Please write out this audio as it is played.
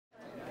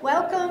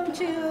Welcome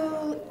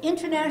to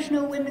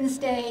International Women's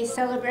Day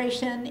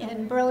celebration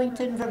in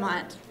Burlington,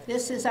 Vermont.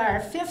 This is our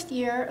 5th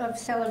year of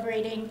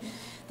celebrating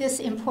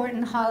this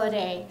important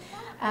holiday.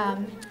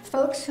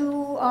 Folks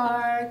who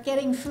are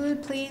getting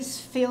food, please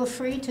feel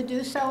free to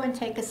do so and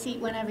take a seat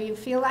whenever you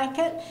feel like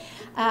it.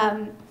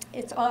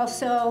 It's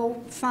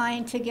also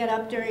fine to get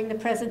up during the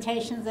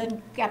presentations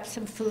and get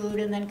some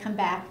food and then come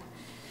back.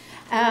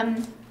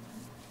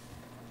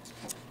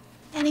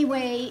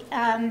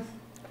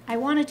 I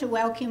wanted to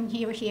welcome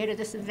you here to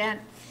this event,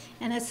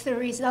 and it's the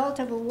result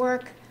of the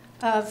work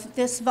of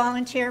this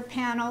volunteer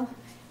panel.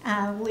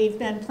 We've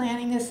been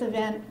planning this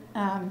event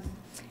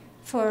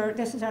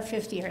this is our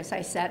 5th year, as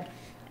I said,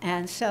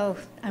 and so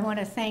I want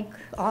to thank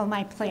all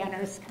my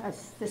planners,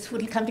 because this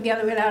wouldn't come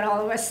together without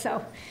all of us.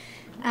 So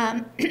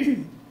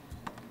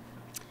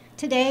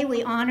today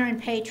we honor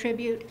and pay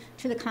tribute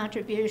to the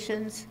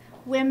contributions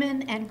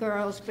women and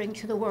girls bring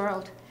to the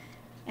world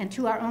and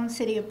to our own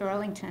city of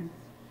Burlington.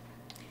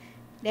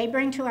 They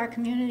bring to our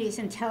communities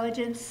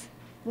intelligence,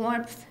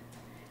 warmth,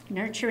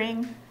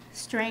 nurturing,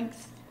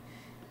 strength,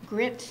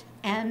 grit,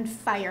 and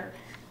fire.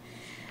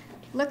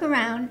 Look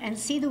around and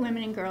see the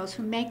women and girls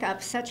who make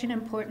up such an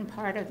important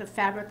part of the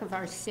fabric of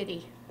our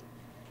city.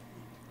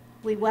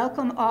 We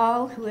welcome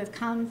all who have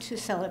come to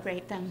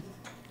celebrate them.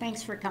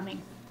 Thanks for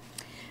coming.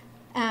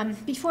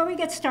 Before we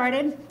get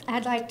started,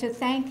 I'd like to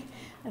thank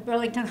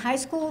Burlington High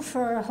School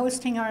for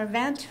hosting our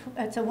event.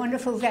 It's a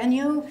wonderful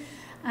venue,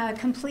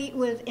 complete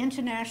with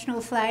international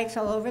flags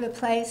all over the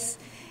place,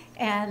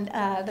 and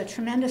the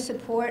tremendous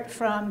support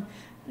from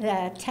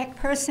the tech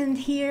person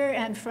here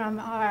and from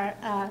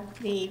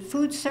the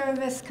food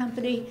service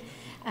company,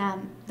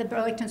 the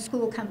Burlington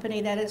School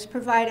Company that has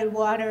provided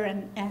water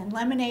and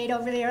lemonade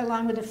over there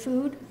along with the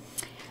food.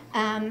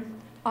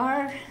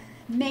 Our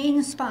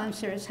main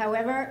sponsors,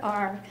 however,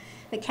 are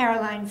the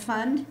Caroline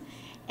Fund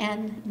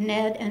and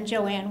Ned and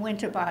Joanne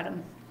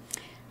Winterbottom.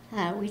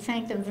 We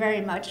thank them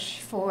very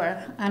much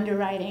for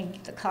underwriting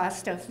the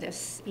cost of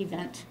this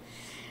event.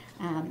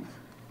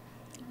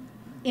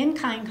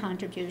 In-kind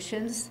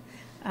contributions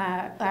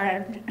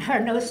are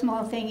no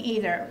small thing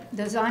either.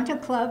 The Zonta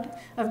Club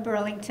of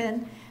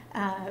Burlington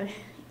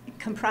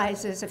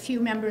comprises a few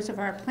members of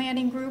our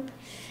planning group,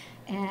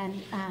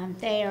 and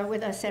they are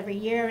with us every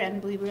year,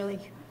 and we really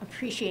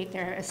appreciate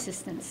their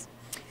assistance.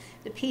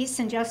 The Peace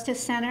and Justice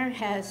Center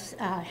has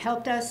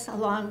helped us,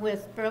 along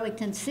with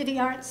Burlington City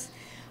Arts,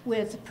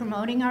 with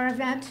promoting our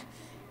event.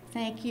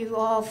 Thank you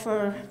all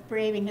for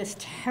braving this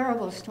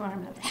terrible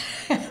storm.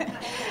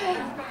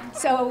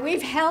 So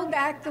we've held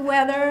back the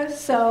weather,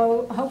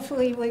 so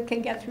hopefully we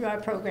can get through our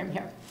program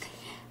here.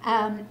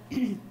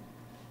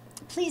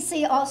 Please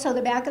see also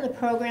the back of the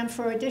program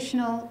for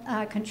additional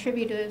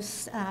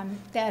contributors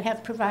that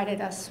have provided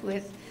us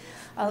with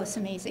all this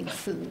amazing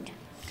food.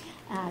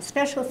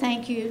 Special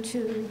thank you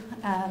to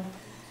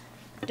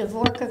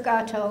Dvorka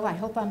Gato, I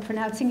hope I'm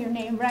pronouncing your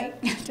name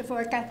right,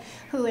 Dvorka,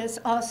 who has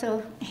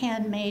also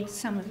handmade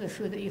some of the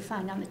food that you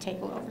find on the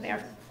table over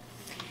there.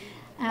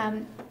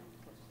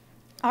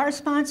 Our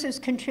sponsors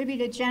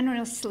contributed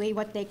generously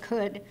what they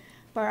could,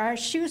 but our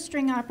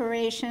shoestring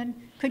operation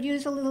could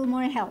use a little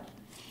more help.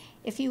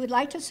 If you would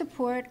like to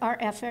support our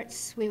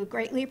efforts, we would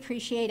greatly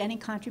appreciate any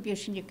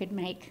contribution you could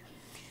make.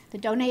 The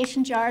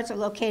donation jars are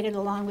located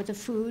along with the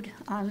food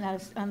on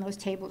those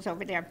tables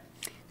over there.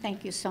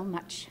 Thank you so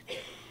much.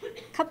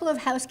 A couple of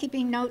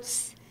housekeeping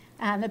notes.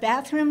 The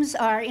bathrooms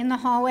are in the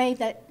hallway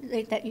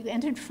that you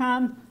entered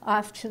from,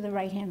 off to the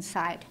right-hand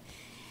side.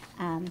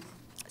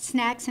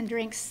 Snacks and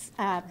drinks,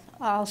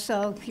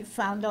 also, you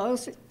found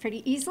those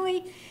pretty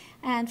easily.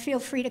 And feel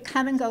free to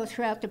come and go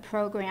throughout the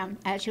program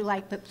as you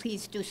like, but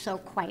please do so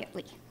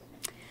quietly.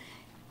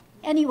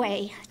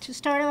 Anyway, to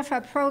start off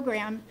our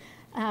program,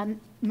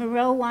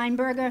 Moreau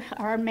Weinberger,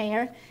 our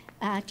mayor,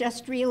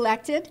 just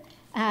re-elected,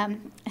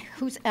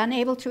 who's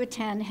unable to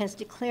attend, has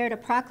declared a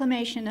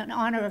proclamation in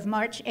honor of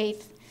March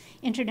 8th,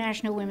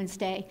 International Women's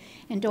Day.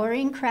 And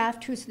Doreen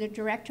Kraft, who's the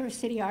director of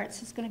City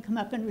Arts, is going to come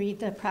up and read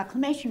the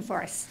proclamation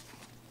for us.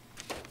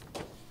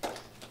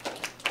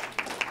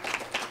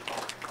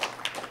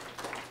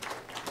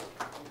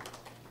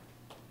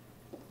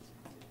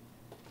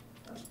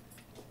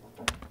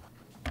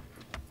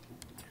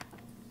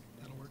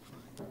 That'll work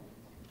fine.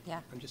 Yeah.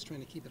 I'm just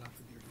trying to keep it off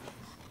of your face.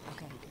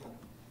 Okay.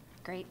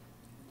 Great.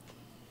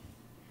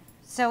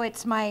 So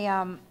it's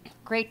my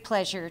great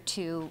pleasure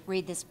to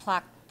read this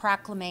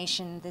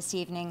proclamation this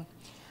evening.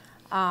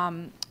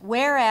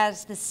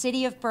 Whereas the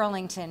City of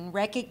Burlington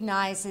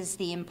recognizes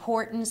the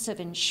importance of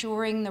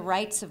ensuring the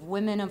rights of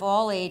women of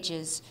all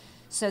ages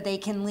so they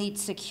can lead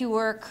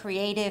secure,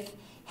 creative,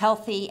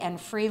 healthy, and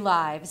free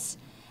lives,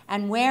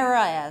 and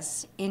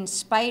whereas, in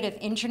spite of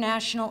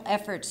international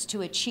efforts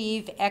to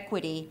achieve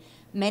equity,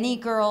 many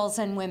girls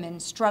and women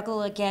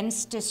struggle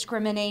against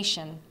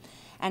discrimination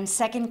and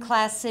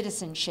second-class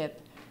citizenship,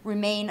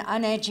 remain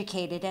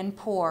uneducated and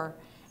poor,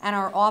 and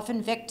are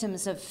often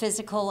victims of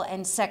physical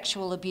and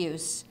sexual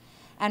abuse.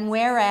 And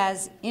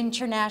whereas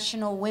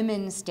International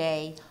Women's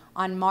Day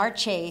on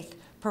March 8th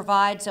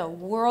provides a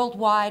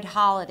worldwide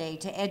holiday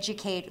to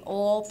educate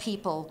all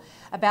people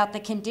about the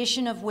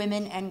condition of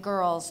women and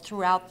girls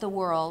throughout the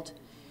world.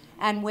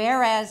 And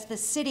whereas the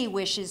city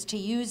wishes to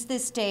use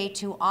this day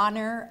to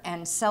honor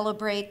and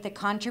celebrate the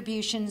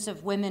contributions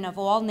of women of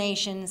all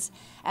nations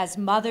as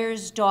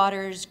mothers,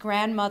 daughters,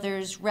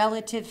 grandmothers,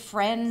 relatives,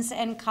 friends,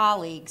 and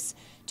colleagues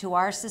to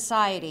our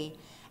society,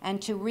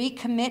 and to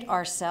recommit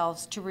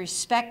ourselves to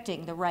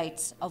respecting the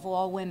rights of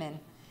all women.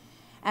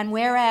 And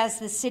whereas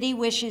the city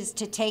wishes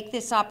to take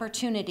this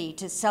opportunity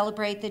to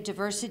celebrate the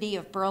diversity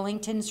of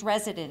Burlington's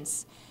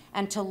residents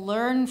and to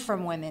learn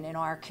from women in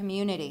our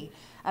community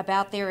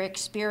about their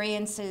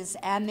experiences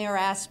and their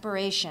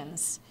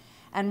aspirations.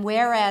 And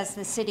whereas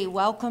the city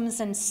welcomes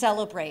and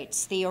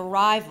celebrates the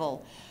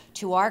arrival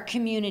to our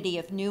community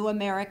of new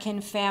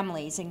American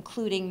families,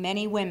 including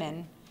many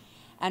women,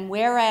 and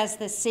whereas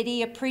the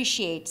city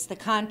appreciates the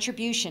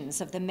contributions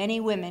of the many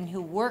women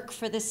who work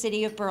for the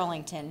city of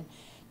Burlington,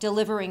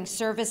 delivering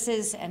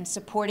services and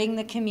supporting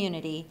the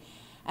community,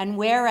 and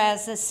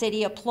whereas the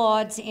city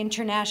applauds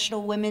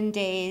International Women's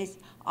Day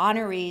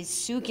honorees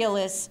Sue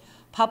Gillis,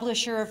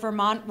 publisher of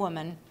Vermont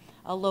Woman,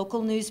 a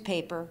local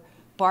newspaper,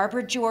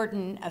 Barbara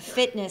Jordan, a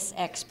fitness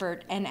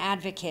expert and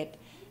advocate,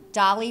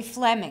 Dolly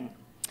Fleming,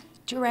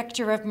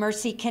 director of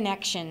Mercy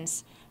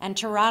Connections, and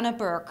Tarana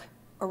Burke,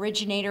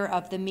 originator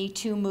of the Me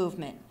Too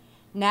movement.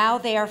 Now,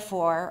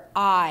 therefore,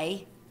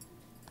 I,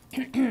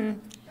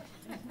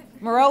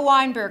 Moreau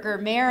Weinberger,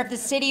 mayor of the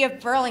city of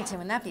Burlington,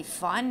 wouldn't that be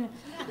fun?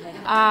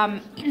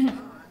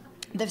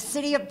 The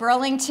city of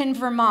Burlington,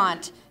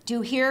 Vermont,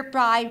 do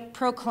hereby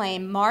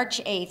proclaim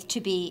March 8th to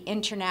be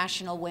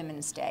International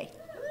Women's Day.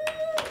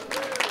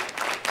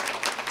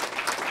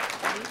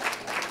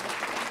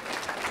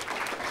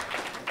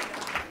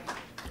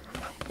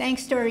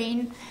 Thanks,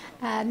 Doreen.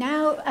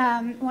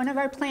 Now, one of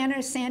our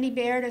planners, Sandy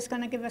Baird, is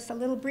going to give us a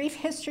little brief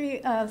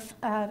history of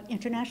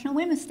International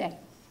Women's Day.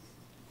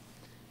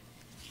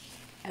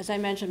 As I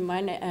mentioned,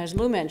 as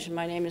Lou mentioned,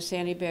 my name is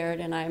Sandy Baird,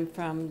 and I'm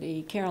from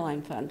the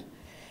Caroline Fund.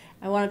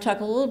 I want to talk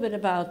a little bit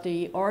about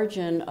the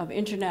origin of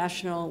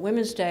International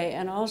Women's Day,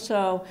 and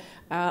also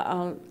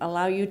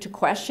allow you to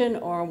question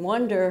or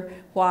wonder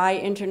why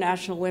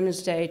International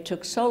Women's Day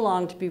took so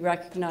long to be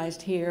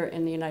recognized here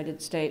in the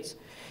United States.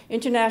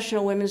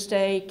 International Women's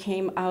Day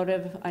came out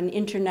of an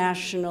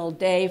international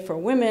day for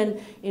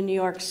women in New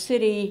York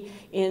City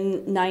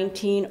in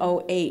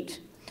 1908.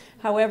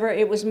 However,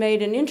 it was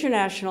made an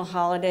international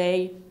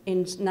holiday in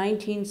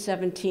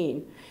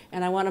 1917.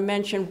 And I want to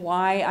mention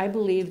why I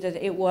believe that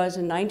it was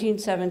in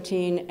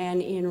 1917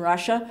 and in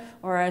Russia,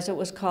 or as it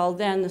was called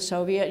then, the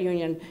Soviet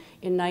Union.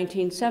 In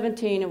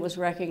 1917, it was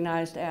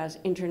recognized as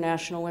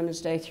International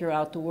Women's Day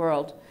throughout the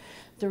world.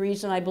 The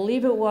reason I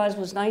believe it was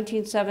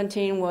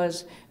 1917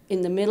 was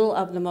in the middle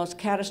of the most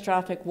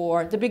catastrophic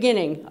war, the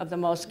beginning of the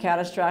most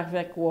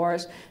catastrophic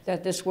wars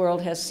that this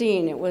world has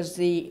seen. It was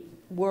the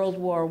World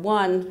War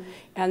I,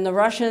 and the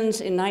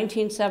Russians in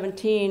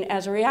 1917,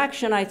 as a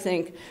reaction, I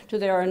think, to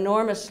their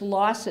enormous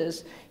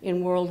losses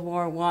in World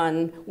War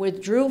I,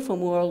 withdrew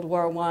from World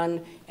War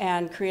I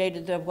and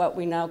created what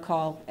we now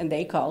call, and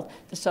they called,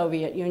 the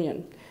Soviet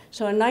Union.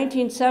 So in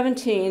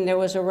 1917, there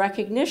was a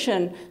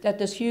recognition that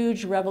this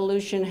huge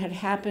revolution had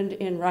happened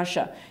in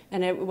Russia,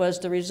 and it was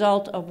the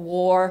result of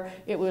war.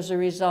 It was a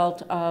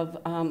result of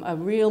a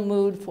real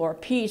mood for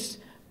peace,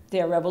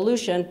 their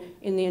revolution,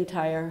 in the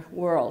entire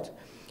world.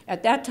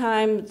 At that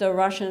time, the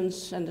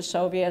Russians and the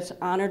Soviets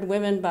honored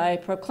women by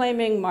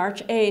proclaiming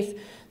March 8th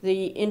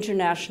the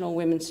International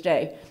Women's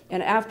Day.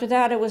 And after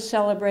that, it was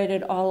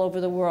celebrated all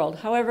over the world.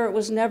 However, it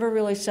was never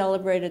really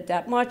celebrated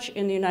that much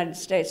in the United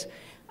States.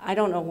 I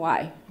don't know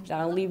why.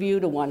 I'll leave you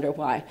to wonder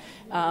why.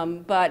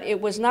 But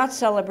it was not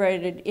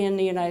celebrated in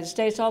the United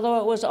States, although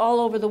it was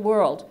all over the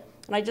world.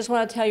 And I just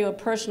want to tell you a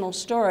personal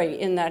story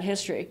in that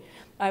history.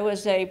 I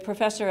was a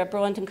professor at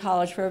Burlington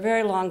College for a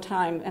very long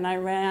time, and I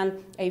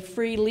ran a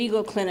free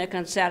legal clinic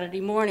on Saturday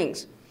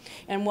mornings.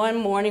 And one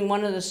morning,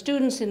 one of the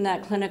students in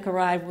that clinic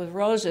arrived with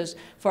roses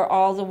for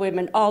all the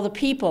women, all the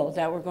people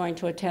that were going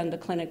to attend the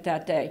clinic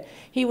that day.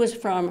 He was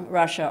from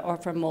Russia, or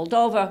from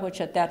Moldova,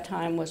 which at that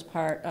time was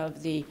part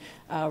of the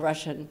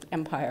Russian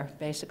Empire,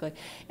 basically.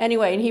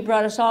 Anyway, and he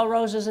brought us all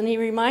roses, and he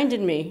reminded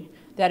me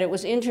that it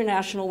was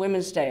International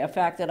Women's Day, a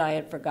fact that I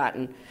had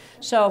forgotten.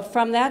 So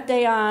from that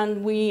day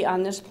on, we,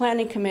 on this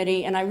planning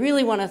committee, and I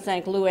really want to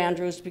thank Lou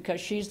Andrews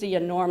because she's the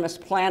enormous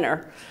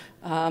planner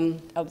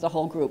of the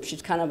whole group.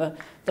 She's kind of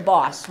the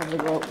boss of the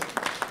group.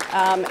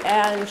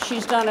 And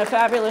she's done a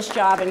fabulous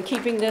job in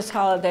keeping this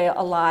holiday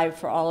alive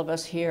for all of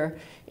us here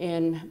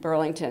in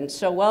Burlington.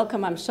 So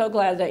welcome, I'm so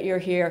glad that you're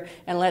here,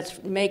 and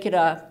let's make it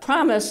a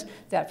promise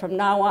that from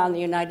now on the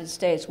United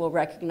States will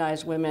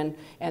recognize women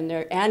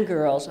and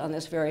girls on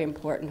this very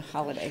important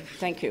holiday.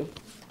 Thank you.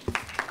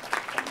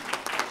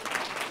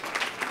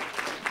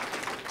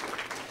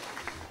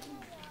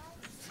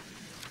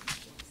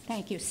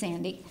 Thank you,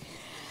 Sandy.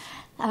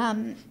 Now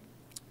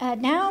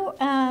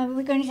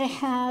we're going to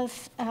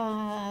have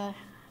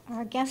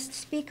our guest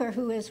speaker,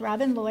 who is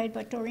Robin Lloyd,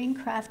 but Doreen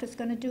Kraft is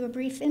going to do a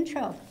brief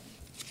intro.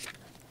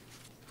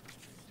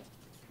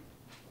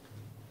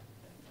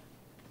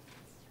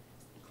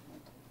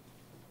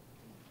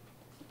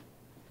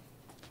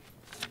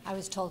 I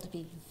was told to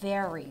be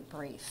very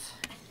brief.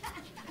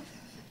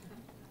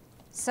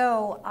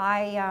 So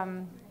I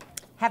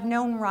have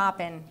known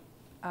Robin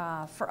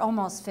for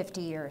almost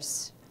 50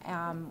 years.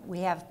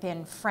 We have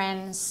been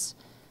friends,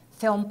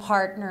 film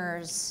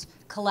partners,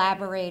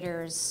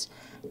 collaborators,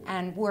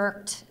 and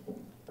worked,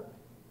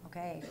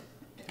 okay,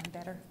 I'm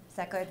better, is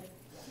that good?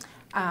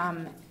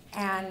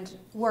 And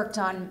worked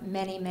on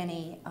many,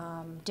 many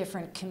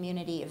different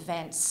community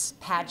events,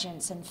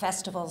 pageants, and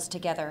festivals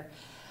together.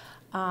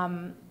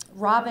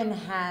 Robin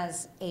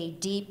has a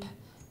deep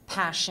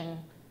passion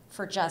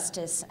for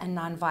justice and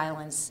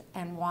nonviolence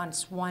and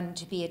wants one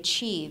to be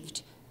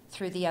achieved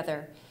through the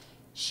other.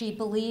 She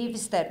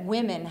believes that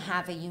women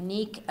have a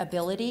unique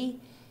ability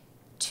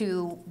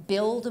to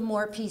build a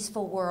more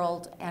peaceful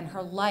world, and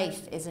her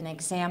life is an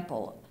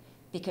example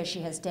because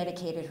she has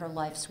dedicated her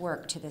life's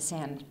work to this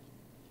end.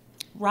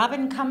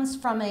 Robin comes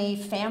from a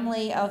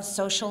family of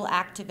social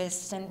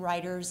activists and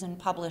writers and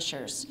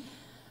publishers,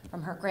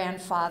 from her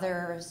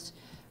grandfathers,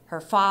 her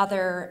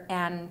father,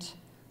 and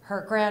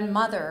her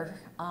grandmother,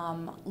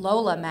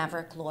 Lola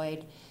Maverick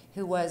Lloyd,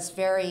 who was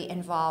very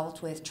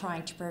involved with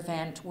trying to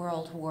prevent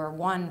World War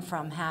I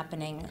from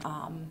happening.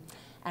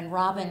 And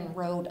Robin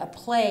wrote a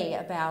play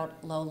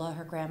about Lola,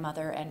 her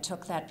grandmother, and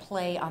took that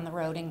play on the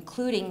road,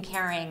 including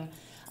carrying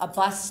a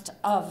bust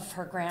of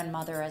her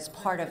grandmother as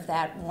part of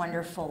that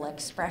wonderful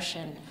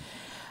expression.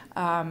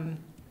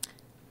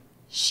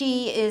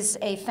 She is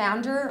a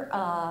founder,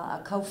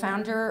 a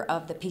co-founder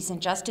of the Peace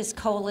and Justice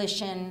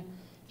Coalition.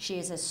 She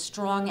is a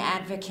strong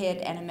advocate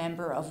and a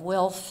member of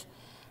WILF,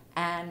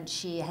 and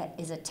she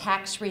is a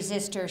tax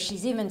resistor.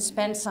 She's even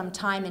spent some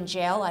time in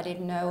jail. I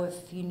didn't know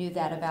if you knew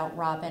that about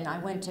Robin. I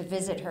went to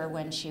visit her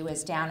when she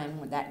was down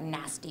in that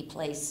nasty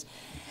place.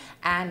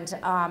 And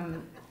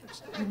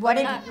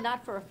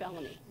not for a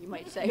felony, you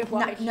might say.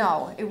 Why?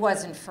 No, it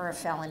wasn't for a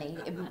felony.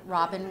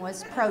 Robin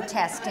was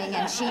protesting,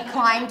 and she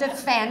climbed a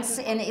fence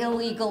and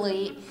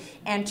illegally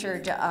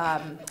entered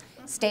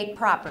state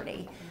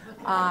property.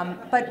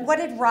 But what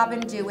did Robin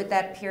do with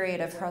that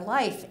period of her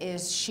life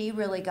is she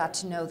really got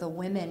to know the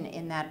women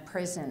in that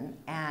prison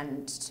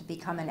and to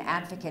become an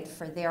advocate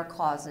for their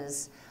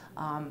causes,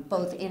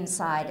 both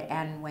inside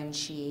and when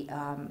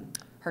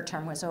her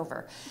term was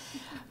over.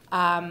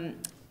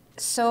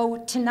 So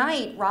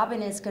tonight,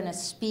 Robin is going to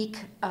speak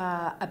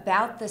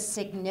about the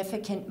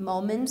significant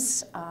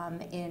moments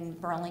in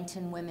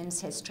Burlington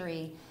women's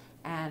history,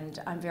 and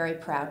I'm very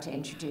proud to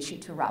introduce you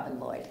to Robin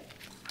Lloyd.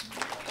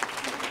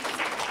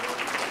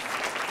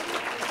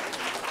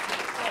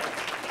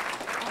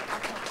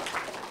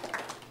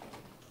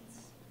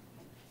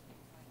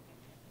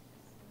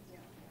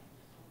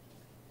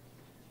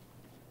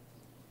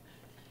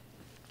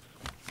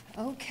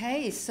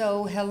 Okay,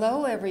 so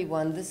hello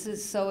everyone. This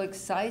is so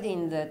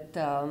exciting that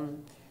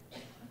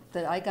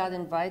that I got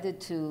invited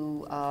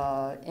to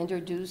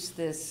introduce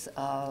this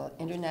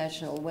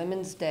International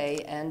Women's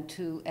Day, and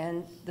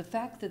the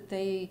fact that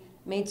they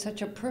made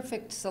such a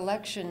perfect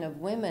selection of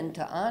women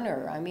to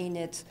honor. I mean,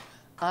 it's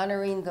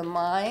honoring the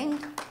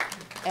mind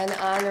and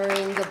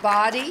honoring the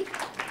body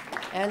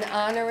and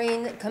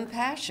honoring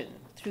compassion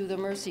through the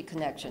Mercy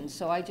Connection.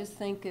 So I just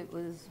think it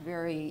was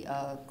very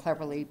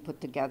cleverly put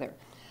together.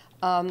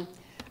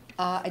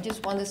 I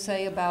just want to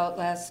say about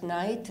last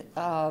night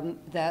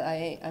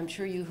that I'm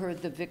sure you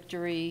heard the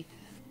victory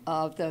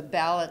of the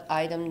ballot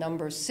item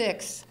number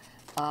 6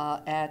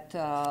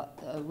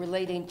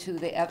 relating to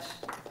the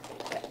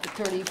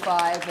F-35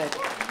 at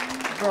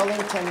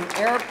Burlington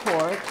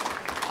Airport.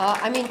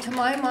 I mean, to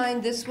my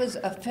mind, this was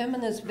a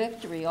feminist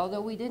victory,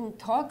 although we didn't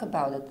talk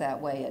about it that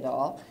way at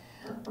all.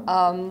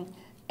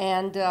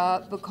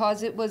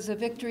 Because it was a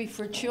victory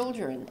for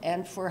children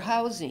and for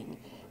housing,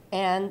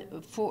 and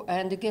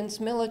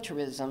against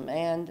militarism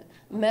and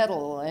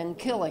metal and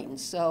killing.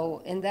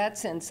 So in that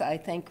sense, I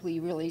think we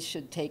really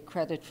should take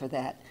credit for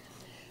that.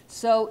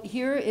 So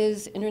here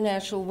is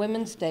International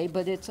Women's Day,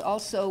 but it's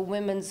also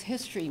Women's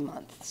History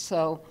Month.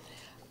 So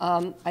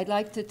I'd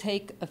like to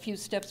take a few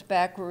steps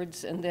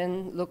backwards and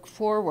then look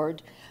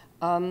forward.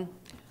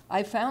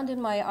 I found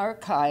in my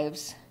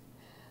archives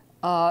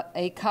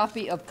a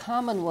copy of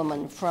Common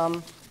Woman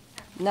from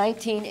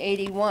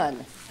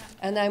 1981,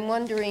 and I'm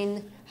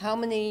wondering how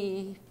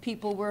many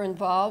people were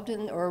involved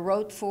in or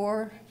wrote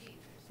for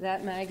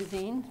that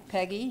magazine?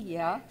 Peggy,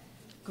 yeah,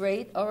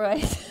 great, all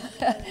right.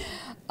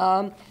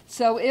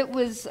 So it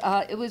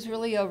was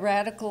really a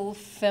radical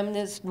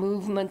feminist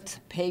movement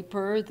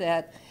paper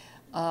that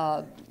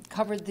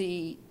covered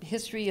the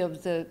history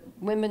of the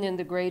women in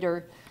the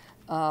greater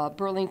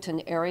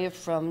Burlington area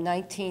from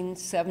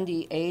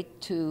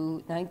 1978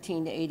 to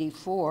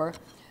 1984,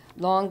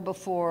 long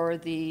before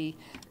the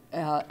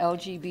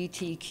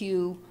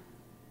LGBTQ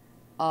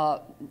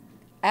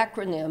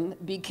acronym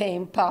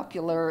became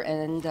popular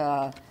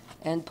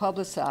and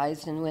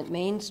publicized and went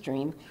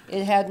mainstream.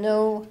 It had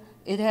no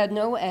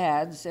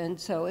ads, and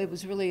so it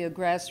was really a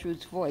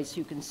grassroots voice.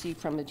 You can see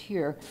from it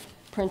here,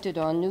 printed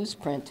on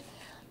newsprint.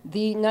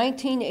 The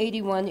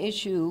 1981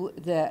 issue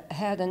that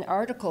had an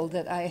article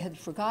that I had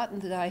forgotten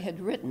that I had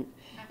written.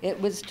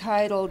 It was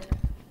titled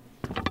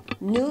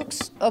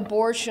nukes,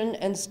 abortion,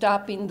 and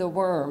stopping the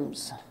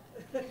worms.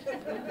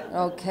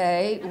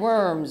 Okay,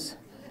 worms.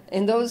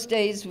 In those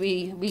days,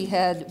 we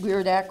had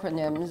weird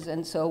acronyms,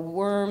 and so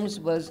worms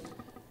was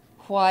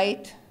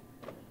white,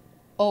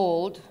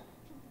 old,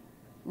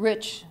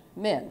 rich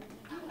men.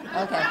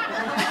 Okay.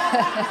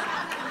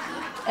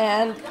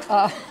 and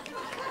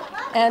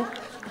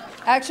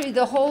actually,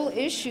 the whole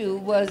issue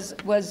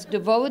was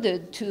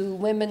devoted to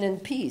women in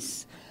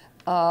peace.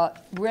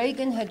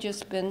 Reagan had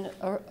just been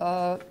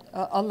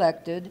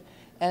elected,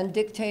 and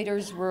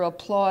dictators were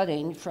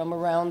applauding from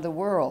around the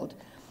world.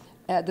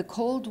 The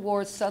Cold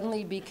War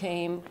suddenly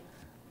became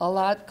a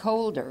lot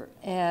colder,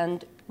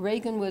 and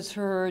Reagan was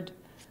heard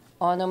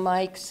on a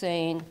mic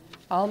saying,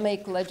 "I'll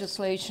make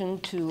legislation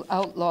to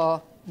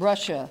outlaw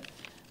Russia.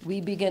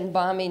 We begin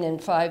bombing in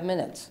 5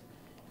 minutes."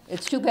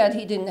 It's too bad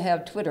he didn't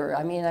have Twitter.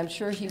 I mean, I'm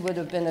sure he would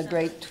have been a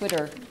great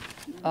Twitter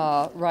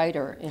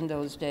writer in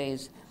those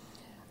days.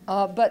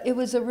 But it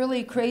was a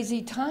really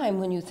crazy time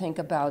when you think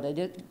about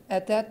it.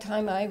 At that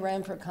time, I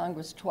ran for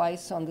Congress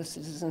twice on the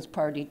Citizens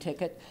Party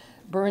ticket.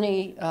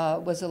 Bernie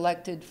was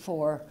elected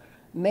for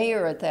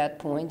mayor at that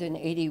point in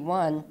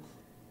 '81.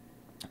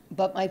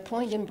 But my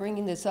point in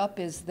bringing this up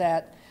is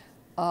that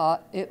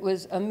it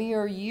was a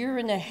mere year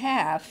and a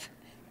half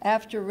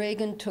after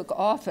Reagan took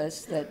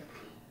office that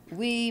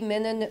we,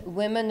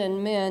 women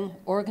and men,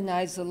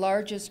 organized the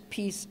largest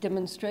peace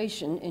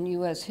demonstration in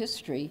U.S.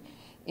 history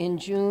in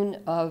June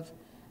of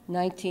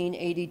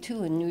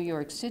 1982 in New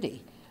York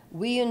City.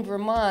 We in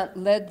Vermont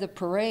led the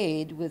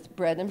parade with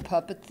bread and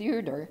puppet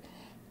theater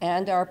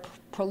and our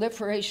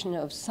proliferation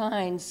of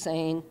signs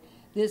saying,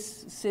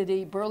 this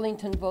city,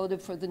 Burlington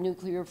voted for the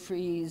nuclear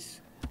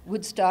freeze,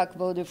 Woodstock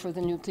voted for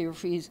the nuclear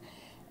freeze,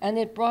 and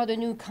it brought a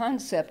new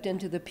concept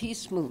into the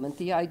peace movement,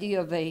 the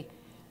idea of a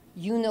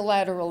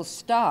unilateral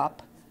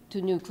stop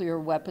to nuclear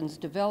weapons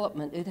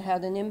development. It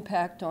had an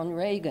impact on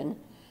Reagan,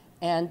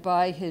 and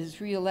by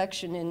his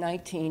re-election in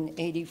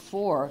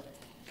 1984,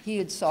 he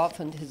had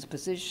softened his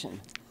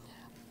position.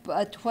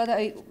 But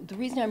the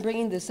reason I'm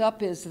bringing this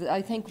up is that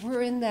I think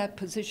we're in that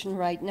position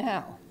right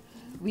now.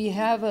 We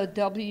have a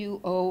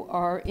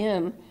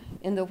WORM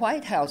in the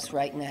White House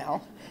right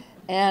now,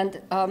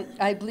 and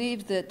I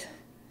believe that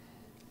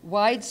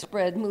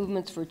widespread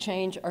movements for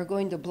change are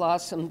going to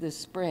blossom this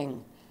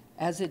spring,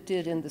 as it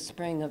did in the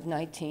spring of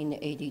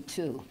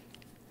 1982.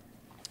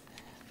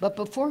 But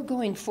before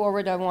going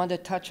forward, I want to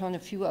touch on a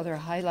few other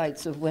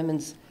highlights of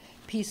women's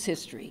peace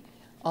history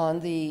on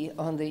the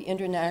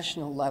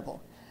international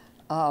level.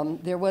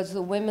 There was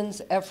the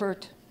women's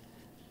effort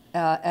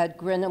at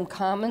Grenham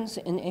Commons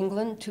in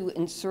England to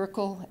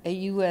encircle a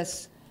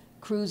U.S.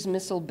 cruise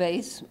missile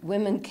base.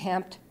 Women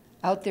camped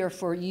out there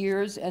for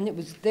years, and it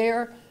was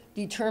their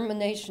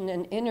determination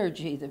and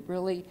energy that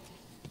really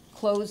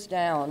closed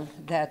down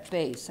that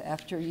base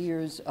after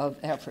years of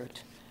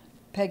effort.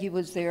 Peggy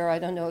was there. I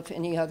don't know if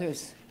any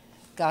others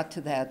got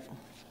to that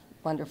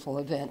wonderful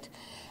event.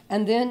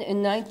 And then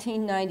in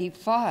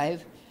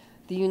 1995,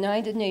 the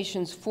United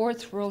Nations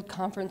Fourth World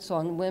Conference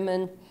on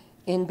Women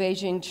in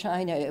Beijing,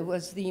 China. It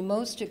was the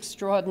most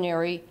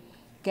extraordinary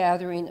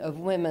gathering of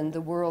women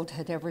the world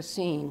had ever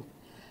seen.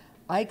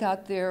 I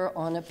got there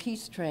on a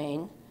peace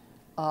train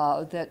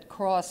that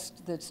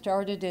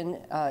started in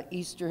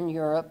Eastern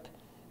Europe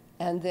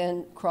and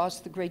then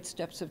crossed the Great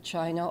Steppes of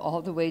China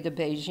all the way to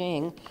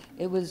Beijing.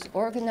 It was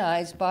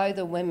organized by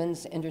the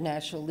Women's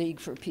International League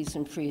for Peace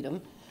and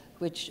Freedom,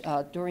 which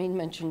Doreen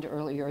mentioned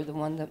earlier, the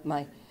one that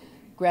my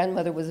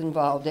grandmother was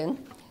involved in.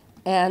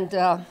 And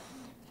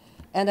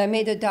I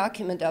made a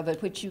document of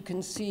it, which you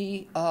can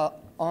see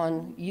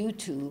on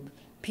YouTube,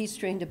 Peace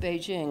Train to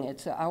Beijing.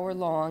 It's an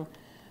hour-long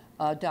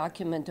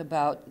document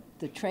about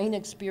the train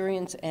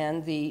experience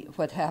and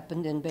what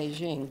happened in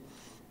Beijing.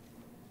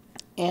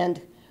 And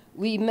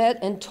we met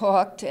and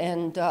talked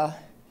and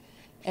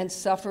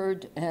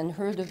suffered and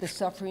heard of the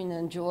suffering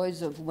and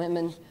joys of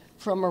women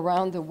from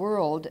around the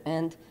world,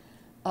 and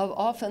of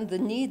often the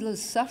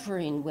needless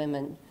suffering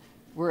women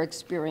were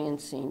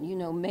experiencing,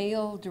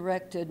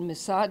 male-directed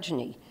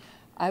misogyny.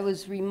 I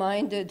was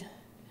reminded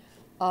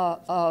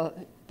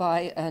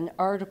by an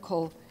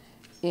article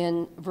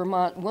in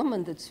Vermont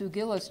Woman that Sue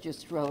Gillis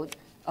just wrote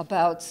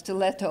about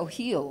stiletto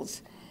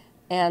heels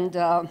and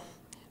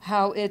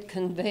how it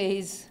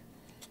conveys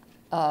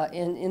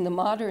in the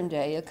modern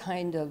day a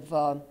kind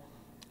of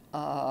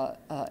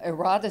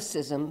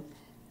eroticism,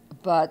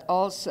 but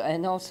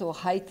also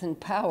height and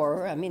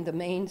power. I mean, the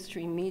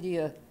mainstream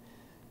media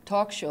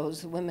talk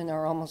shows, women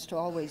are almost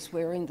always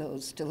wearing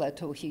those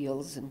stiletto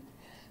heels and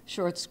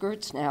short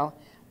skirts now,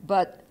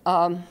 but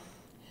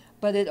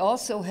it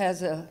also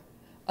has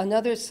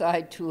another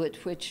side to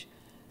it, which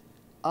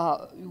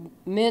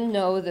men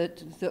know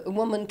that the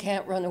woman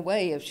can't run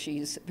away if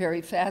she's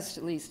very fast,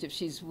 at least if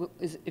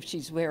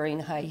she's wearing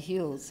high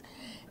heels,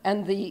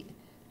 and the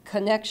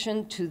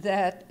connection to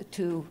that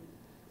to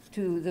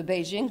the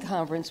Beijing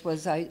conference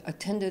was I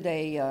attended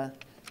a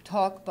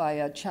talk by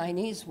a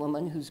Chinese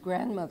woman whose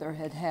grandmother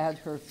had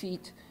her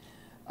feet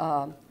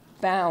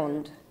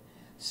bound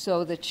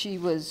so that she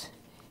was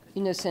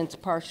in a sense,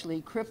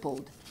 partially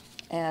crippled.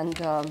 And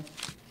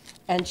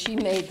she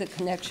made the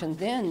connection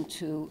then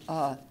to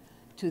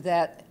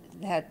that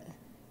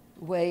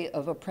way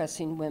of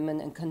oppressing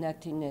women and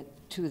connecting it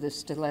to the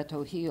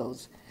stiletto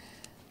heels.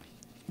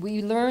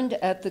 We learned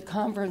at the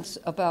conference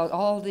about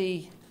all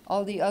the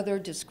other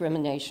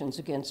discriminations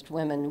against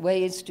women,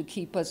 ways to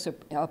keep us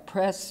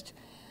oppressed.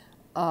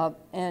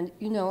 And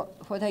you know,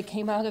 what I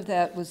came out of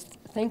that was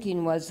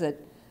thinking was that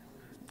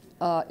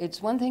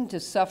it's one thing to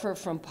suffer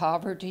from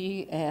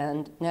poverty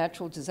and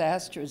natural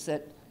disasters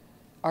that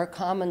are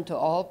common to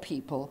all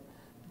people,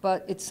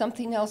 but it's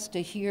something else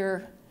to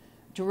hear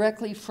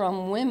directly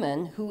from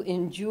women who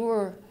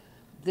endure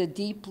the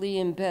deeply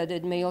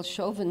embedded male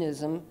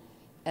chauvinism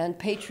and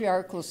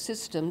patriarchal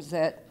systems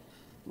that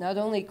not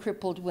only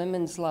crippled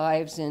women's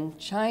lives in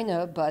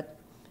China, but,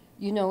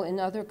 you know, in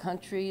other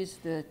countries,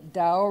 the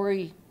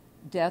dowry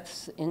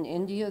deaths in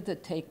India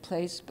that take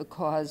place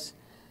because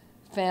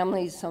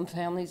some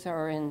families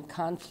are in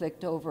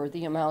conflict over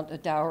the amount a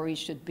dowry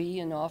should be,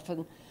 and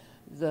often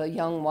the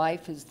young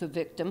wife is the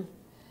victim.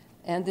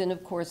 And then,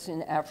 of course,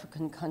 in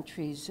African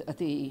countries,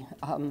 the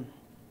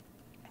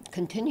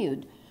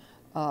continued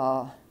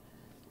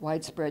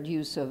widespread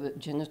use of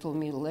genital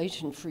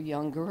mutilation for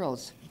young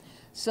girls.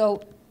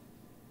 So,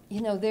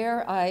 you know,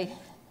 there I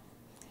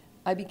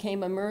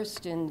became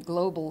immersed in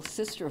global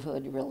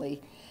sisterhood,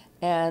 really,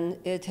 and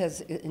it has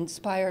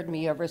inspired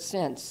me ever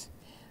since.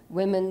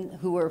 Women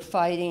who are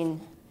fighting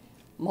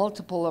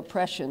multiple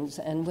oppressions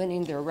and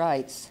winning their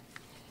rights.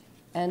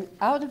 And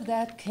out of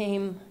that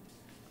came,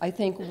 I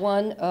think,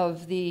 one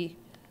of the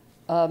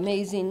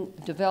amazing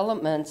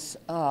developments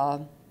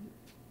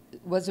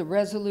was a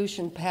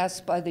resolution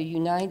passed by the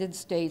United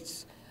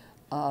States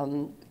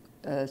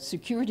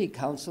Security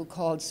Council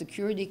called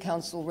Security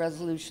Council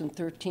Resolution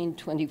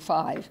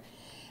 1325.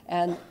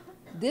 And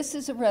this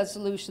is a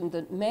resolution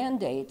that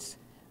mandates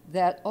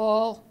that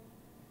all,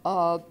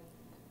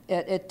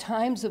 at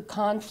times of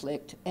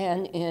conflict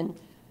and in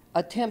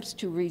attempts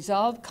to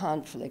resolve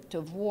conflict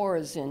of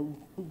wars in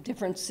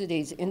different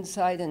cities,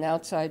 inside and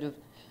outside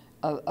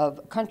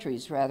of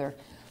countries, rather,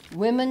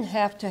 women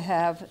have to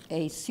have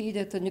a seat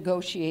at the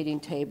negotiating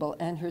table,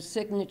 and her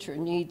signature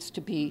needs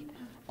to be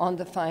on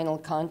the final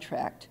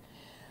contract.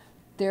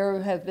 There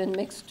have been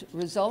mixed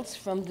results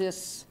from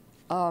this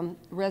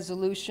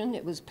resolution.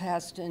 It was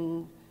passed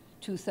in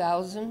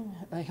 2000.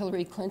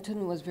 Hillary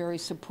Clinton was very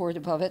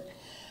supportive of it,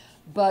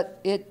 but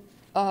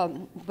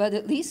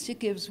at least it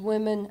gives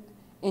women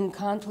in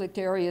conflict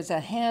areas a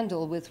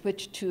handle with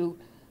which to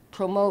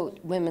promote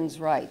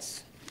women's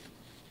rights,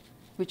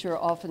 which are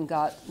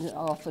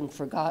often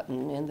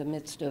forgotten in the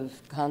midst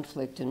of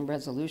conflict and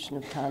resolution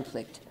of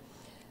conflict.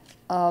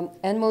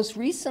 And most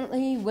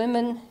recently,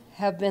 women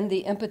have been the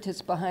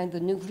impetus behind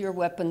the Nuclear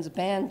Weapons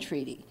Ban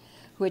Treaty,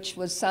 which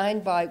was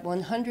signed by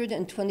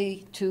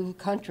 122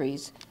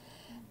 countries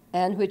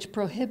and which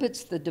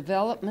prohibits the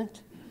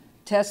development,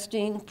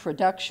 testing,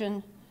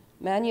 production,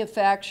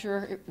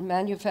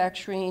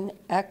 manufacturing,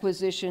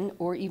 acquisition,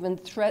 or even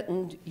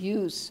threatened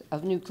use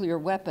of nuclear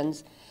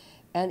weapons,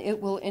 and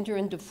it will enter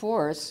into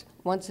force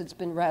once it's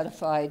been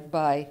ratified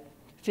by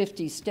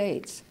 50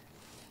 states.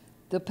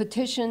 The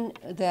petition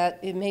that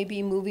it may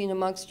be moving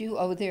amongst you,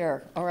 oh,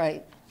 there, all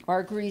right,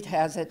 Marguerite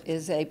has it,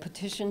 is a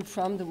petition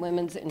from the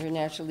Women's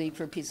International League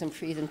for Peace and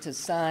Freedom to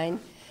sign,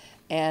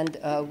 and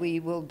we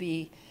will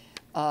be,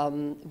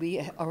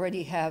 we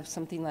already have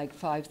something like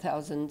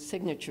 5,000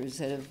 signatures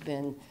that have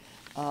been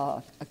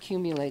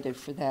accumulated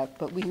for that,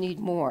 but we need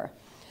more.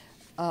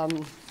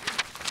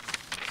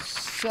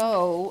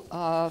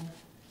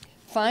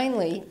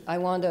 Finally, I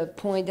want to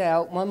point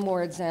out one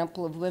more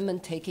example of women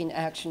taking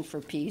action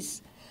for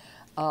peace.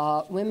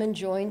 Women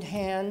joined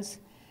hands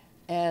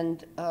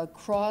and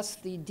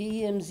crossed the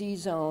DMZ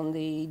zone,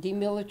 the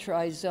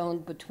demilitarized zone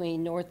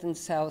between North and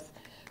South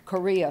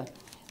Korea.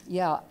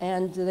 Yeah,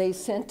 and they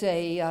sent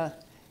a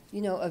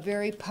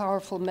very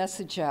powerful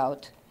message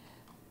out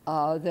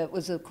that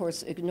was, of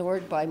course,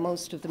 ignored by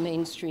most of the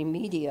mainstream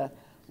media.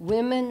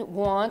 Women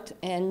want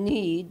and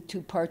need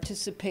to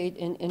participate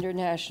in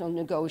international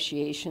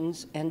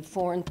negotiations and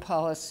foreign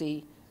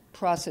policy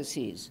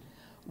processes.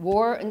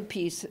 War and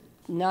peace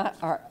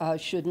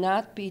should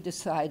not be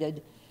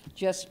decided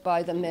just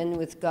by the men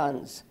with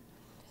guns.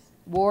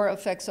 War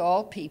affects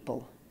all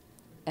people,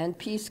 and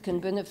peace can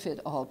benefit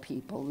all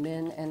people,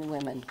 men and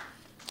women.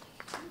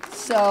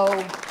 So,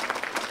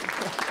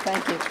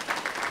 thank you.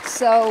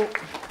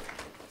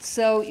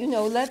 So, you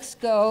know, let's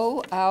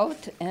go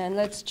out and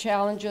let's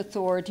challenge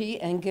authority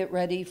and get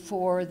ready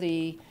for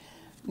the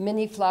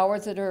many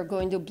flowers that are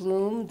going to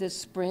bloom this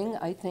spring.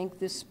 I think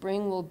this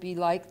spring will be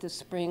like the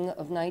spring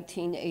of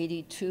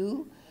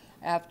 1982.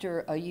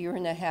 After a year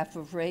and a half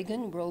of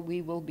Reagan,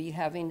 we will be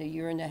having a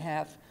year and a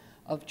half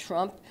of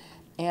Trump.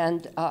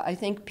 And I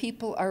think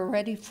people are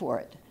ready for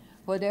it.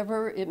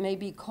 Whatever it may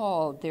be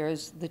called,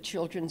 there's the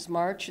Children's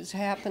March is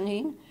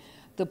happening,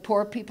 the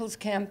Poor People's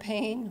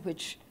Campaign,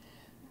 which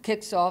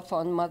kicks off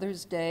on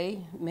Mother's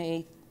Day,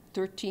 May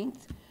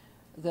 13th.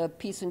 the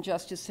Peace and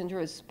Justice Center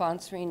is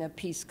sponsoring a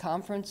peace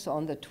conference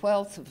on the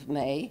 12th of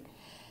May.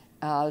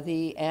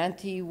 The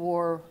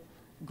anti-war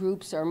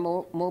groups are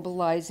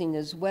mobilizing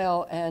as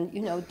well, and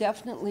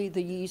definitely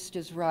the yeast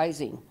is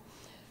rising.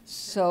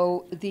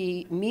 So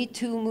the Me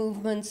Too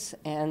movements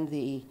and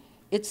the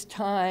It's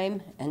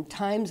Time and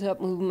Time's Up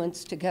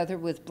movements, together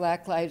with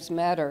Black Lives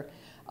Matter,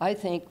 I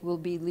think will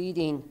be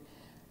leading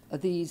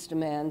these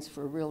demands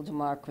for real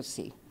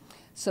democracy.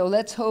 So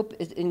let's hope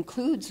it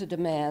includes a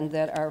demand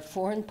that our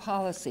foreign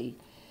policy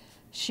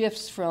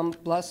shifts from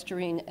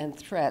blustering and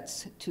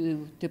threats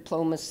to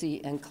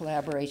diplomacy and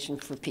collaboration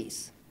for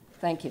peace.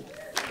 Thank you.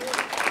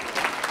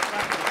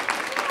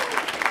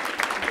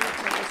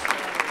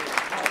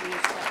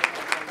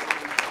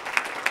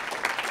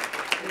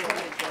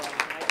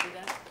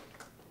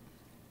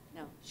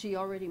 No, She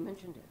already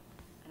mentioned it.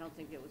 I don't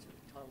think it was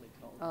totally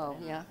told. Oh,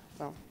 yeah?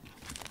 Well,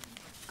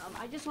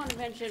 I just want to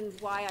mention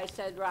why I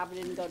said Robin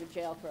didn't go to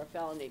jail for a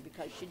felony,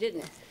 because she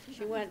didn't.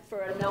 She went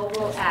for a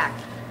noble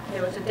act.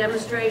 There was a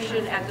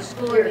demonstration at the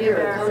School of the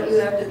Americas. You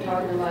have to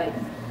talk to Mike.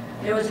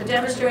 There was a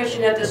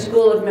demonstration at the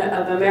School of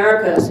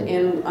Americas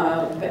in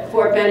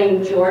Fort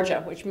Benning,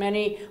 Georgia, which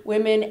many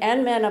women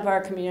and men of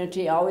our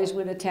community always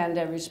would attend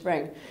every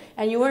spring.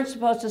 And you weren't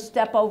supposed to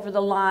step over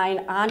the line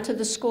onto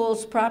the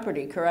school's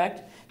property,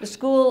 correct? The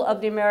School of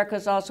the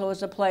Americas also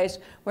is a place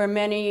where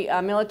many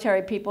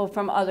military people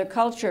from other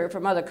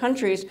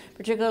countries,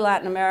 particularly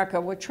Latin America,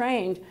 were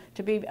trained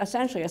to be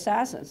essentially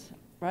assassins,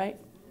 right?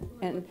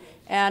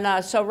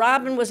 And so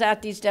Robin was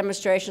at these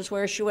demonstrations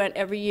where she went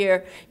every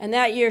year, and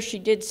that year she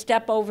did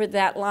step over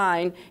that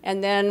line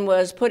and then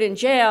was put in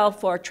jail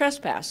for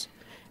trespass,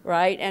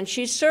 right? And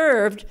she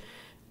served,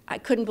 I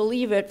couldn't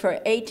believe it, for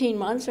 18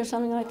 months or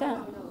something like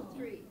that.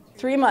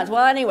 3 months.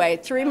 Well, anyway,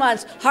 3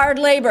 months, hard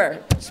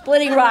labor,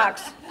 splitting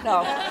rocks.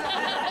 No.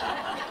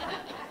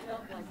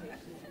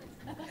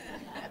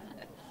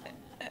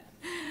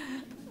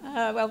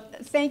 Well,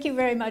 thank you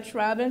very much,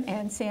 Robin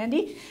and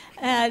Sandy.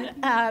 And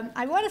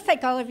I want to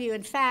thank all of you.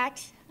 In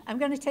fact, I'm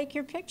going to take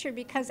your picture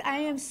because I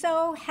am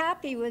so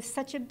happy with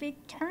such a big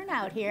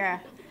turnout here.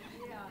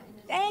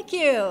 Thank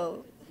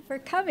you for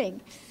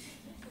coming.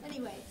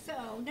 Anyway,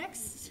 so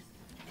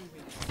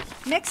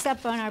next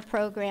up on our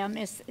program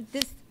is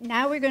this.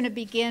 Now we're going to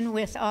begin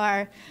with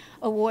our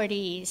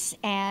awardees.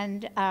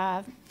 And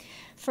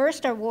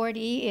first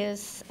awardee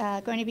is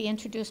going to be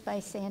introduced by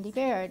Sandy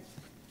Baird.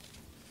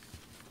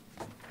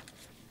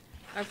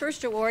 Our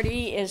first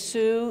awardee is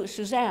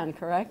Suzanne,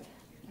 correct?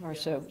 Or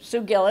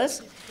Sue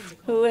Gillis,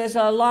 who is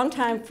a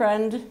longtime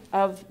friend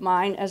of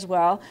mine as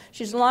well.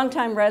 She's a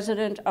longtime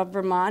resident of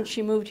Vermont.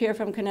 She moved here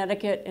from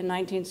Connecticut in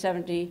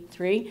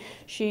 1973.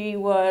 She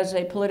was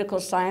a political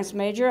science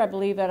major, I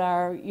believe, at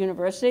our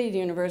university, the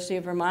University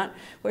of Vermont,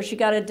 where she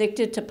got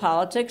addicted to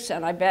politics,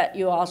 and I bet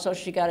you also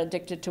she got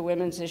addicted to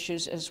women's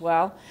issues as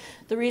well.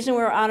 The reason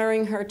we're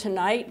honoring her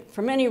tonight,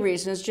 for many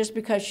reasons, just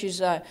because she's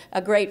a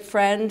great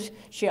friend,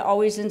 she's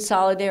always in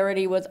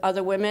solidarity with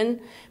other women,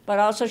 but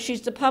also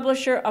she's the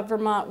publisher of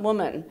Vermont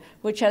Woman,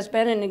 which has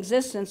been in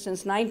existence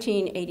since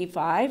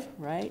 1985,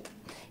 right?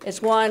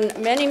 It's won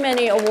many,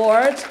 many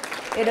awards.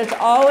 It has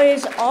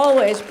always,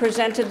 always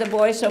presented the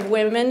voice of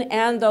women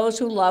and those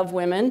who love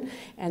women,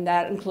 and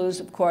that includes,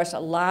 of course, a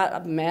lot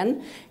of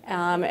men.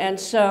 And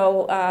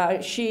so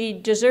she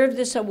deserved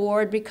this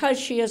award because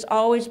she has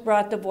always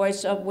brought the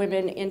voice of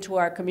women into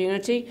our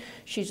community.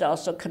 She's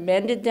also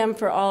commended them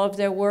for all of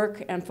their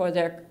work and for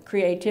their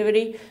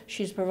creativity.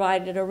 She's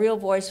provided a real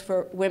voice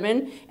for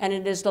women, and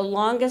it is the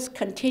longest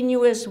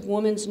continuous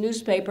women's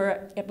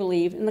newspaper, I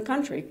believe, in the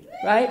country,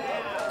 right?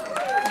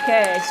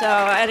 Okay, so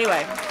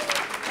anyway.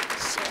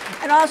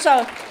 And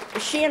also,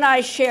 she and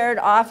I shared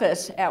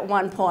office at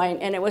one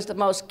point, and it was the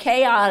most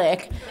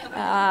chaotic,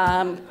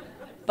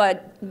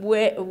 but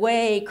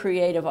way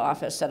creative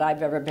office that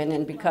I've ever been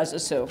in because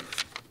of Sue.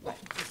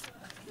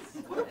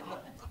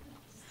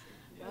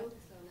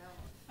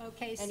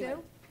 Okay, Anyway.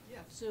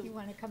 Sue, you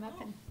want to come up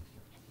and...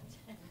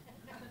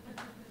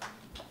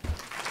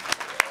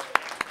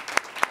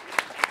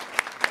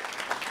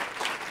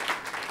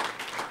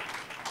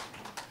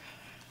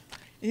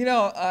 You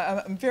know,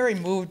 I'm very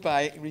moved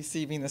by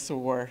receiving this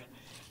award.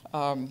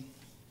 And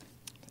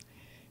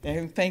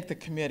thank the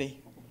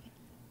committee.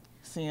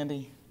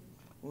 Sandy,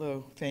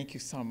 Lou, thank you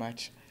so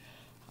much.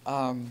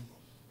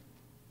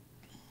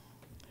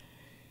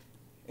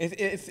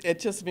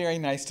 It's just very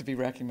nice to be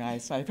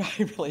recognized. I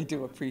really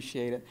do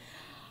appreciate it.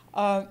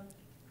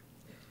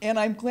 And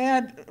I'm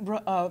glad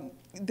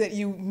that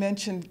you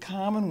mentioned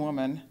Common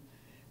Woman,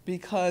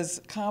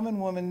 because Common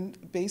Woman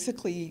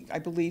basically, I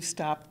believe,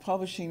 stopped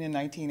publishing in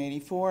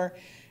 1984.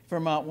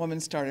 Vermont Woman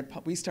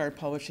we started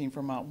publishing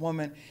Vermont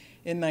Woman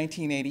in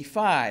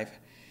 1985.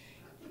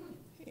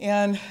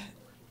 And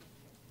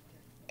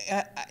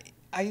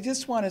I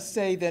just want to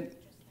say that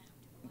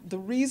the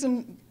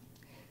reason,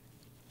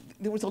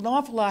 there was an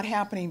awful lot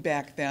happening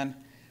back then,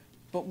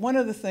 but one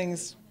of the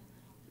things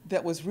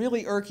that was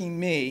really irking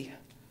me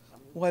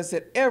was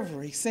that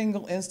every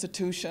single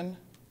institution,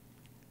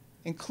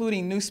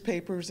 including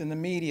newspapers and the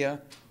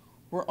media,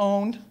 were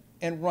owned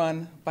and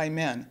run by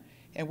men.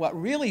 And what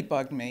really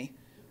bugged me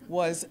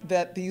was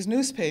that these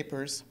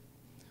newspapers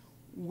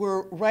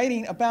were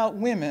writing about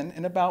women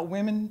and about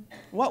women,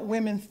 what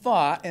women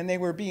thought, and they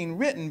were being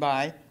written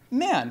by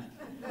men.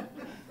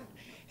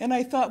 And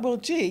I thought, well,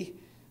 gee,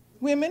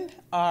 women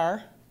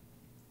are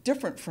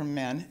different from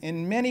men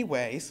in many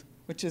ways,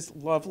 which is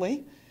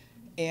lovely,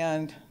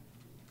 and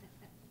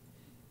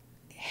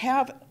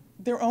have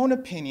their own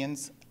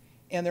opinions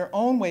and their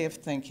own way of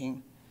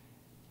thinking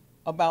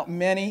about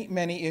many,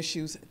 many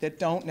issues that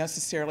don't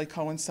necessarily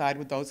coincide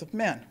with those of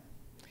men.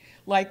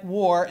 Like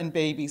war and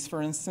babies,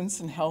 for instance,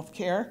 and health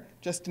care,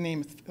 just to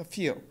name a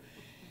few.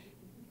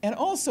 And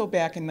also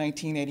back in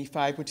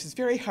 1985, which is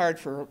very hard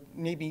for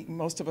maybe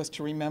most of us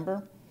to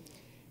remember,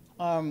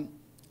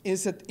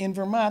 is that in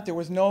Vermont there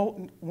was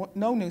no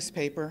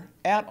newspaper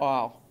at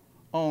all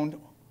owned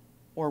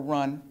or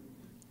run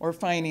or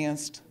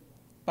financed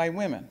by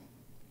women.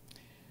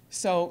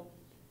 So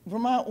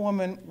Vermont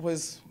Woman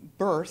was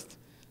birthed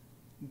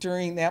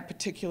during that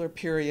particular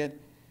period,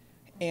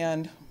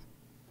 and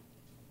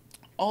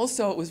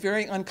also it was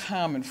very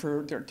uncommon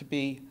for there to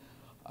be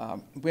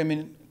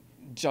women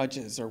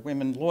judges or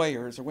women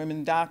lawyers or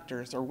women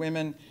doctors or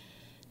women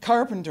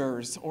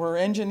carpenters or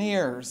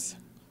engineers.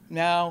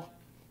 Now,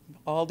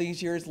 all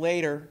these years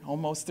later,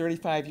 almost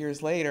 35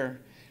 years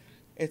later,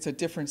 it's a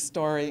different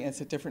story,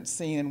 it's a different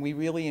scene, and we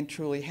really and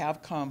truly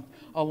have come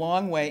a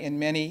long way in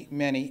many,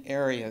 many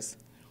areas.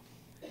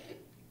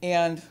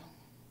 And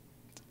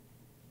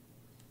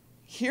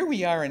here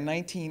we are in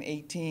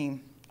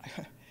 1918,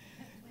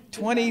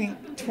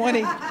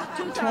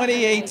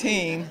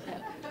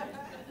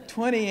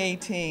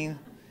 2018,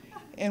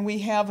 and we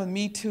have a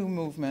Me Too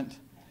movement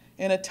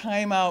and a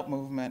Time Out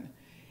movement,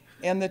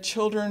 and the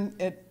children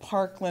at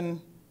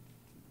Parkland,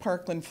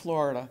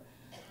 Florida,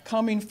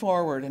 coming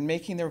forward and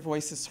making their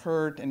voices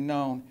heard and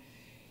known.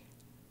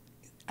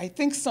 I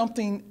think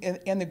something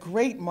in the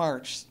great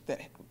march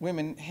that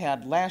women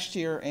had last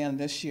year and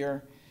this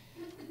year,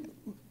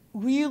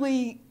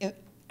 really,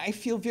 I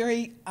feel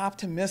very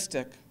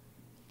optimistic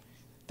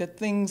that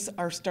things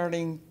are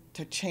starting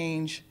to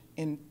change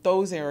in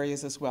those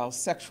areas as well: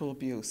 sexual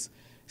abuse,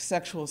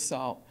 sexual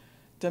assault,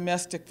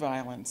 domestic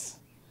violence,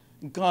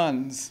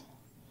 guns,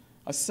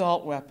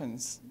 assault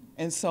weapons,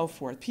 and so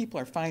forth. People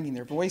are finding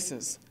their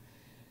voices.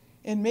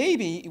 And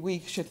maybe we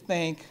should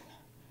thank,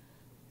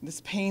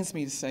 this pains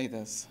me to say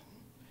this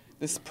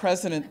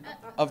President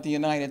of the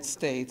United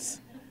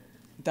States,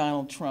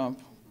 Donald Trump,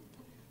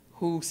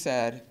 who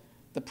said,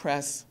 "The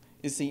press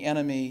is the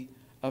enemy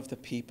of the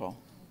people."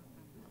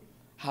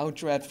 How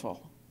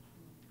dreadful,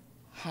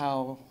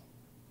 how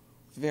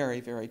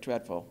very, very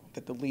dreadful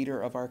that the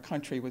leader of our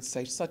country would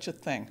say such a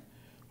thing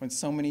when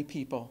so many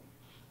people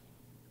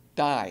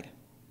died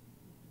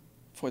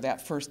for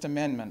that First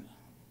Amendment.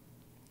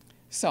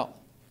 So,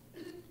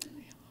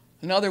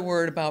 another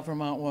word about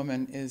Vermont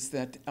Woman is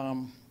that,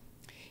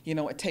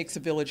 it takes a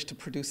village to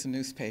produce a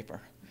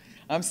newspaper.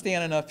 I'm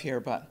standing up here,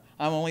 but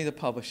I'm only the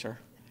publisher.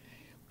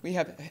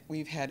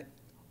 We've had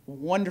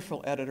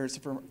wonderful editors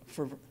for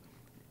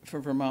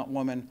Vermont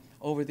Woman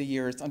over the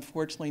years.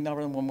 Unfortunately, none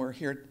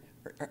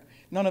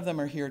of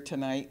them are here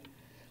tonight.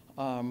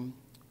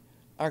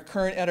 Our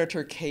current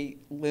editor,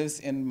 Kate, lives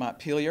in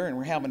Montpelier, and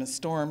we're having a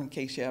storm, in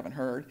case you haven't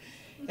heard.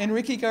 And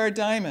Ricky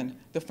Gard-Diamond,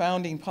 the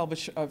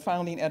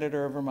founding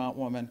editor of Vermont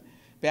Woman,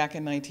 back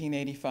in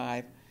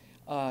 1985,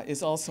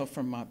 is also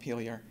from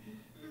Montpelier.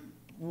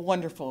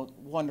 Wonderful,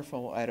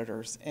 wonderful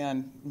editors.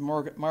 And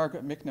Margaret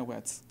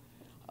Miknowitz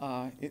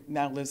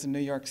now lives in New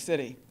York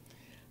City.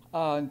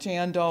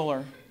 Jan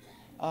Doller,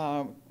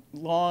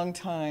 long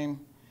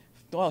time.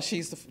 Well,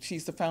 she's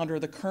the founder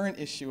of the current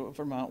issue of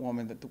Vermont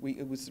Woman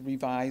it was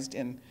revised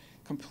and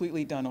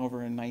completely done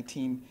over in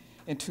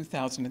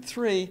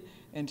 2003.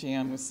 And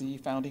Jan was the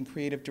founding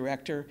creative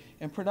director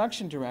and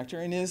production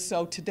director, and is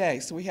so today.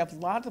 So we have a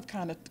lot of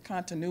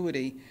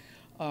continuity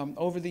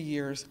over the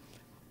years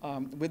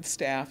with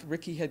staff.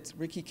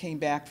 Ricky came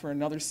back for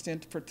another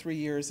stint for 3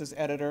 years as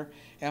editor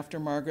after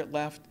Margaret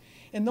left,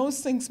 and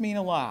those things mean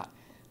a lot.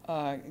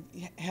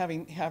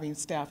 Having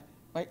staff.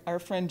 Our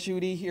friend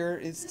Judy here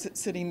is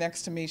sitting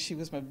next to me. She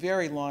was a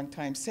very long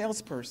time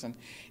salesperson,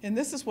 and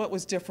this is what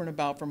was different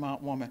about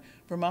Vermont Woman.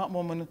 Vermont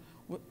Woman,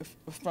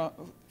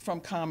 from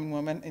Common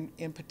Woman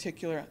in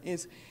particular,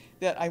 is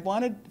that I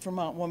wanted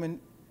Vermont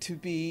Woman to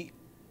be,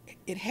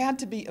 it had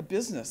to be a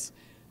business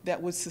that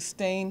would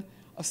sustain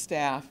a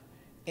staff,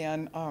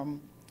 and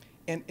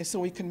so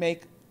we could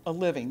make a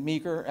living,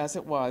 meager as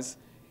it was.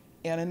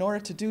 And in order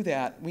to do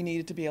that, we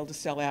needed to be able to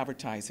sell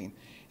advertising.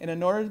 And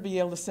in order to be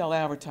able to sell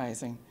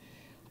advertising,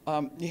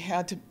 you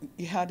had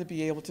to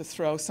be able to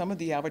throw some of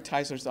the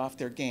advertisers off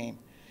their game,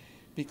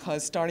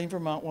 because starting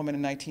Vermont Woman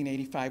in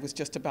 1985 was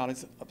just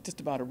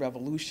about a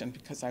revolution,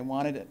 because I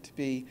wanted it to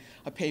be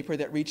a paper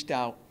that reached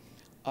out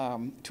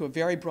to a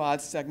very broad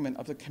segment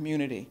of the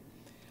community.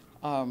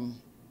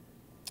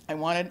 I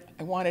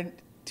wanted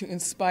to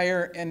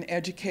inspire and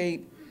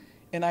educate,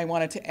 and I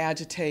wanted to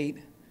agitate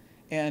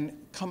and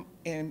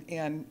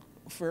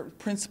for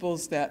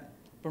principles that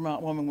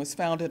Vermont Woman was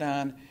founded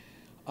on,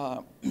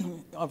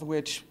 of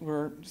which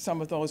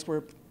some of those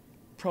were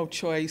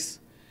pro-choice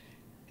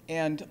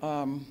and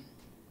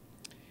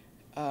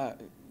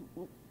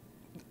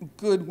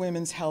good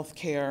women's health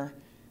care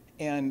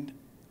and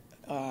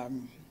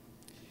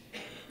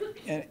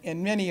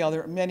many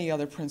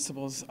other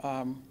principles.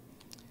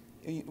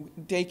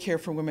 Daycare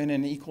for women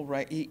and equal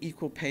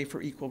pay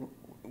for equal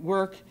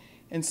work,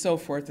 and so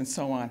forth and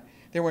so on.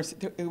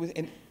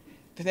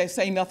 They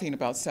say nothing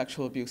about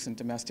sexual abuse and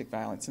domestic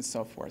violence and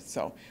so forth.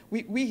 So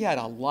we had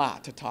a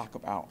lot to talk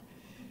about.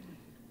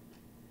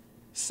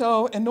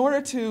 So in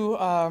order to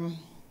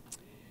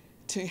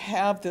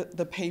have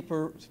the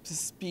paper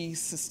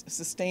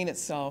sustain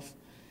itself,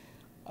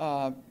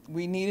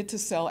 we needed to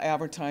sell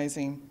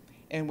advertising,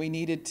 and we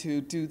needed to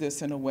do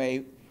this in a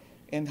way.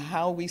 And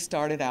how we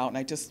started out, and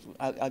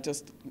I'll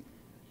just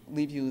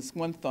leave you this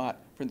one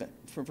thought for the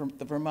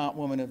Vermont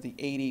Woman of the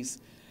 80s,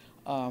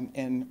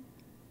 and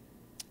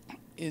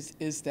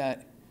is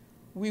that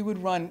we would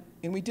run,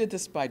 and we did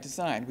this by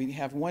design. We'd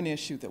have one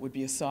issue that would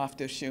be a soft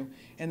issue,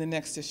 and the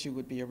next issue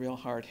would be a real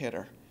hard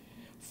hitter.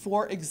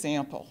 For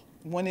example,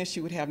 one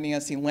issue would have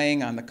Nancy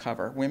Lang on the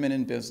cover, Women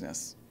in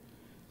Business.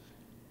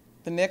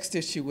 The next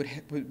issue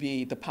would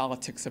be the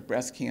politics of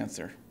breast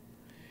cancer.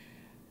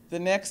 The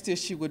next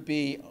issue would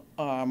be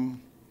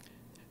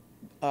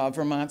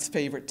Vermont's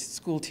favorite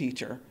school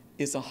teacher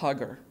is a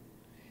hugger,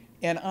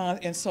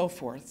 and so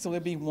forth. So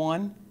there'd be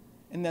one,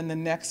 and then the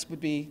next would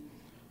be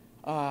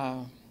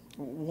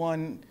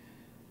one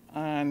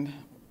on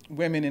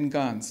women and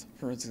guns,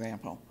 for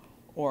example,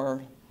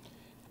 or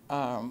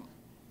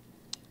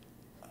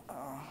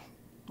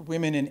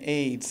women and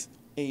AIDS.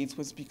 AIDS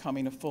was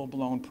becoming a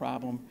full-blown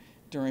problem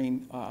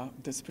during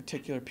this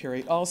particular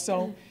period.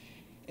 Also,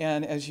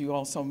 and as you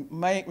also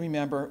might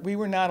remember, we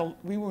were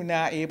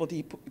not able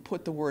to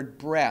put the word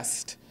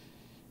breast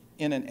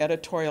in an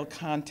editorial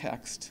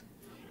context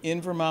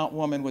in Vermont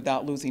Woman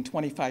without losing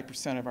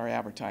 25% of our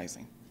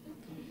advertising.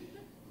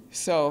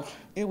 So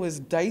it was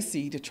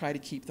dicey to try to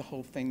keep the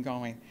whole thing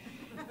going.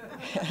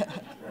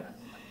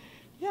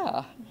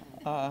 Yeah,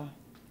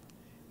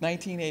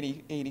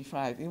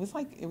 1985. It was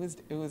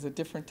a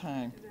different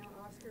time. Now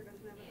Oscar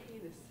doesn't have a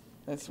penis.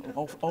 That's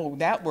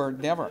that word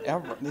never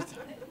ever. Are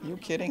you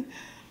kidding?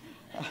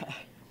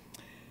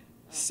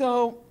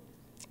 So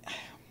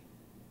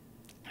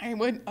I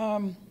would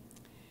I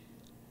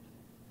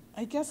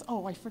guess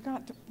I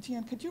forgot to,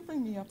 Jan, could you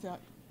bring me up that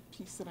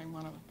piece that I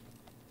want to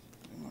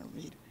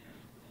read?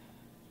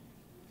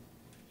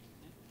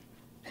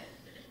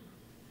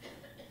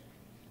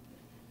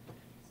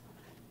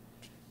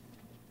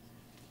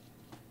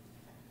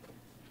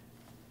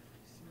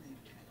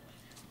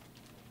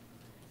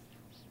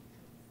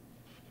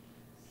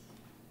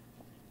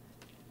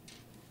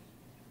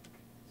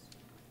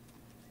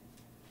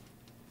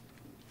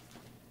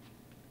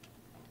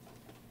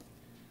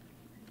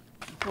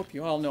 I hope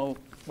you all know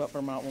what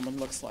Vermont Woman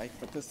looks like,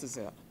 but this is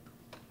it.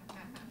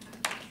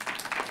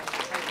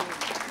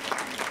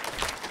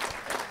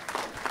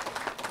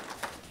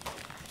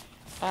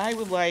 I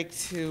would like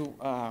to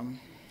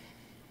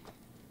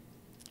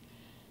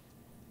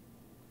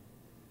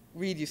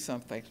read you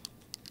something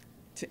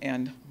to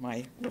end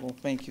my little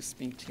thank you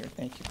speech here.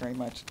 Thank you very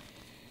much.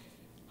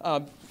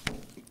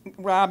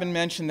 Robin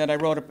mentioned that I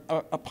wrote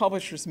a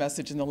publisher's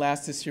message in the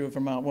last issue of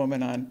Vermont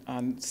Woman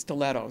on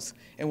stilettos,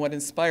 and what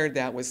inspired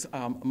that was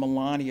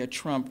Melania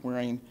Trump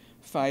wearing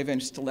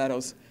 5-inch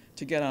stilettos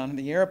to get on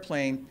the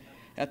airplane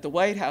at the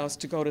White House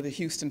to go to the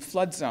Houston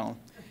flood zone.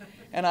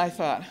 And I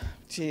thought,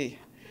 gee,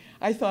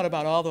 I thought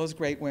about all those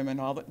great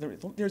women.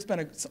 There's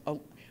been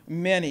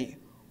many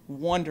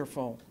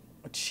wonderful,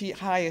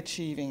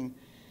 high-achieving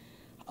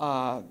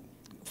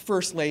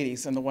first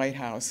ladies in the White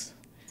House,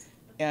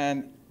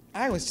 and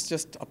I was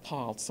just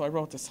appalled. So I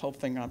wrote this whole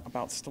thing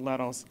about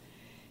stilettos.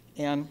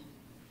 And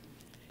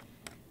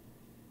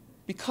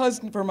because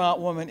Vermont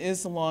Woman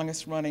is the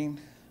longest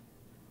running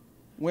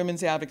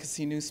women's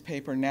advocacy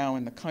newspaper now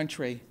in the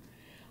country,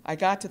 I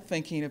got to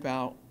thinking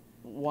about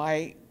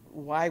why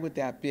would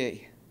that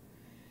be?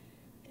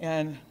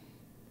 And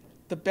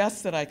the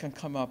best that I can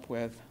come up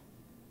with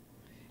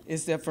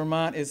is that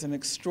Vermont is an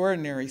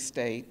extraordinary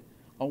state,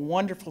 a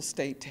wonderful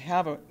state to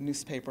have a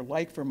newspaper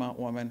like Vermont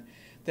Woman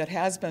that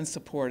has been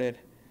supported,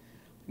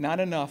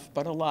 not enough,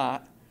 but a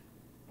lot,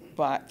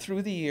 but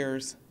through the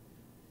years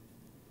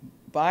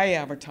by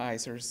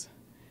advertisers,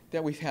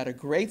 that we've had a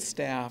great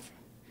staff,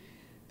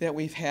 that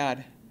we've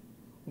had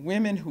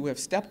women who have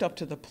stepped up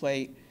to the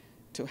plate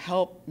to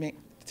help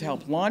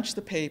launch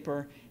the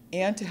paper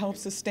and to help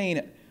sustain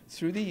it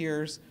through the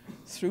years,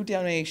 through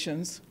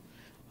donations.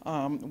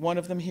 One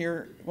of them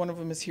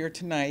is here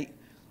tonight.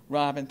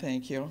 Robin,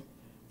 thank you,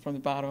 from the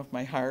bottom of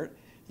my heart.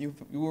 You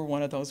were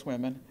one of those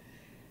women.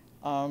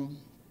 And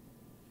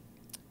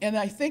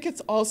I think it's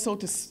also,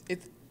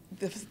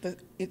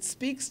 it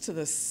speaks to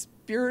the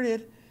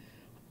spirited,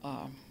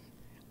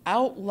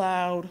 out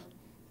loud,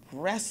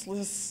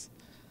 restless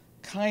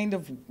kind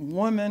of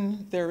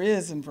woman there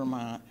is in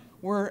Vermont.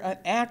 We're an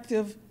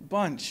active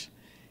bunch.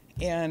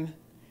 And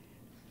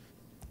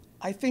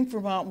I think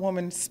Vermont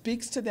Woman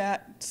speaks to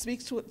that,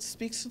 speaks to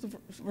the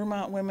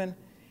Vermont women,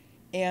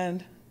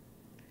 and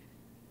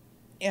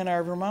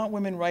our Vermont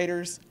women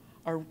writers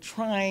are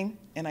trying,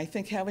 and I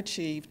think have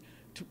achieved,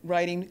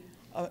 writing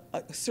a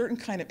certain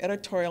kind of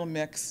editorial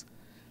mix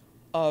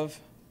of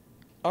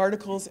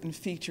articles and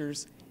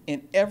features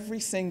in every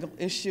single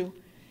issue.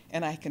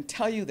 And I can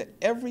tell you that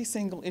every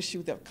single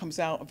issue that comes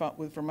out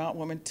with Vermont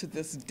Woman to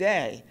this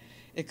day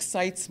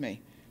excites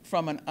me.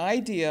 From an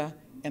idea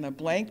and a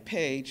blank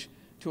page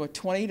to a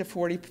 20 to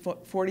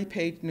 40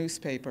 page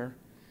newspaper,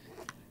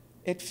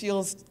 it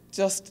feels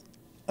just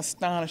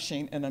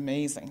astonishing and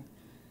amazing.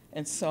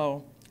 And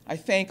so I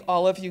thank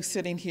all of you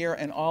sitting here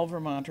and all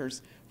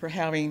Vermonters for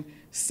having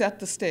set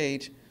the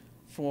stage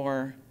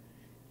for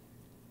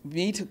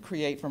me to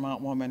create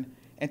Vermont Woman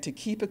and to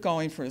keep it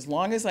going for as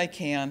long as I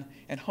can,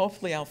 and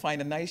hopefully I'll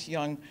find a nice,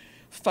 young,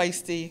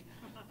 feisty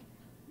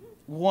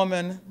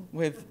woman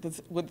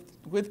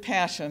with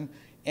passion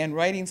and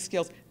writing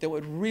skills that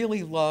would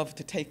really love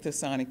to take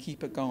this on and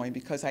keep it going,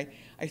 because I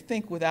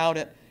think without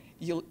it,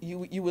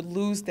 you would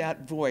lose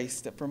that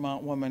voice that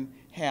Vermont Woman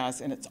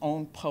has in its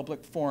own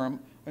public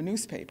forum, a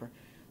newspaper.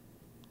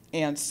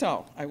 And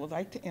so I would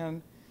like to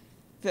end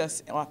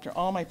this, after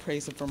all my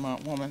praise of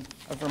Vermont Woman,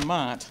 of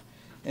Vermont,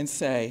 and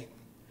say,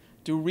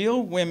 do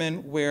real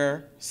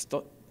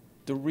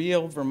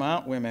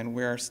Vermont women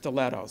wear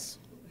stilettos?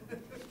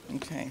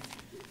 Okay.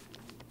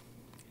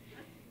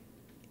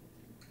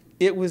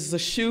 It was the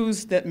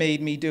shoes that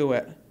made me do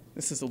it.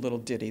 This is a little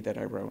ditty that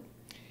I wrote.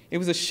 It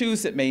was the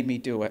shoes that made me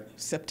do it.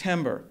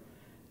 September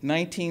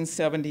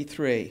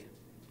 1973,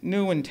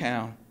 new in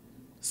town,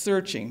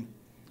 searching,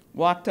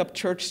 walked up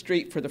Church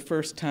Street for the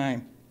first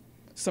time.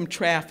 Some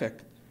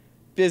traffic,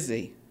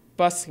 busy,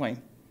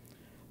 bustling.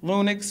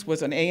 Lunig's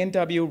was an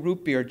A&W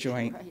root beer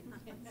joint.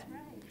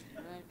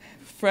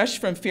 Fresh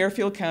from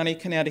Fairfield County,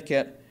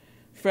 Connecticut,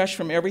 fresh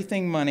from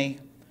everything money,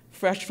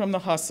 fresh from the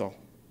hustle,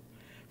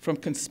 from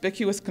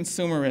conspicuous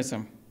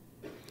consumerism.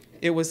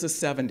 It was the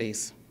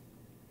 70s.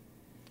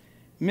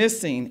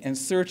 Missing and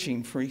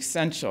searching for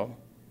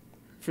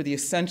the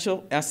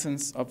essential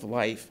essence of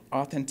life,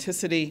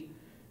 authenticity,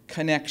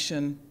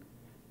 connection,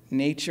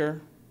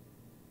 nature.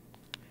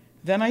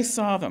 Then I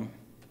saw them,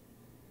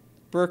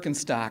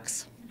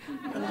 Birkenstocks,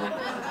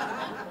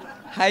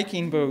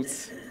 hiking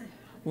boots,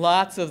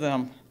 lots of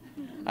them.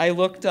 I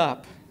looked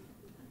up,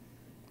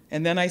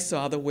 and then I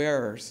saw the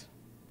wearers,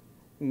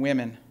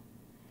 women,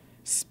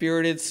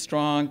 spirited,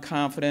 strong,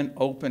 confident,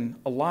 open,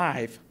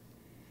 alive.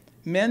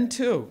 Men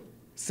too,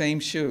 same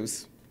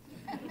shoes.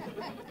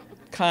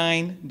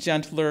 Kind,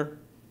 gentle,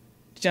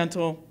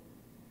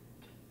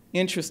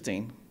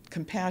 interesting,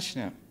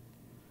 compassionate.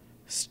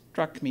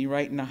 Struck me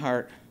right in the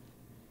heart.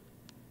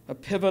 A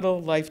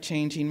pivotal,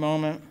 life-changing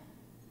moment.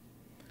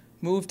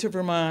 Moved to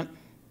Vermont,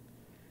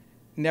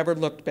 never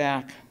looked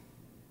back.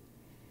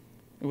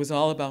 It was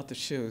all about the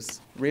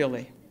shoes,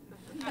 really.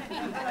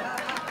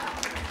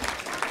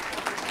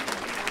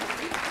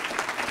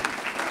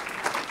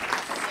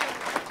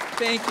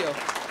 Thank you.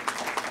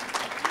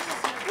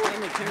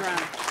 Let me turn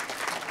around.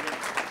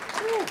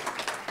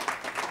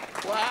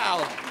 Wow.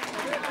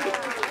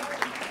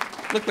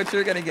 Look what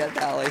you're going to get,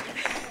 Dolly.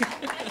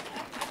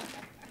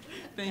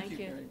 Thank you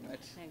very much.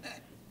 Thanks.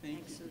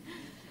 Thanks.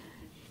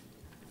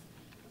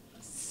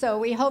 So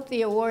we hope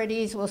the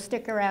awardees will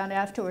stick around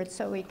afterwards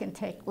so we can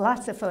take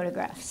lots of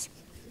photographs.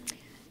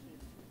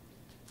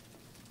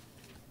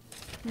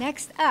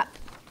 Next up,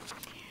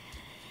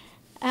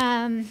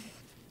 our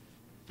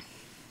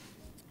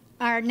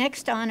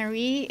next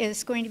honoree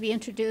is going to be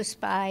introduced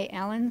by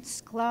Ellen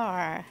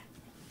Sklar.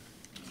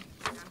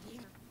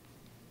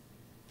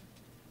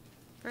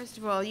 First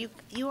of all, you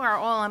are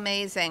all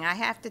amazing. I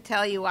have to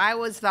tell you, I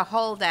was the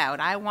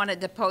holdout. I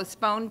wanted to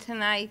postpone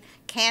tonight,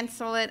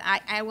 cancel it.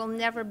 I will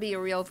never be a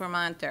real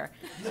Vermonter.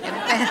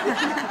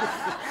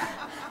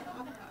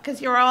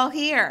 Because you're all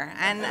here.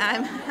 And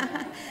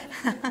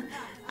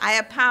I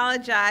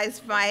apologize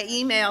for my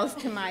emails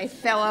to my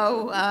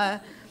fellow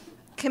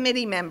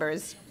committee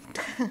members.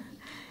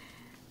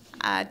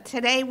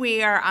 Today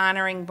we are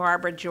honoring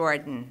Barbara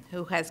Jordan,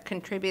 who has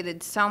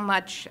contributed so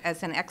much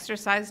as an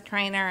exercise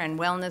trainer and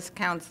wellness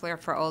counselor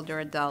for older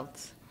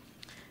adults.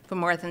 For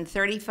more than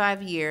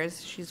 35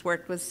 years, she's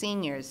worked with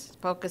seniors,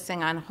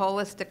 focusing on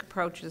holistic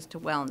approaches to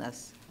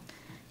wellness.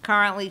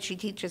 Currently, she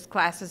teaches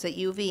classes at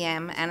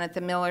UVM and at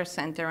the Miller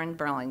Center in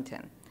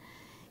Burlington.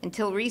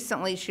 Until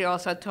recently, she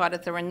also taught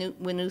at the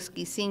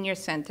Winooski Senior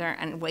Center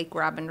and Wake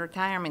Robin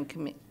Retirement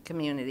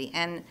Community.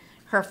 And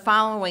her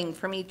following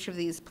from each of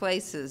these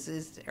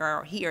places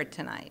are here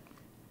tonight.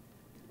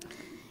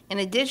 In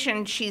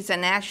addition, she's a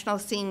National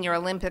Senior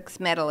Olympics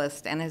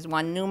medalist and has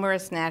won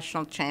numerous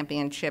national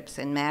championships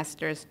in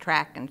masters,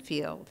 track, and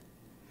field.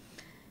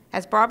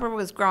 As Barbara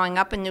was growing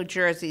up in New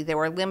Jersey, there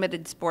were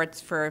limited sports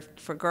for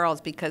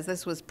girls because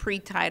this was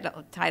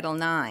pre-Title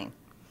IX.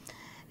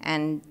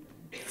 And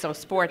so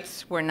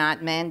sports were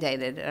not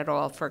mandated at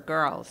all for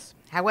girls.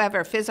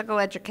 However, physical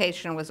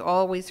education was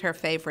always her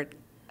favorite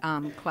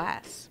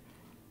class.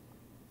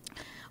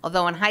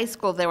 Although in high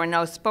school there were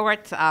no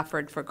sports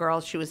offered for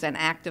girls, she was an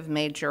active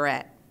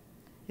majorette.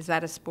 Is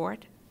that a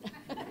sport?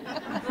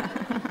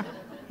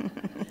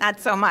 Not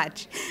so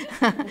much.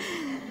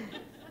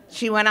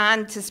 She went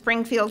on to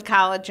Springfield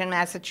College in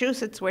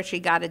Massachusetts, where she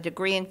got a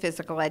degree in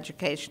physical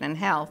education and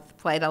health,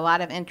 played a lot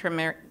of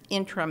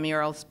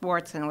intramural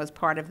sports, and was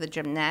part of the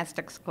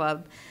gymnastics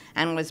club,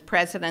 and was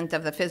president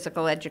of the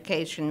Physical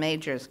Education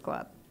Majors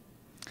Club.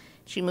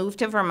 She moved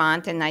to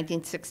Vermont in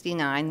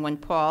 1969 when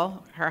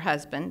Paul, her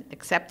husband,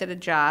 accepted a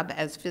job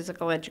as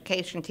physical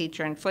education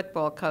teacher and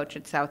football coach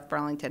at South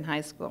Burlington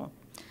High School.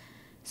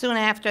 Soon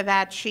after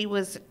that, she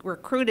was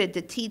recruited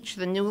to teach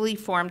the newly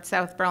formed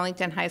South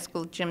Burlington High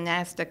School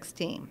gymnastics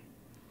team.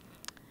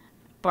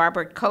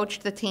 Barbara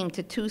coached the team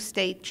to 2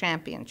 state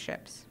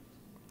championships.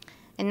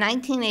 In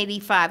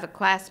 1985, a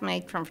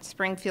classmate from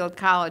Springfield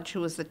College,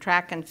 who was the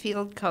track and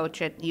field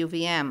coach at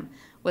UVM,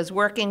 was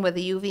working with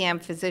a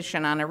UVM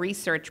physician on a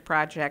research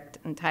project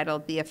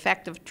entitled The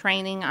Effect of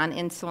Training on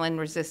Insulin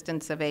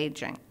Resistance of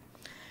Aging.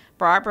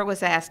 Barbara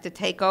was asked to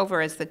take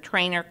over as the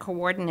trainer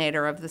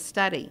coordinator of the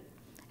study.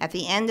 At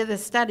the end of the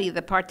study,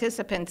 the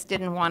participants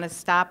didn't want to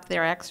stop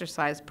their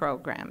exercise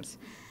programs,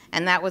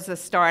 and that was the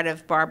start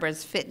of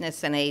Barbara's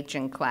fitness and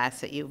aging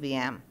class at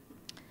UVM.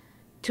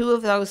 2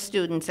 of those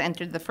students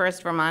entered the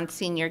first Vermont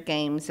Senior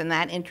Games, and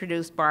that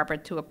introduced Barbara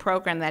to a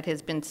program that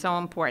has been so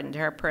important to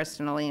her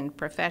personally and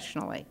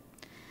professionally.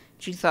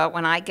 She thought,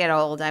 when I get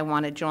old, I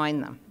want to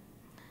join them.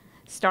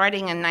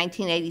 Starting in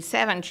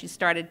 1987, she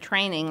started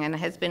training and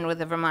has been with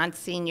the Vermont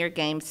Senior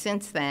Games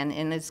since then,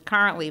 and is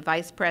currently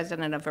Vice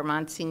President of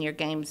Vermont Senior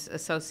Games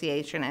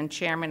Association and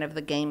Chairman of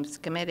the Games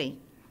Committee.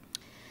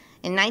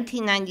 In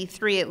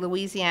 1993 at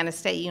Louisiana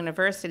State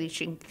University,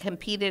 she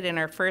competed in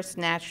her first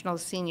National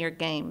Senior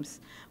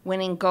Games,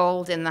 winning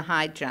gold in the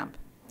high jump.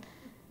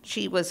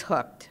 She was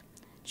hooked.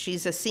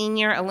 She's a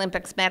senior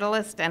Olympics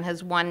medalist and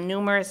has won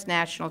numerous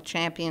national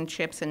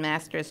championships in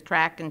masters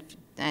track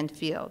and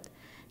field.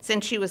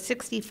 Since she was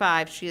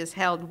 65, she has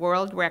held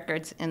world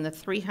records in the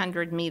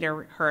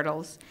 300-meter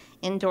hurdles,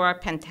 indoor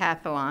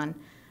pentathlon,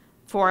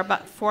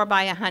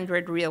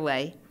 4x100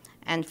 relay,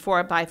 and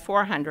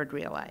 4x400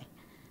 relay.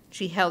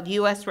 She held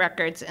U.S.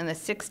 records in the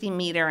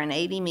 60-meter and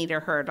 80-meter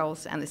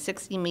hurdles and the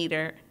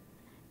 60-meter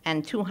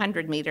and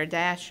 200-meter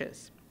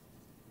dashes.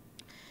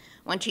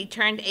 When she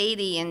turned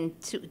 80 in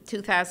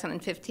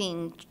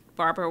 2015,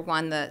 Barbara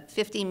won the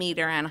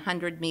 50-meter and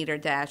 100-meter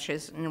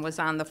dashes and was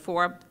on the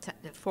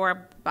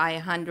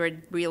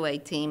 4x100 relay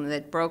team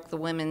that broke the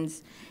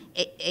women's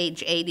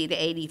age 80 to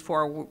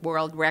 84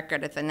 world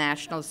record at the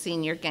National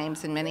Senior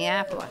Games in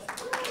Minneapolis.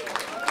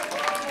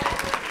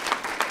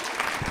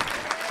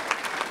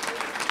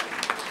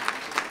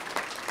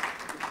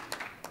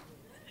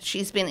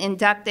 She's been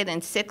inducted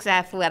in 6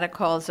 athletic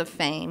halls of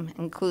fame,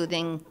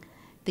 including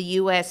the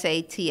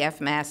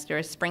USATF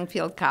Masters,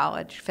 Springfield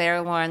College,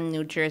 Fair Lawn,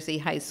 New Jersey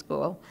High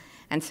School,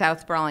 and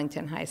South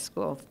Burlington High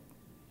School,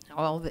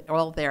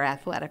 all their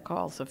athletic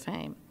halls of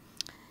fame.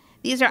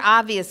 These are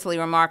obviously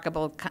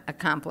remarkable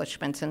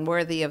accomplishments and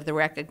worthy of the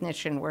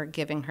recognition we're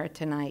giving her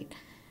tonight.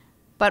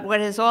 But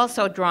what has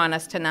also drawn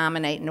us to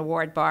nominate and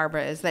award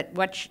Barbara is that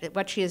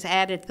what she has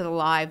added to the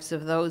lives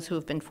of those who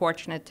have been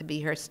fortunate to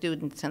be her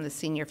students in the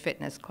senior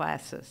fitness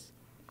classes.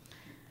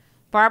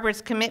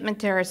 Barbara's commitment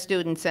to her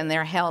students and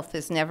their health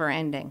is never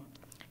ending.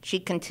 She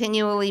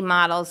continually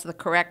models the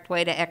correct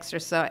way to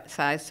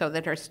exercise so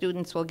that her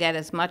students will get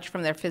as much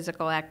from their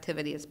physical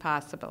activity as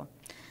possible.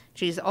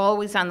 She's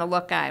always on the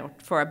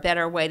lookout for a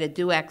better way to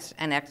do an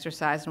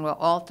exercise and will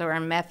alter a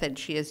method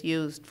she has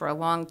used for a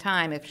long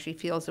time if she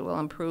feels it will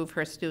improve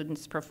her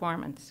students'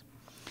 performance.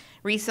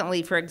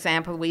 Recently, for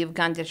example, we have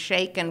gone to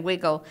shake and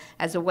wiggle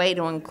as a way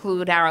to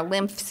include our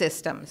lymph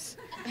systems.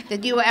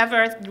 Did you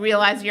ever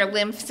realize your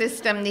lymph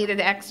system needed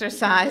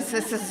exercise?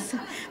 This is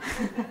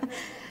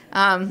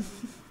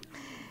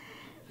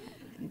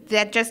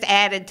that just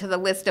added to the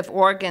list of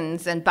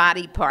organs and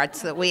body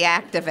parts that we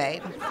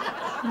activate.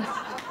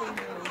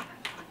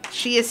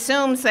 She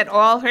assumes that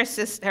all her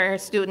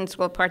students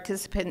will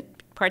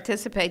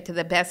participate to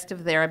the best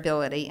of their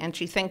ability, and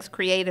she thinks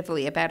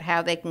creatively about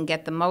how they can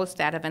get the most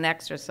out of an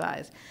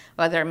exercise,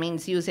 whether it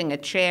means using a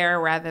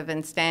chair rather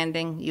than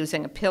standing,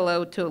 using a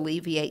pillow to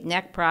alleviate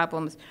neck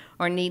problems,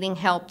 or needing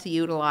help to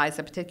utilize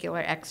a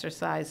particular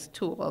exercise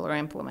tool or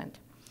implement.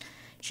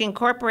 She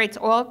incorporates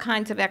all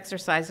kinds of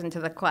exercise into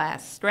the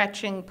class,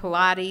 stretching,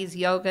 Pilates,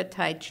 yoga,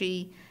 Tai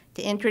Chi,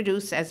 to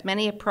introduce as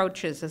many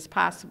approaches as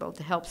possible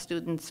to help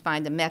students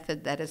find a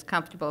method that is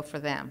comfortable for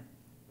them.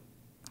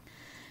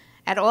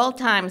 At all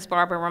times,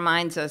 Barbara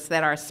reminds us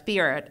that our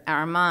spirit,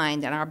 our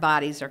mind, and our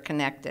bodies are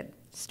connected.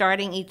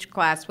 Starting each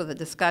class with a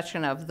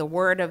discussion of the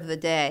word of the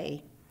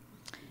day,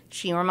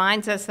 she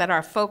reminds us that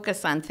our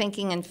focus on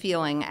thinking and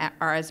feeling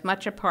are as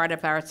much a part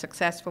of our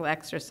successful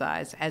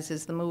exercise as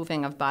is the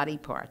moving of body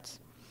parts.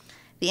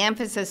 The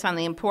emphasis on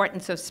the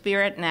importance of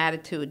spirit and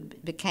attitude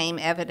became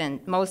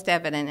most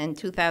evident in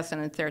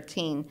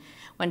 2013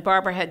 when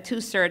Barbara had 2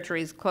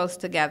 surgeries close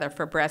together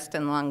for breast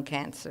and lung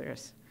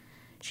cancers.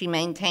 She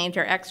maintained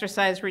her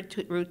exercise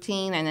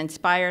routine and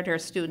inspired her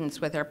students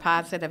with her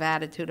positive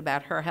attitude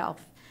about her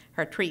health,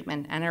 her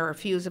treatment, and her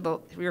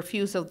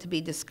refusal to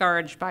be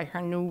discouraged by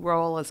her new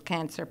role as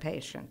cancer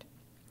patient.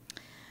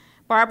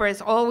 Barbara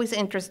is always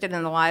interested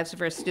in the lives of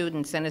her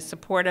students and is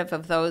supportive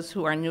of those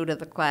who are new to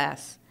the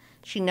class.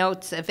 She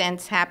notes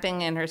events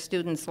happening in her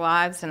students'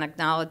 lives and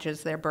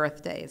acknowledges their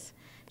birthdays.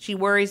 She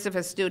worries if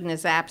a student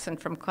is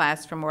absent from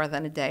class for more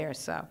than a day or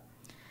so.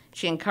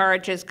 She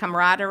encourages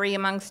camaraderie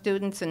among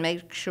students and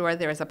makes sure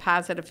there is a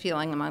positive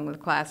feeling among the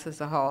class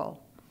as a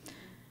whole.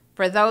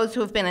 For those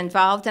who have been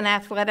involved in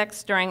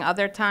athletics during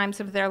other times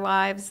of their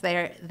lives,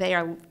 they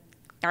are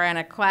in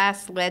a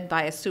class led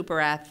by a super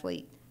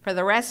athlete. For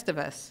the rest of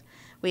us,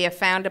 we have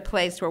found a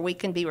place where we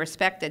can be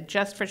respected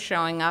just for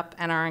showing up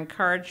and are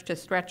encouraged to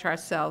stretch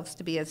ourselves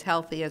to be as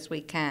healthy as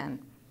we can.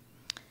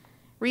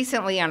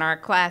 Recently in our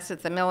class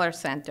at the Miller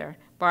Center,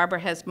 Barbara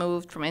has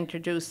moved from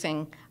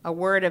introducing a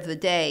word of the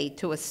day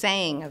to a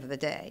saying of the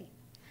day.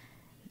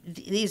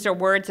 These are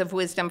words of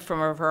wisdom from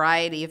a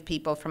variety of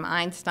people, from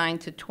Einstein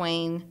to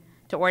Twain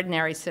to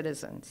ordinary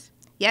citizens.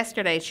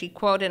 Yesterday, she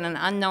quoted an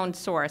unknown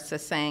source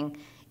as saying,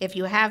 "If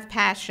you have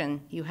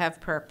passion, you have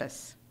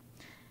purpose."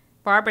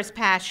 Barbara's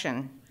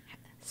passion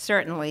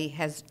certainly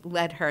has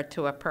led her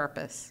to a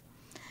purpose,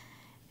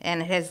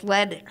 and it has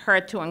led her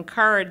to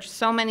encourage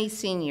so many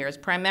seniors,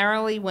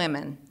 primarily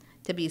women,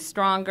 to be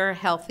stronger,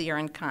 healthier,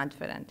 and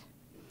confident.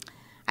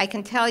 I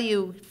can tell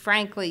you,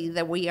 frankly,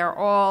 that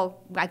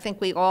I think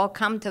we all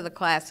come to the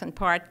class in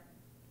part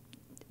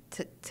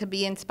to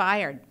be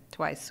inspired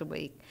twice a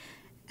week.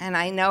 And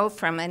I know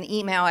from an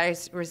email I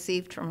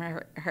received from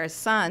her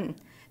son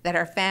that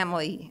her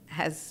family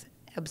has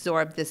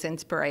absorbed this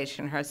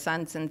inspiration. Her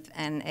sons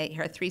and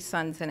her 3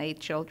 sons and 8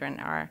 children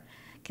are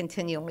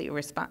continually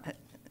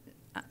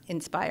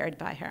inspired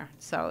by her.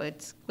 So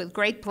it's with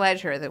great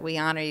pleasure that we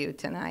honor you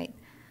tonight.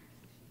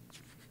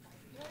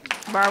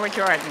 Barbara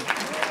Jordan.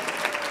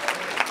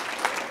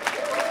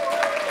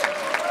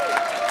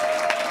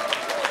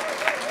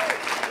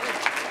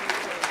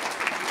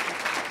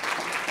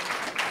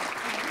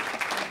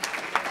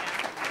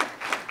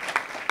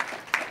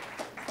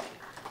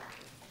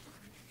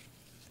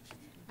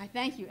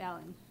 Thank you,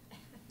 Ellen.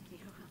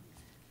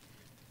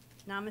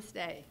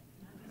 Namaste.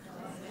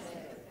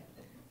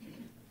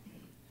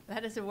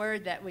 That is a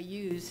word that we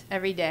use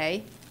every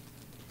day,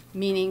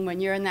 meaning when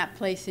you're in that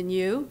place in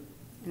you,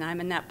 and I'm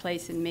in that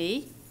place in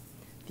me,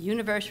 the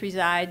universe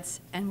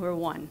resides and we're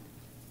one.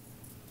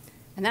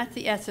 And that's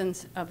the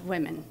essence of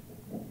women.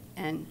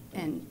 And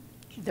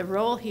the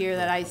role here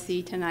that I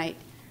see tonight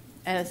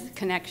as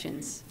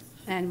connections.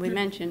 And we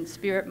mentioned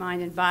spirit,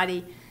 mind, and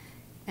body.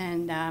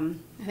 And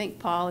I think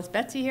Paul, is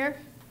Betsy here?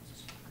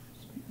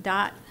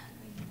 Dot?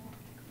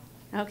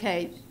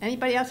 Okay,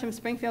 anybody else from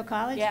Springfield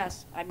College?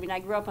 Yes, I mean, I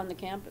grew up on the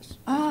campus.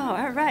 Oh,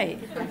 all right.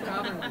 My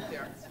father went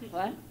there.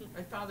 What?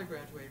 My father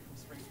graduated from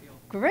Springfield.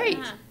 Great.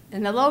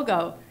 And the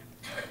logo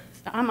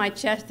on my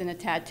chest in a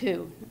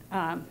tattoo,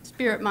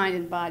 spirit, mind,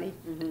 and body.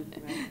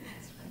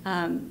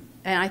 And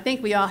I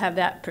think we all have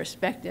that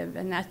perspective,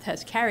 and that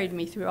has carried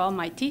me through all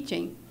my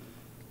teaching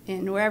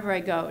and wherever I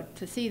go,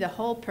 to see the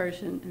whole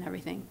person and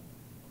everything.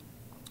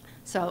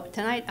 So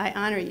tonight I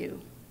honor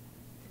you.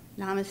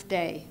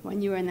 Namaste.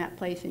 When you are in that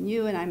place in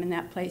you and I'm in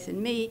that place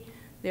in me,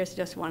 there's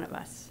just one of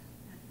us.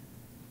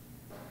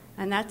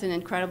 And that's an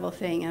incredible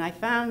thing. And I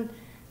found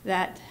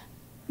that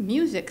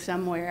music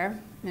somewhere,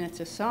 and it's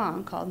a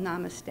song called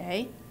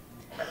Namaste.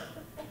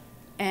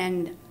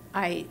 And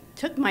I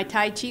took my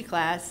Tai Chi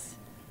class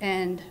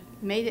and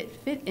made it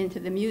fit into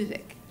the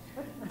music.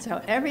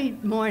 So every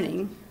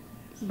morning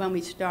when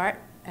we start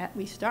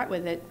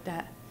with it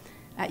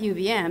at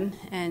UVM,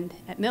 and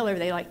at Miller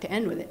they like to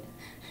end with it.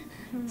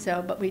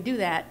 So, but we do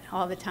that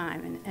all the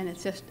time, and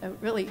it's just a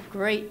really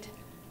great,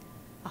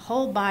 a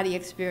whole body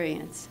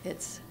experience.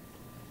 It's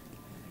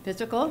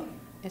physical,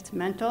 it's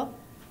mental,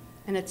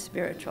 and it's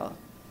spiritual.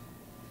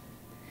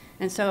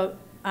 And so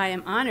I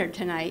am honored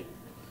tonight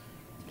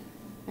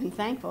and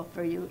thankful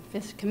for you,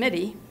 this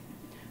committee,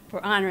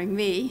 for honoring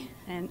me,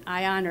 and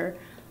I honor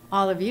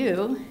all of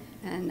you,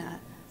 and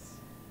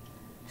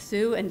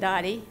Sue and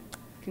Dottie,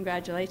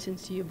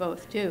 congratulations to you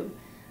both too.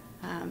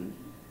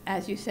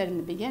 As you said in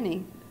the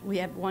beginning, we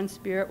have one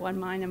spirit, one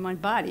mind, and one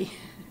body.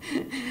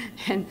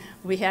 And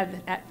we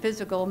have that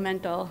physical,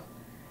 mental,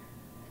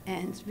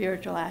 and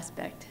spiritual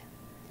aspect.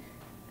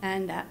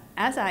 And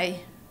as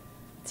I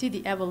see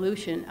the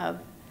evolution of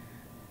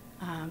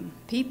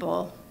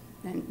people,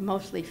 and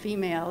mostly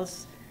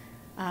females,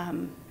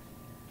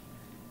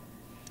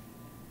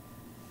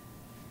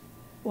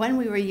 when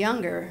we were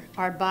younger,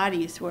 our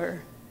bodies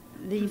were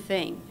the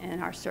thing,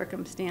 and our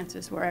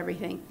circumstances were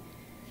everything.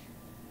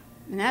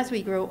 And as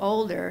we grow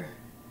older,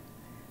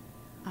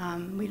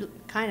 we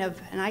kind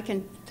of, and I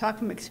can talk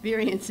from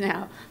experience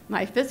now,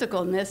 my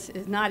physicalness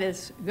is not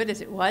as good as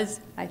it was.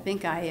 I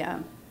think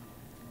I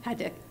had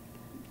to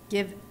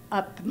give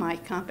up my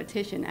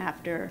competition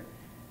after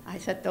I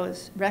set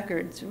those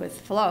records with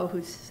Flo,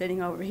 who's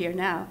sitting over here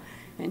now,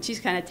 and she's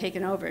kind of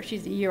taken over.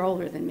 She's a year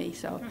older than me,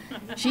 so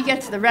she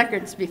gets the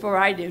records before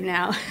I do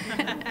now.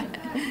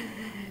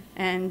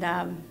 And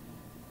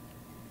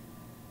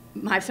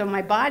so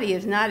my body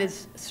is not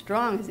as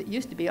strong as it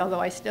used to be, although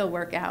I still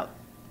work out,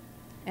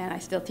 and I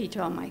still teach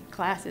all my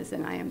classes,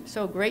 and I am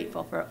so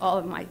grateful for all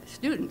of my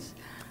students.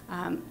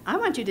 I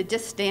want you to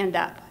just stand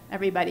up,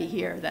 everybody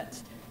here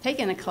that's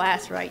taking a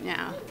class right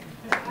now.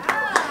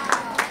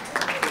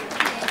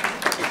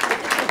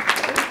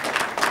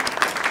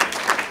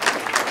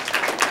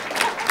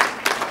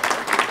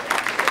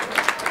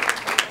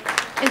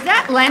 Is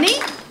that Lenny?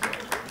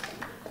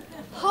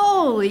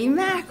 Holy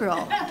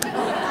mackerel.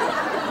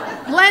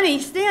 Lenny,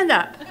 stand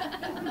up.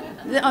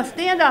 Oh,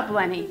 stand up,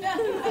 Lenny.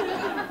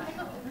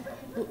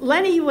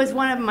 Lenny was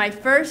one of my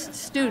first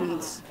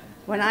students.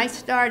 When I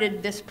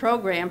started this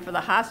program for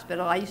the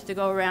hospital, I used to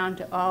go around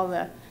to all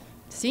the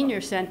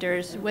senior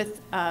centers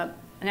with an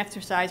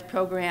exercise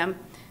program,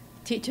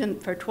 teach them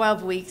for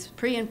 12 weeks,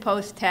 pre and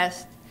post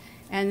test.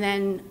 And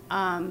then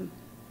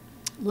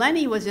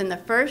Lenny was in the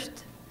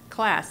first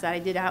class that I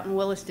did out in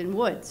Williston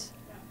Woods.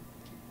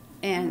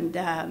 And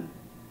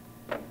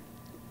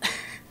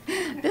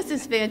this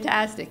is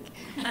fantastic.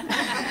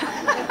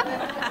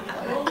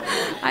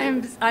 I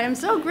am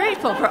so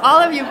grateful for all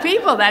of you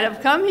people that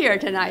have come here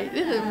tonight.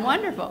 This is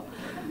wonderful.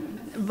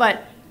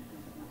 But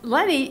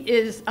Lenny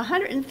is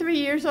 103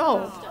 years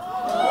old.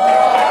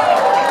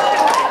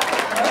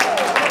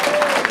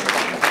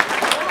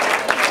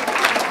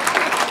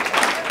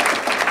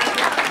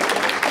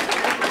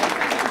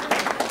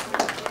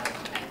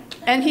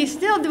 And he's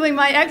still doing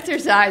my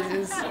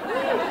exercises.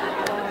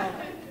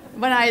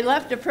 When I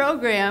left the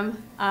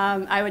program,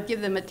 I would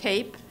give them a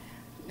tape,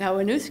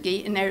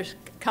 Winooski, and there's a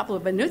couple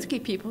of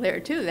Winooski people there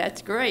too.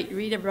 That's great.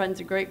 Rita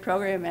runs a great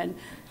program, and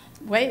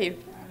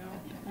Wave.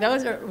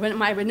 Those are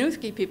my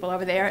Winooski people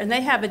over there, and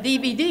they have a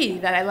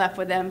DVD that I left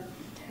with them.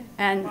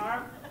 And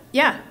Mark,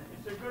 yeah.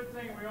 it's a good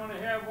thing we only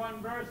have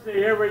one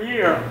birthday every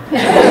year.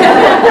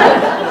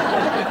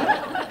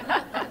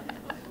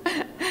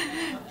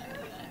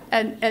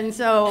 And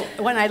so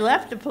when I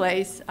left the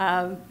place,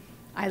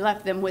 I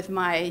left them with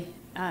my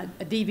a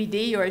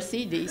DVD or a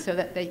CD so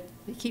that they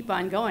keep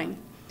on going.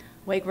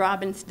 Wake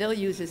Robin still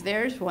uses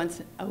theirs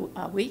once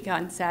a week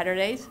on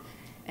Saturdays,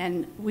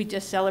 and we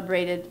just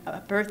celebrated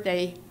a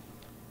birthday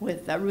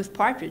with Ruth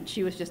Partridge.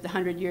 She was just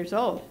 100 years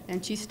old,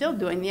 and she's still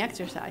doing the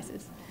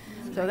exercises.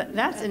 So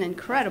that's an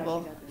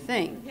incredible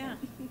thing,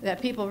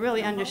 that people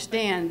really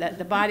understand that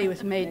the body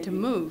was made to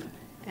move,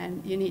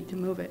 and you need to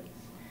move it.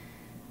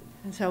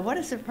 And so what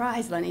a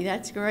surprise, Lenny.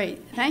 That's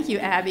great. Thank you,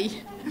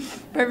 Abby,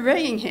 for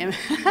bringing him.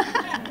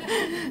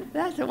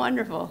 That's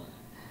wonderful.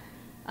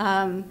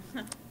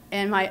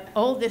 And my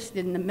oldest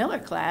in the Miller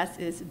class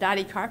is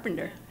Dottie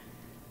Carpenter,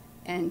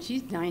 and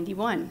she's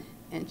 91,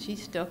 and she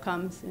still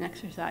comes and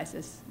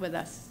exercises with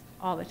us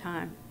all the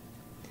time.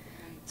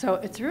 So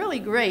it's really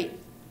great.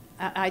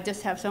 I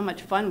just have so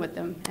much fun with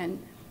them. And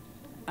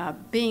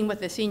being with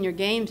the senior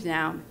games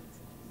now,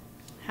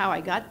 how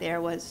I got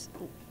there was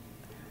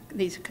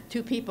these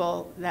two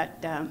people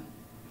that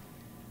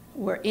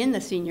were in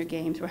the senior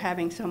games were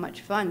having so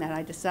much fun that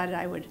I decided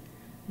I would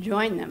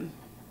join them.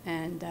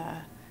 And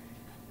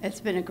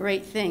it's been a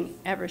great thing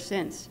ever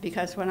since,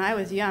 because when I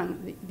was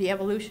young, the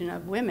evolution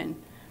of women,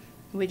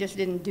 we just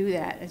didn't do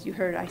that. As you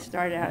heard, I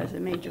started out as a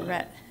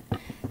majorette.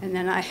 And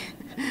then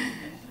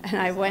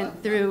I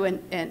went through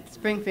at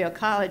Springfield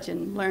College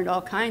and learned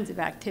all kinds of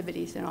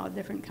activities and all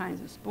different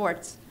kinds of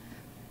sports.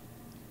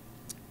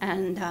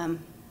 And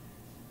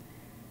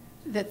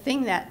the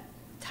thing that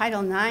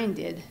Title IX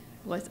did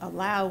was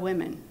allow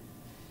women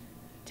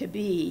to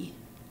be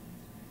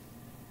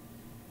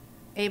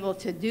able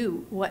to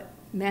do what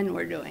men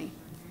were doing.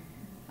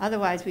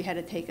 Otherwise, we had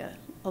to take a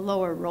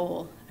lower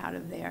role out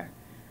of there.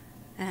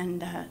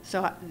 And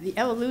so the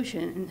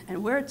evolution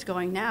and where it's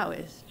going now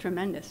is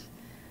tremendous.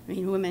 I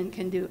mean, women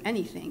can do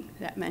anything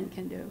that men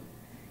can do.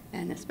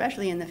 And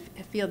especially in the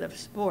field of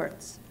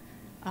sports,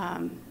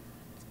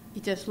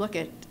 you just look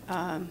at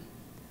the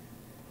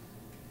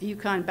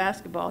UConn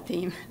basketball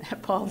team,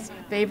 Paul's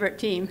favorite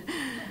team,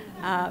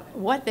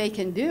 what they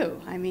can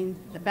do. I mean,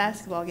 the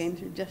basketball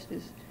games are just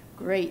as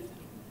great.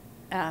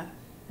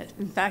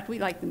 In fact, we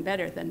like them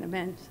better than the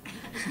men's.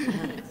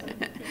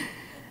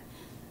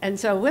 And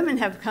so women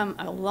have come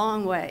a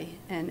long way,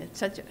 and it's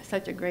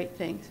such a great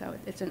thing. So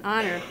it's an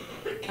honor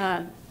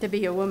to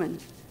be a woman.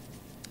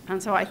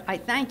 And so I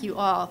thank you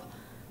all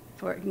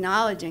for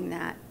acknowledging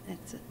that.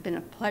 It's been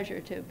a pleasure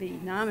to be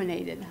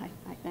nominated.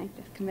 I thank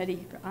the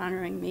committee for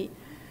honoring me.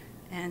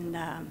 And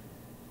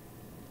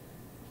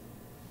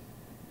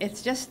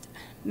it's just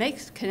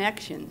makes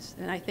connections,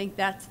 and I think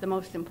that's the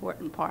most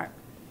important part.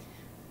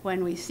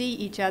 When we see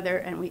each other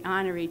and we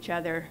honor each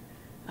other,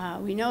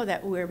 we know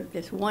that we're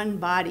this one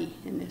body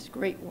in this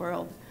great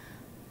world.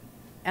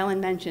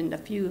 Ellen mentioned a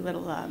few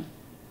little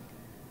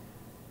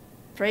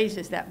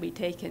phrases that we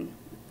take, and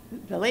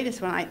the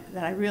latest one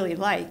that I really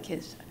like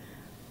is,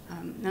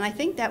 and I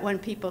think that when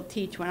people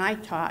teach, when I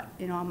taught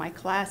in all my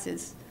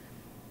classes,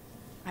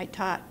 I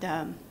taught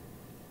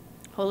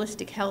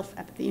holistic health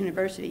at the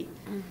university,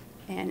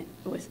 and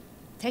it was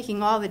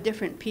taking all the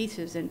different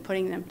pieces and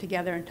putting them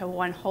together into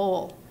one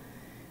whole.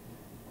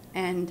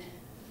 And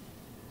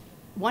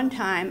one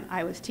time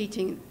I was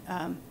teaching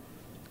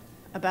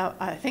about,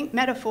 I think,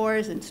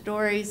 metaphors and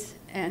stories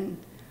and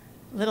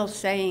little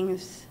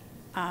sayings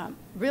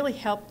really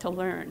help to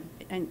learn.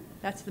 And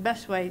that's the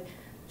best way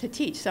to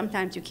teach.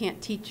 Sometimes you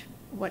can't teach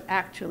what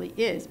actually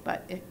is,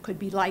 but it could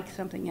be like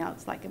something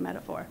else, like a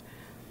metaphor.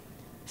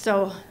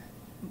 So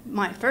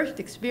my first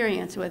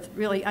experience with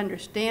really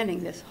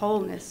understanding this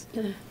wholeness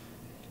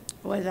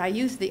was I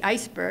used the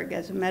iceberg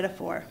as a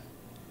metaphor.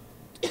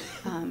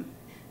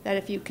 That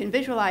if you can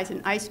visualize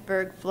an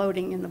iceberg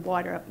floating in the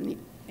water up in the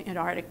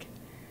Antarctic,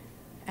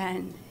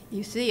 and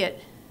you see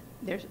it,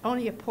 there's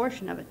only a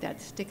portion of it that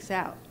sticks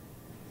out.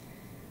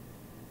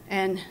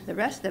 And the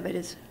rest of it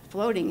is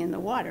floating in the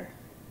water.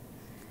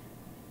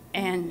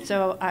 And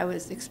so I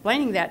was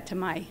explaining that to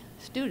my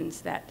students,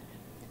 that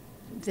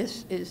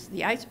this is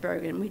the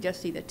iceberg, and we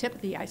just see the tip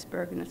of the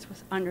iceberg, and it's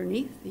what's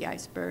underneath the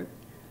iceberg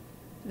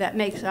that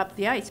makes up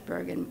the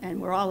iceberg, and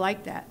we're all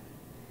like that.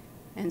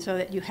 And so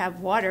that you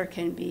have water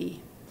can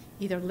be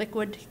either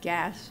liquid,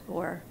 gas,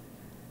 or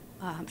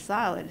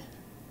solid,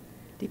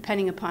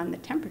 depending upon the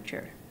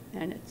temperature.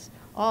 And it's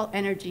all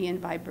energy and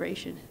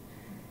vibration.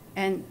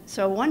 And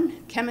so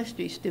one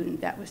chemistry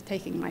student that was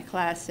taking my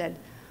class said,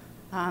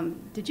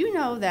 did you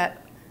know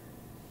that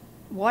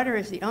water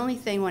is the only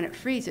thing when it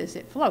freezes,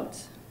 it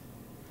floats?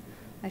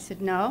 I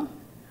said, no,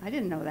 I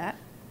didn't know that.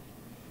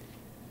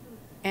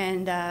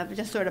 And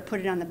just sort of put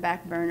it on the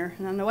back burner.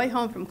 And on the way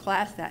home from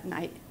class that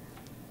night,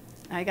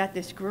 I got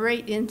this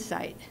great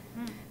insight.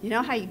 You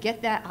know how you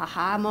get that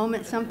aha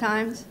moment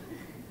sometimes?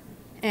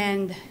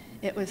 And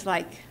it was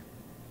like,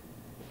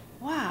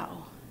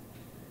 wow,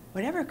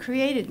 whatever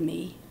created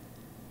me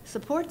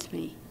supports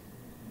me.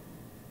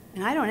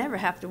 And I don't ever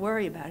have to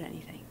worry about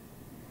anything.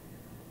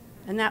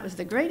 And that was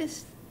the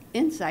greatest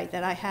insight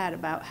that I had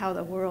about how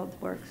the world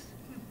works.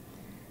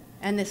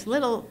 And this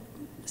little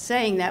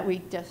saying that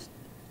we just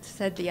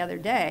said the other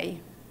day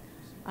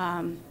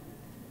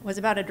was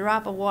about a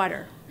drop of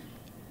water.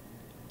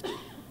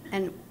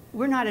 And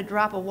we're not a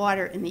drop of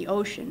water in the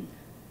ocean,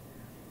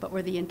 but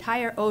we're the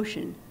entire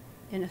ocean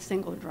in a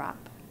single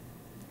drop.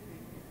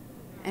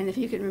 And if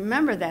you can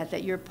remember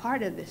that you're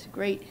part of this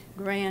great,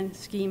 grand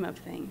scheme of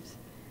things,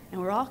 and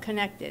we're all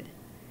connected,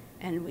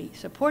 and we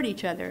support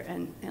each other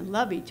and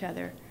love each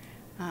other,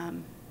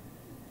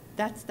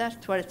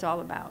 that's what it's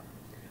all about.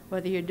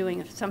 Whether you're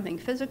doing something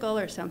physical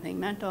or something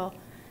mental.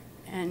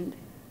 And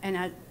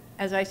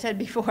as I said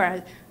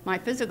before, my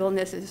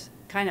physicalness is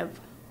kind of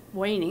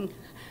waning.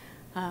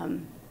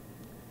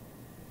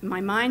 My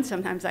mind,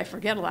 sometimes I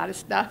forget a lot of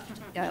stuff,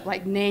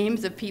 like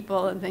names of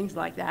people and things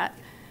like that.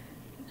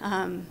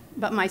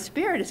 But my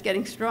spirit is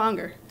getting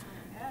stronger.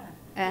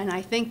 And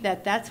I think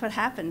that that's what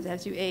happens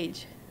as you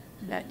age,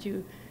 that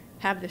you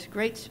have this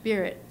great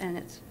spirit, and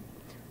it's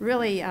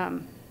really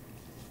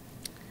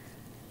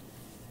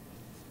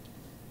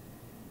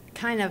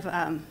kind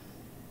of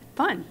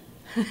fun.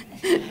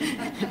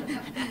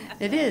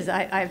 It is.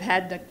 I've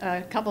had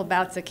a couple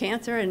bouts of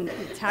cancer, and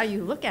it's how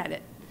you look at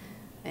it.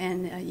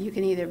 And you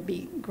can either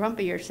be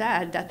grumpy or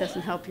sad, that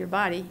doesn't help your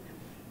body,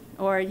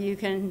 or you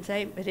can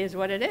say it is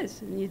what it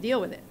is, and you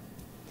deal with it.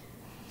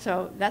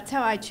 So that's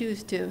how I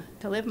choose to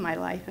live my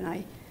life.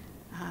 And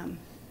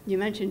you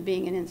mentioned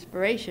being an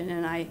inspiration,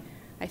 and I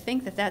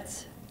think that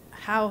that's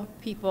how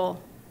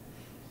people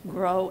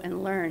grow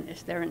and learn,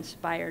 is they're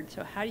inspired.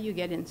 So how do you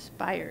get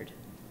inspired?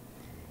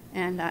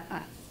 And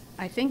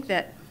I think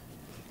that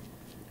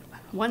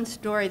one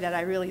story that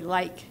I really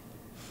like,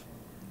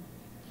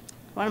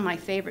 one of my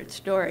favorite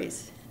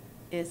stories,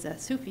 is a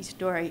Sufi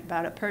story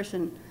about a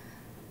person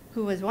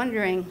who was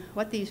wondering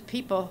what these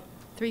people,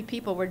 3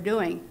 people, were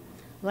doing,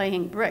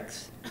 laying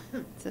bricks.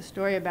 It's a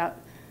story about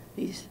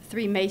these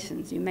 3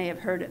 masons. You may have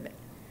heard of it.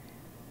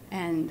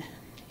 And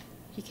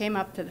he came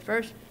up to the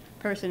first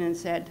person and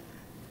said,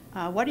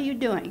 what are you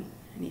doing?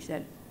 And he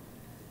said,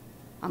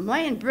 I'm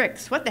laying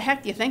bricks. What the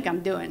heck do you think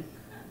I'm doing?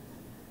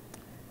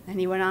 And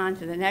he went on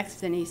to the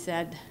next, and he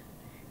said,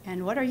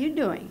 and what are you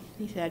doing?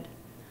 He said,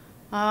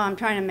 oh, I'm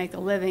trying to make a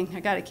living. I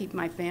got to keep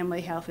my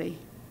family healthy.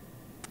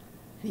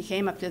 He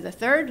came up to the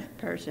third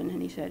person,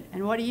 and he said,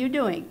 and what are you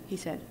doing? He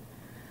said,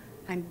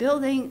 I'm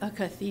building a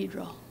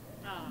cathedral.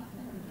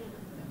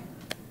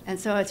 And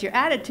so it's your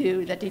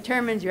attitude that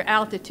determines your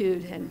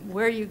altitude and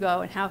where you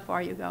go and how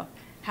far you go,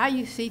 how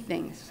you see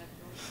things.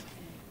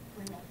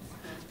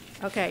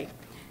 Okay,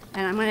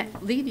 and I'm going to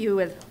leave you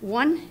with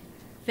one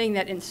thing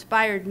that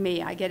inspired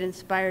me. I get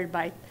inspired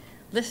by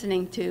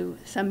listening to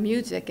some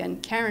music,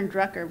 and Karen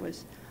Drucker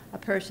was a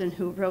person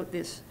who wrote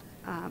this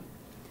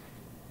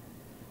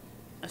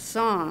a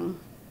song.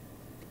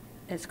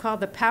 It's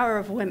called The Power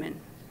of Women.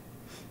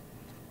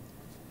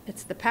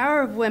 It's the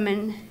power of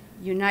women,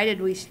 united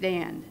we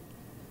stand.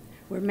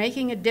 We're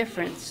making a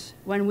difference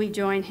when we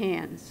join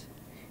hands.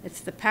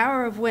 It's the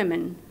power of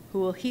women who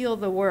will heal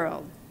the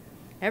world.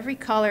 Every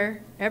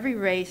color, every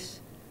race,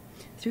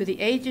 through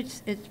the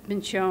ages it's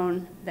been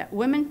shown that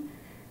women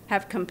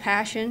have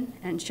compassion,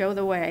 and show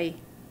the way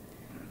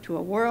to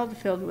a world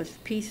filled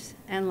with peace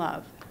and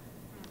love.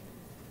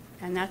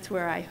 And that's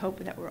where I hope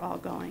that we're all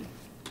going.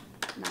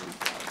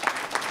 Namaste.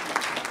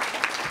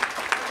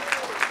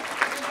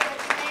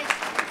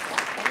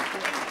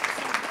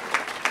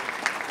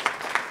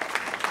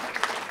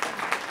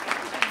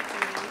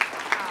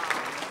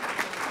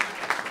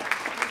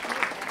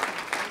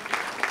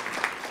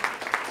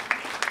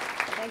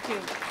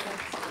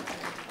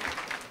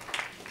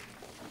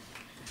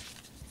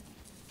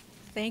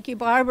 Thank you,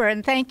 Barbara,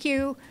 and thank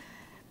you,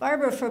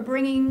 Barbara, for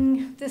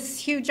bringing this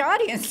huge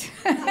audience.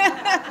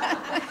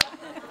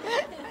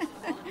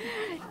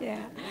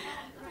 Yeah.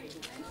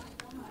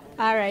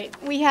 All right,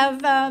 we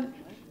have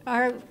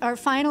our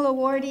final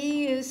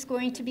awardee is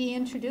going to be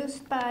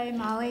introduced by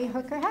Molly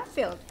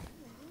Hooker-Hatfield.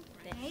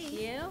 Thank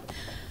you.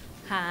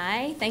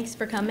 Hi, thanks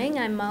for coming.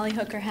 I'm Molly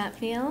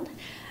Hooker-Hatfield.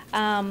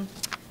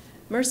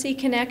 Mercy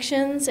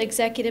Connections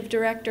Executive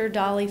Director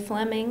Dolly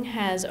Fleming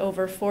has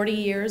over 40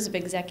 years of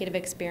executive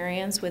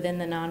experience within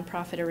the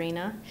nonprofit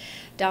arena.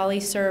 Dolly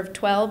served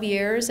 12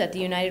 years at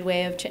the United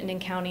Way of Chittenden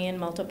County in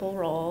multiple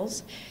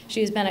roles.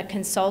 She's been a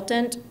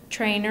consultant,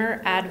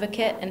 trainer,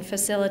 advocate, and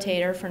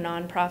facilitator for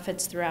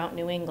nonprofits throughout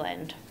New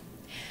England.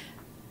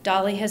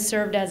 Dolly has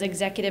served as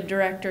executive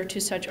director to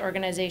such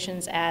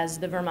organizations as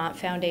the Vermont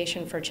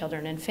Foundation for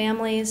Children and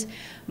Families,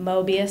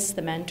 Mobius,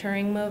 the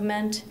Mentoring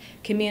Movement,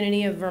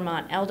 Community of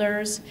Vermont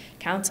Elders,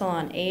 Council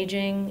on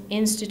Aging,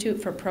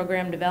 Institute for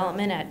Program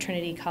Development at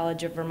Trinity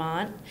College of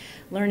Vermont,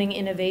 Learning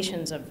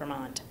Innovations of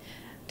Vermont.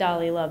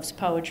 Dolly loves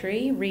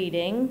poetry,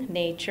 reading,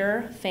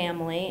 nature,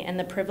 family, and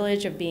the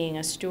privilege of being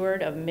a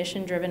steward of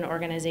mission-driven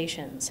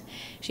organizations.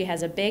 She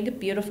has a big,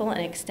 beautiful,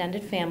 and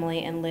extended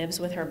family and lives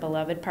with her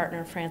beloved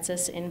partner,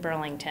 Francis, in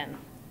Burlington.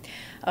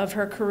 Of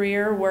her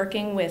career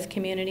working with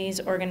communities,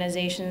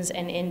 organizations,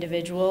 and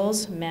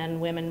individuals, men,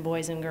 women,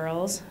 boys, and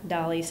girls,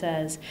 Dolly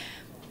says,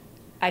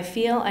 I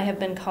feel I have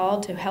been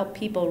called to help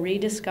people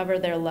rediscover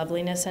their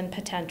loveliness and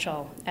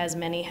potential, as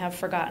many have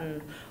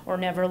forgotten or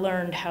never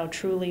learned how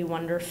truly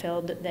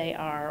wonder-filled they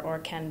are or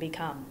can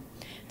become.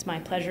 It's my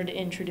pleasure to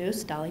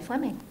introduce Dolly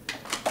Fleming.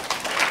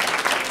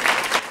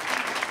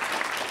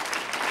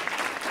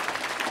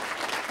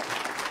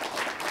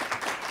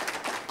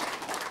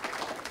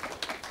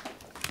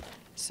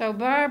 So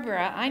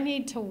Barbara, I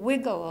need to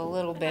wiggle a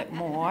little bit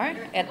more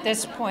at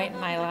this point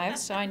in my life,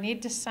 so I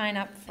need to sign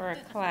up for a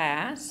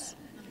class.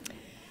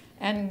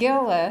 And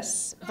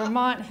Gillis,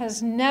 Vermont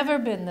has never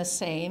been the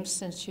same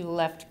since you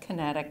left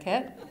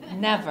Connecticut,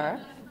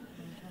 never.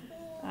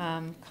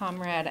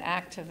 Comrade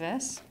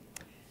activist.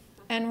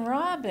 And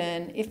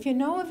Robin, if you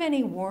know of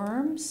any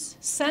worms,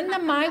 send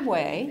them my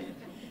way,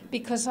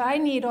 because I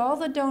need all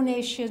the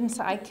donations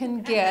I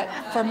can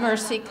get for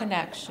Mercy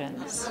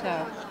Connections.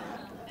 So,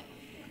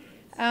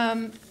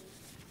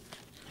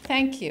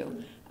 thank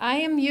you. I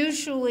am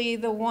usually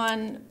the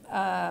one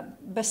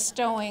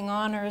bestowing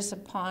honors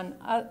upon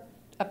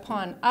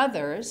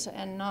others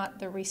and not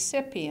the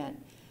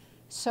recipient.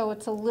 So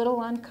it's a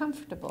little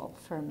uncomfortable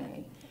for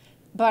me.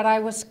 But I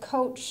was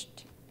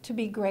coached to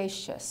be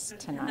gracious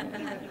tonight.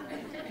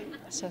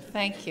 So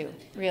thank you,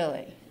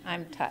 really.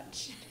 I'm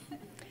touched.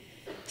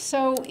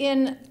 So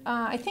in,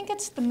 I think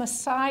it's the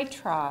Maasai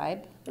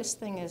tribe, this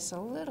thing is a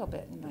little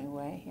bit in my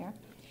way here.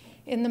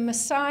 In the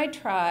Maasai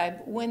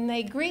tribe, when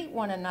they greet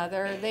one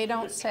another, they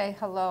don't say,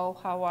 hello,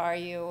 how are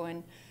you?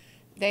 And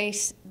they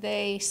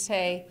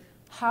say,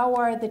 how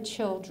are the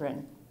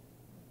children?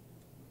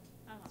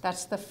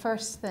 That's the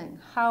first thing.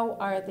 How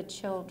are the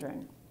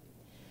children?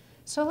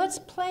 So let's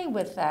play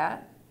with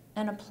that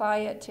and apply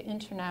it to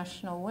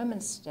International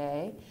Women's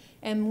Day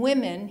and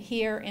women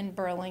here in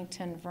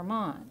Burlington,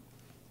 Vermont.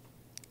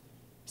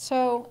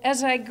 So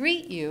as I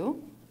greet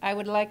you, I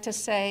would like to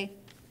say,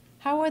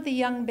 how are the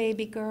young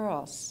baby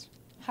girls?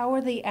 How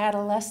are the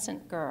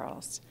adolescent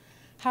girls?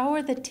 How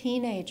are the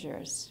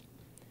teenagers?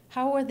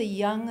 How are the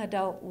young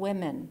adult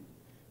women?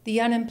 The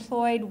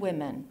unemployed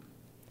women,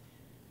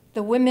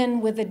 the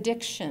women with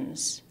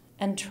addictions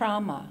and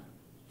trauma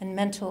and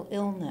mental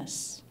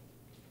illness,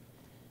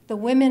 the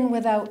women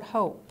without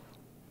hope,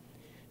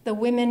 the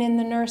women in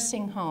the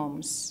nursing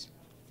homes,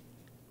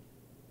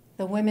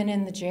 the women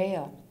in the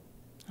jail,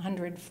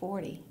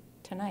 140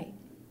 tonight,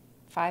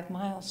 5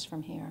 miles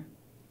from here,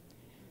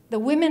 the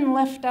women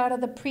left out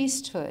of the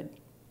priesthood,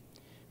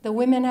 the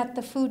women at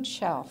the food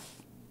shelf,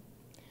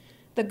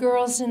 the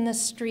girls in the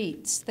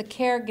streets, the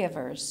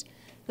caregivers,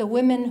 the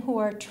women who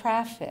are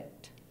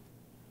trafficked,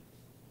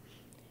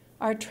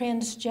 our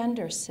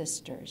transgender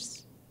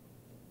sisters.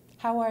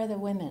 How are the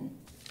women?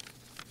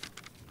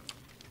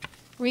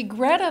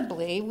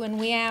 Regrettably, when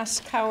we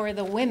ask how are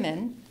the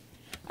women,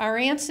 our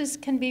answers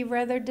can be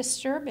rather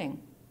disturbing.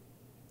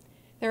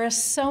 There are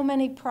so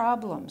many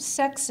problems: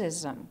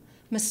 sexism,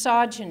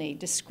 misogyny,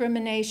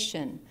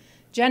 discrimination,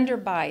 gender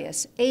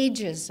bias,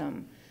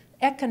 ageism,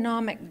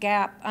 economic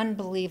gap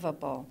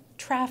unbelievable,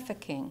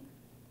 trafficking.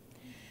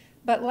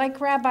 But like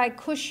Rabbi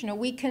Kushner,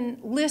 we can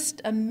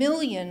list a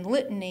million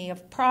litany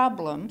of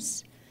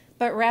problems,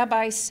 but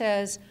Rabbi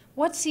says,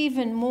 What's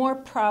even more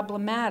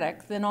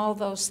problematic than all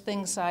those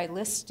things I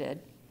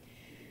listed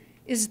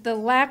is the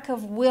lack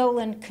of will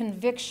and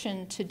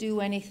conviction to do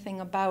anything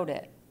about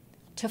it,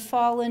 to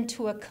fall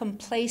into a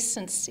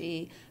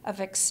complacency of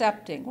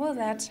accepting, well,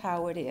 that's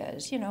how it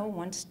is,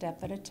 one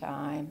step at a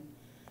time.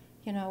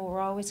 We're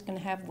always going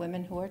to have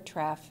women who are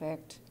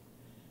trafficked.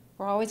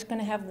 We're always going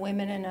to have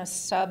women in a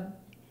sub-quality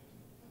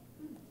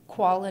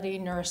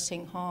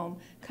nursing home.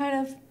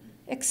 Kind of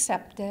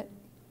accept it.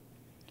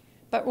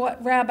 But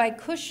what Rabbi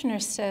Kushner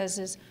says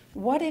is,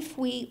 what if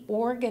we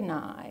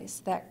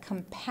organize that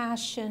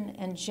compassion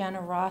and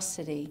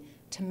generosity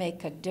to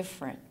make a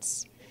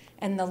difference?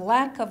 And the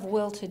lack of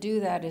will to do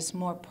that is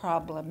more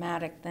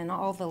problematic than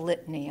all the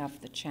litany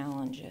of the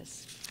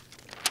challenges.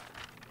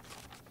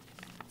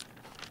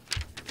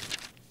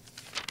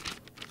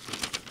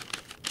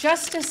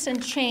 Justice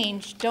and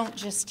change don't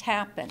just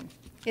happen.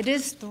 It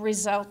is the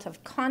result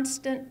of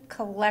constant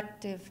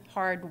collective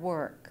hard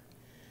work.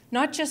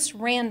 Not just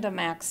random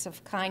acts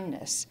of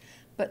kindness,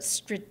 but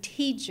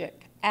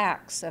strategic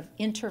acts of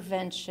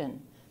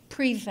intervention,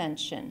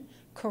 prevention,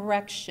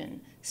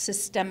 correction,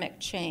 systemic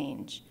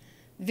change.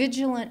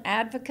 Vigilant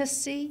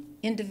advocacy,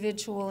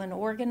 individual and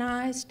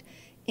organized,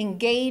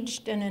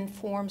 engaged and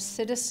informed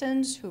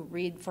citizens who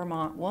read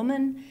Vermont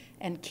Woman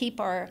and keep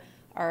our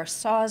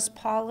saws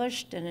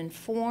polished and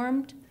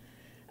informed,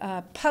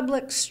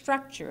 public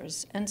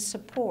structures and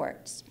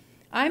supports.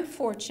 I'm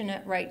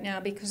fortunate right now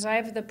because I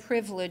have the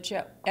privilege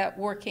at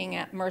working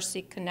at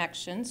Mercy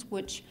Connections,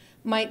 which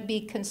might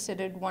be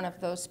considered one of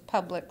those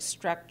public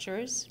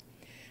structures.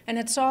 And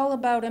it's all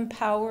about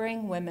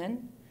empowering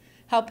women,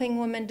 helping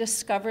women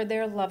discover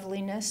their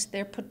loveliness,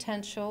 their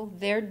potential,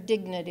 their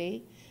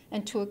dignity,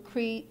 and to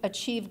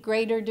achieve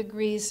greater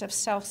degrees of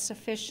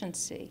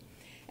self-sufficiency.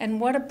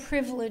 And what a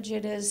privilege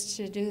it is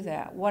to do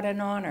that. What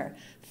an honor.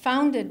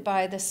 Founded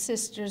by the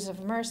Sisters of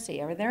Mercy.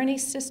 Are there any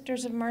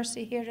Sisters of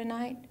Mercy here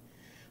tonight?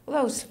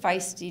 Well, those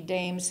feisty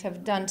dames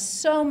have done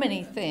so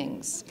many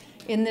things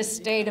in this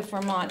state of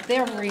Vermont.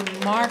 They're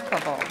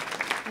remarkable,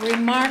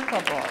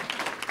 remarkable.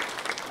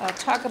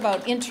 Talk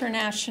about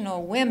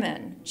international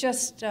women,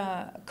 just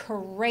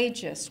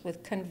courageous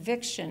with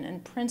conviction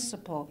and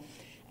principle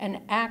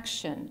and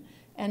action.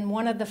 And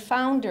one of the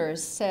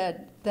founders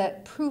said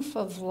that proof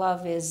of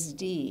love is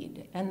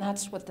deed, and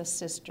that's what the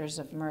Sisters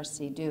of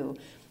Mercy do,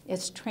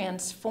 is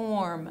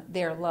transform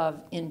their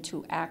love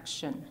into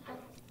action.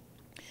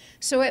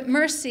 So at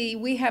Mercy,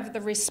 we have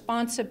the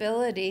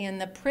responsibility and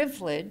the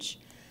privilege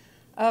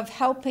of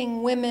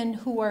helping women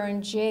who are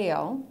in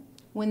jail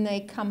when they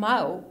come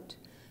out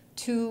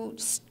to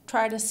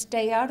try to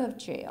stay out of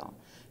jail.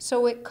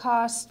 So it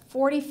costs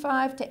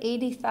 $45,000 to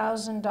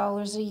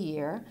 $80,000 a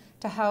year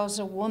to house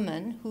a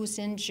woman who's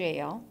in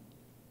jail,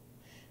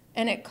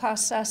 and it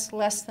costs us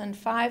less than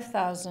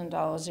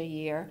 $5,000 a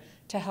year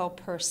to help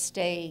her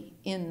stay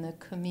in the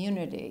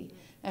community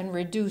and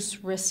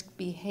reduce risk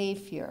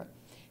behavior.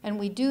 And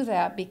we do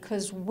that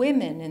because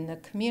women in the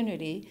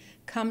community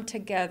come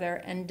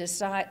together and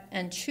decide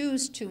and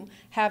choose to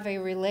have a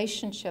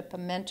relationship, a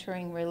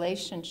mentoring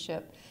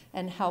relationship,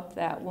 and help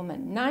that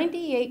woman.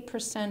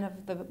 98%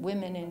 of the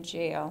women in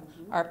jail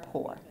are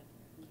poor.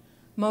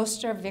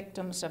 Most are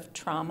victims of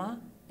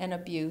trauma and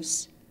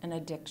abuse and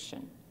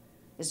addiction.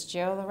 Is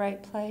jail the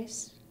right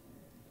place?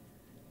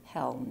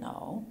 Hell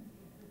no.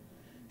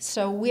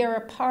 So we are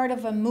a part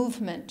of a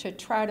movement to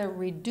try to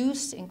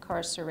reduce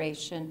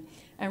incarceration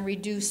and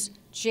reduce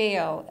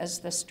jail as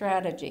the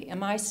strategy.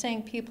 Am I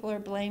saying people are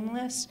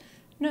blameless?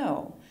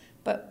 No,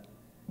 but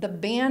the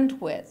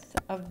bandwidth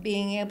of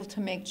being able to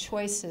make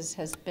choices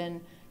has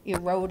been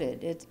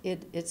eroded.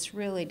 It's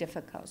really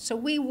difficult. So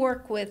we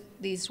work with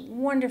these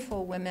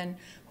wonderful women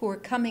who are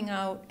coming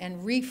out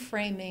and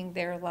reframing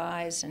their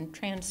lives and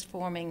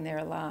transforming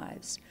their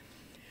lives.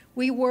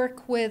 We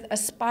work with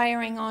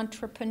aspiring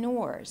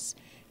entrepreneurs.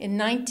 In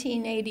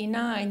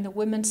 1989, the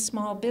Women's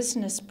Small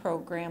Business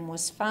Program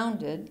was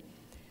founded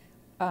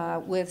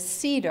with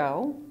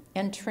CEDO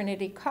and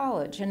Trinity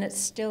College, and it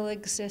still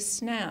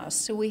exists now.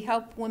 So we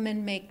help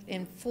women make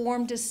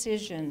informed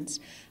decisions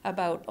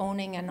about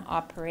owning and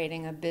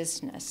operating a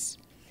business.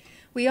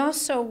 We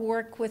also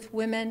work with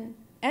women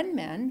and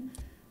men,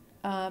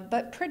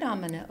 but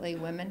predominantly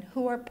women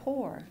who are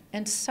poor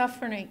and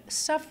suffering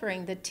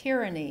the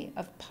tyranny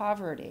of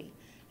poverty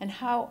and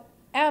how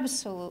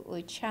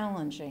absolutely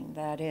challenging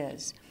that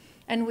is.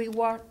 And we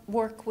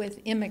work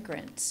with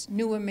immigrants,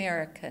 new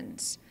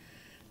Americans.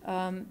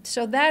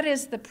 So that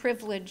is the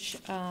privilege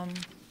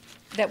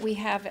that we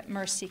have at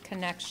Mercy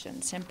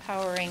Connections,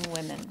 empowering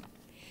women.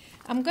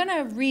 I'm going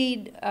to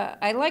read,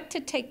 I like to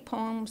take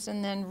poems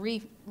and then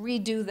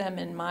redo them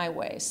in my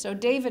way. So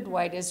David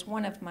White is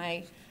one of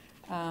my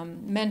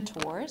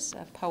mentors,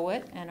 a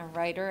poet and a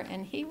writer,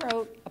 and he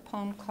wrote a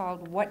poem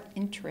called What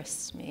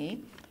Interests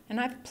Me, and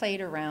I've played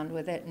around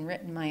with it and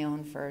written my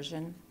own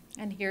version,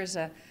 and here's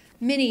a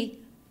mini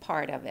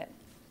part of it.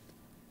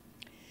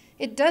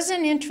 It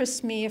doesn't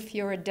interest me if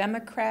you're a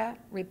Democrat,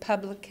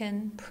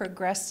 Republican,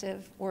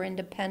 progressive, or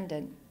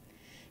independent.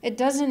 It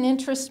doesn't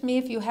interest me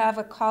if you have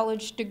a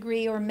college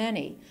degree or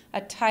many, a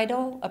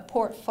title, a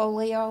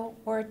portfolio,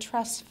 or a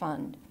trust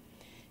fund.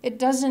 It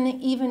doesn't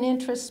even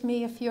interest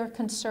me if you're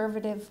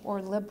conservative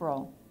or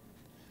liberal.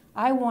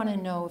 I want to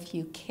know if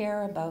you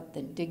care about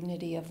the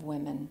dignity of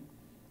women,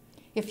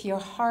 if your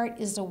heart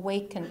is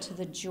awakened to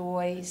the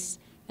joys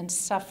and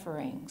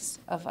sufferings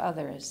of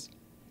others.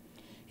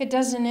 It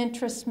doesn't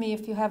interest me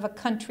if you have a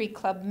country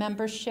club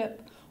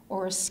membership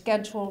or a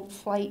scheduled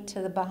flight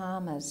to the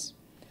Bahamas.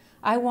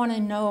 I want to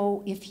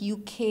know if you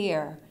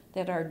care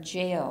that our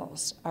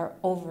jails are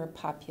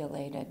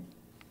overpopulated,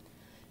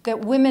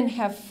 that women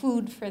have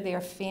food for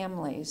their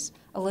families,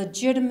 a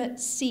legitimate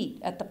seat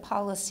at the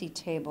policy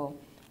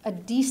table, a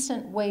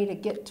decent way to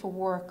get to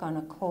work on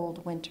a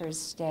cold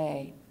winter's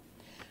day.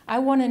 I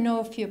want to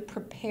know if you're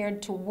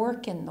prepared to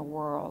work in the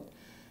world,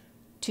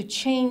 to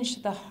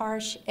change the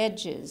harsh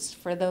edges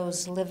for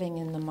those living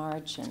in the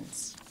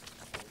margins.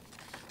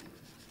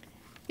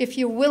 If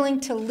you're willing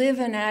to live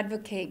and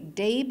advocate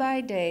day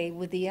by day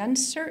with the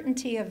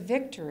uncertainty of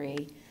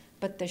victory,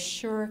 but the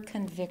sure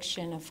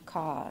conviction of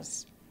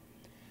cause.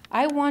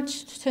 I want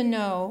to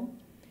know,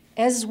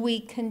 as we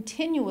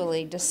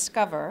continually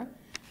discover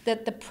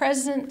that the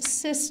present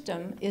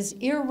system is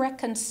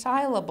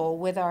irreconcilable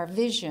with our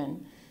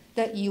vision,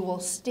 that you will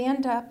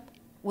stand up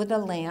with a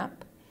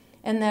lamp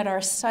and that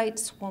our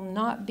sights will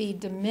not be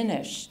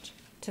diminished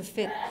to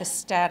fit the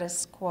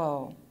status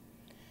quo.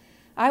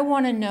 I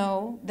want to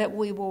know that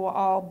we will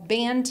all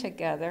band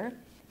together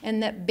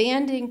and that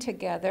banding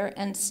together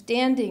and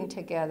standing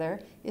together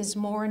is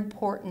more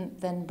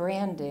important than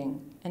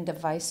branding and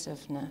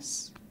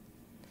divisiveness.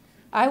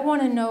 I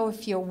want to know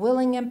if you're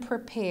willing and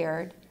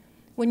prepared,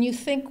 when you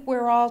think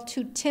we're all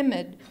too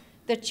timid,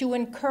 that you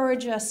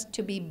encourage us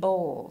to be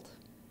bold.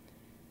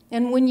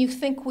 And when you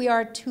think we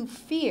are too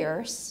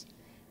fierce,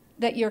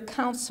 that your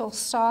counsel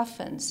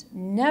softens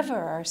never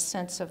our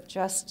sense of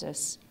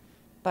justice,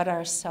 but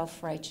our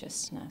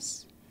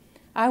self-righteousness.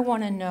 I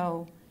want to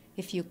know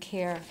if you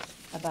care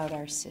about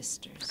our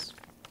sisters.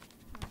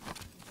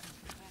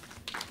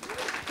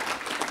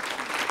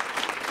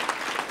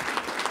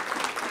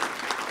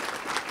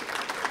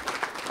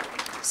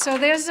 So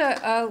there's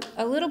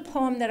a little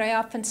poem that I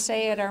often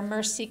say at our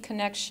Mercy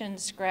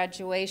Connections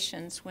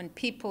graduations when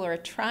people are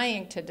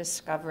trying to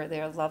discover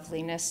their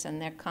loveliness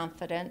and their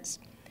confidence.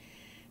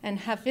 And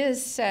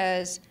Hafiz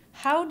says,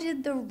 "How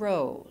did the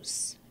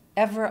rose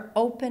ever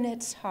open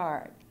its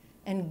heart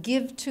and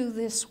give to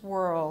this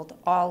world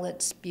all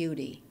its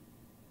beauty?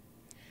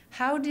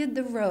 How did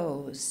the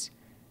rose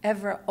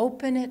ever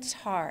open its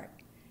heart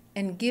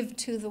and give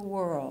to the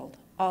world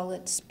all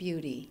its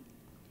beauty?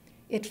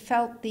 It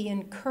felt the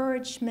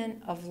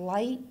encouragement of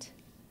light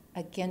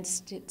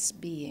against its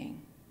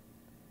being.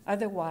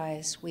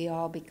 Otherwise, we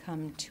all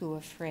become too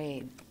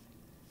afraid.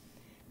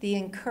 The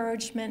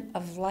encouragement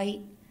of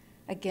light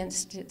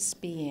against its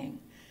being.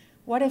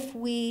 What if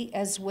we,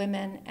 as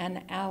women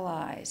and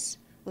allies,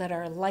 let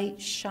our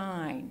light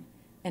shine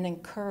and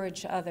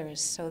encourage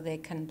others so they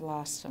can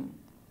blossom?"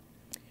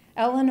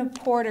 Eleanor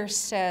Porter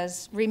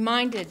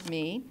reminded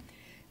me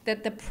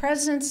that the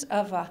presence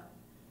of a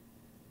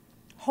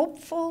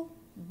hopeful,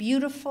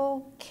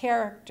 beautiful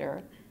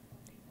character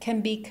can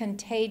be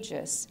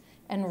contagious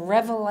and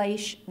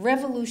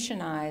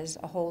revolutionize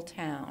a whole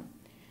town.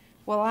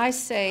 Well, I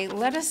say,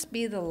 let us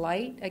be the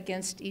light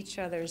against each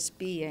other's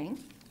being,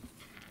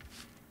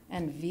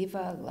 and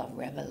viva la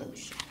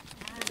revolution.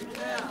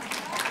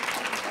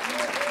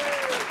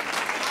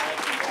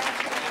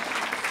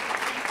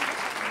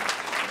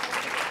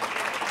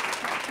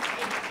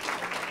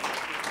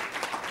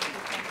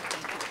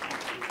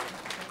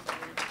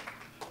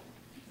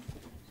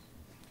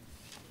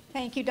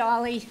 Thank you,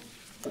 Dolly.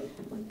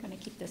 I'm going to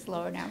keep this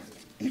lower now.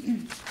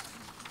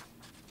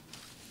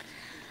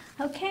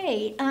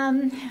 Okay,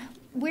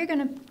 we're going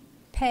to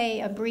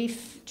pay a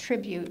brief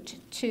tribute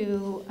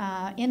to,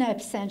 in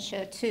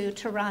absentia, to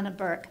Tarana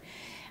Burke.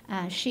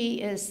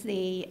 She is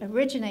the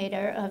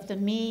originator of the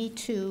Me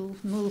Too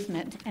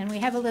movement, and we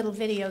have a little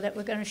video that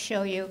we're going to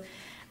show you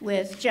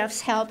with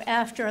Jeff's help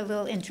after a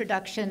little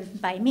introduction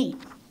by me.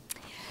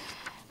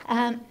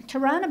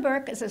 Tarana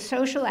Burke is a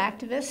social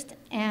activist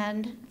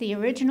and the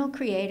original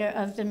creator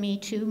of the Me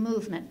Too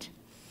movement.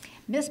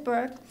 Ms.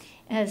 Burke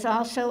is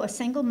also a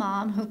single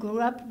mom who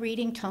grew up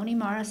reading Toni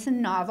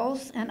Morrison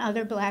novels and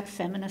other Black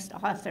feminist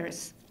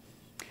authors.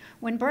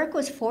 When Burke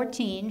was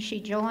 14, she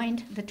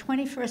joined the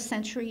 21st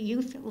Century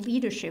Youth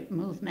Leadership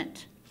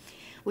Movement,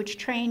 which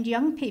trained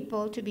young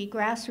people to be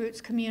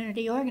grassroots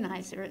community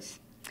organizers.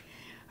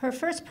 Her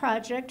first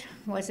project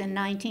was in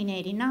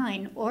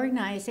 1989,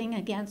 organizing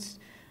against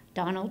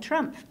Donald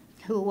Trump,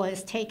 who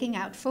was taking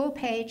out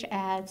full-page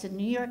ads in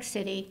New York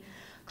City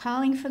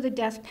calling for the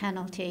death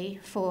penalty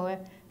for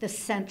the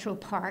Central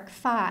Park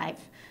Five,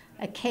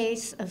 a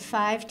case of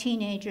 5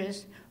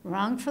 teenagers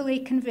wrongfully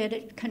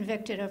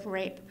convicted of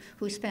rape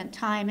who spent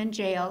time in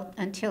jail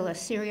until a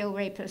serial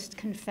rapist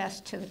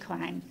confessed to the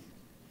crime.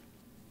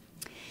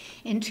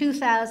 In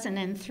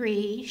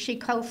 2003, she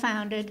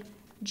co-founded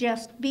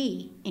Just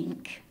Be,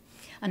 Inc.,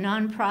 a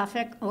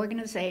nonprofit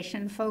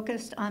organization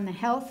focused on the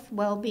health,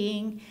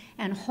 well-being,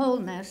 and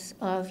wholeness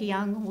of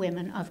young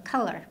women of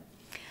color.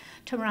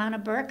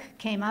 Tarana Burke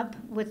came up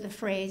with the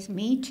phrase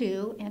Me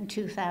Too in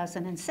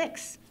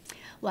 2006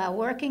 while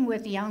working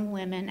with young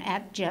women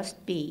at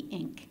Just Be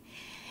Inc.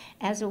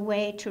 as a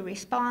way to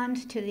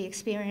respond to the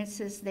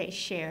experiences they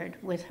shared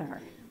with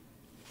her.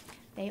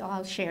 They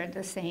all shared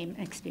the same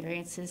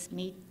experiences,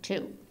 Me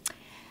Too.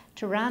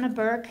 Tarana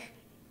Burke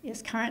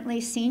is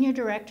currently Senior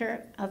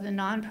Director of the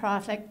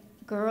nonprofit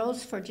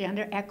Girls for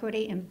Gender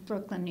Equity in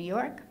Brooklyn, New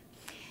York.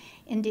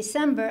 In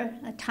December,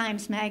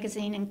 Times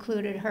Magazine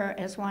included her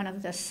as one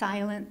of the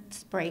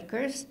Silence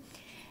Breakers,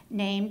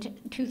 named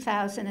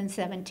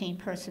 2017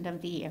 Person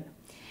of the Year.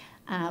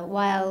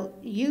 While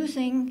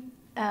using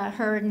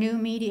her new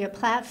media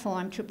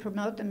platform to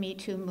promote the Me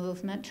Too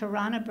movement,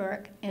 Tarana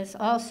Burke is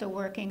also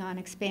working on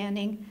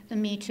expanding the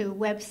Me Too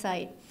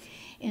website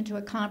into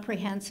a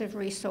comprehensive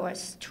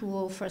resource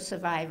tool for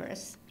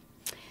survivors.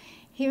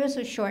 Here's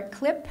a short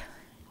clip,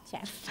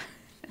 Jeff,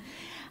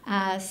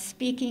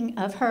 speaking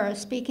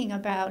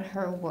about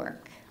her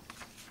work.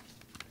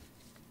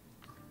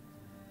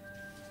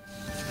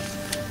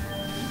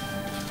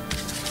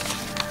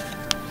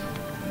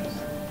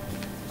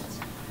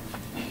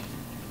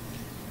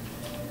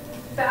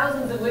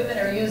 Thousands of women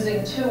are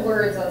using 2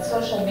 words on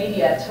social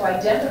media to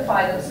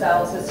identify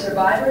themselves as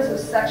survivors of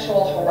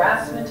sexual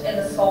harassment and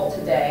assault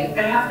today.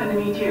 It happened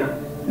to me too.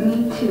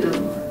 Me too.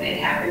 It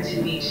happened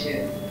to me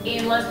too.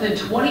 In less than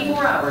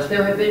 24 hours,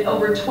 there have been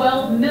over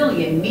 12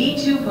 million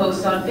Me Too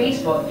posts on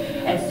Facebook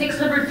and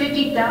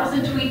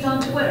 650,000 tweets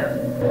on Twitter.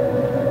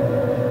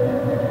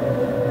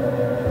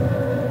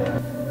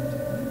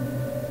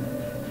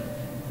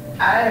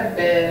 I have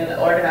been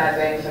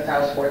organizing since I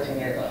was 14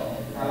 years old.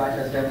 My life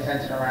has been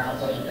centered around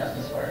social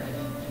justice work.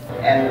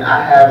 And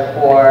I have,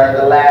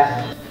 for the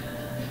last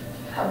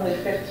probably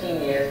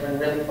 15 years, been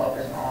really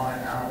focused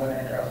on women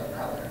and girls of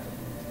color.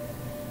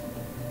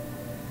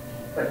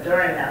 But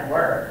during that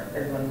work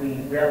is when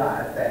we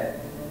realized that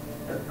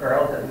the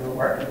girls that we were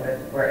working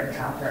with were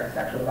encountering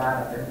sexual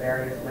violence in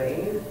various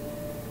ways.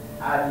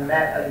 I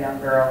met a young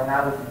girl when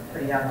I was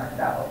pretty young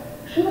myself.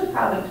 She was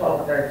probably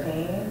 12 or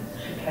 13.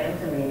 She came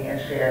to me and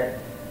shared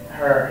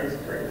her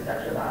history with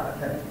sexual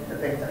violence and the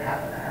things that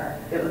happened to her.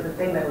 It was the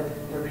thing that was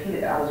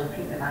repeated. I was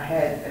repeating in my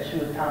head as she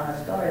was telling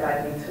her story,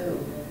 like, me too.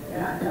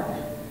 Yeah,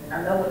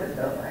 I know what this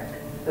feels like.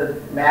 The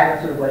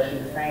magnitude of what she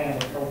was saying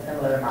was so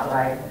similar to my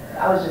life.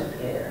 I was just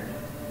scared.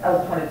 I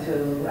was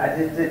 22. I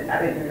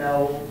didn't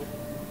know.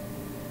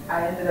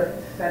 I ended up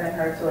sending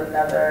her to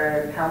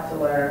another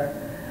counselor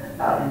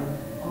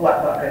who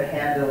I thought could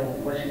handle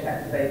what she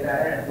had to say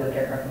better and would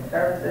get her some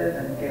services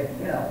and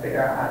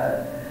figure out how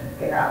to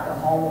get her out the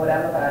home or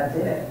whatever, but I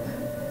didn't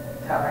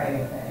tell her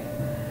anything.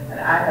 And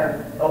I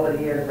have, over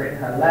the years, written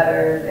her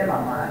letters in my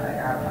mind, like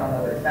I don't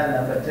know where to send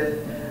them, but just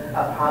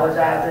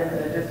apologizing,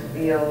 because it just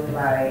feels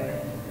like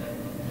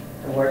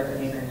the worst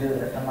that you can do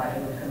to somebody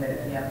who's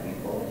committed to young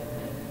people.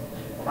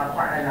 My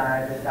partner and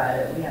I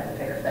decided we have to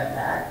take a step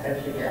back and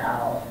figure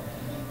out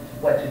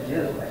what to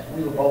do. Like,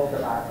 we were both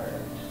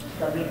survivors.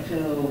 So Me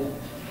Too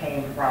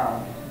came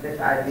from this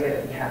idea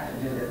that we have to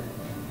do this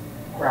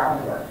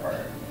groundwork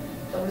first.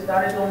 So we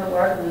started doing the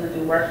work, and we would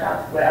do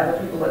workshops wherever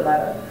people would let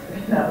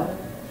us,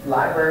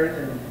 libraries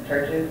and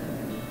churches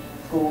and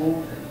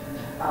schools.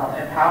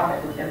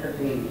 Empowerment through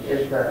empathy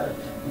is the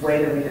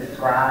way that we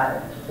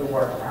describe the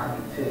work around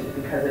Me Too,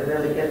 because it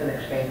really is an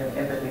exchange of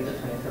empathy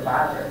between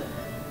survivors.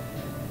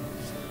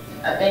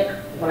 I think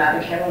when I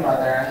became a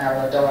mother and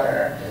have a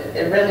daughter,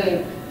 it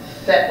really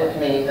set with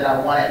me that I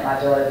wanted my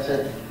daughter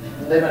to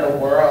live in a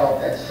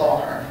world that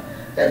saw her,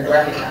 that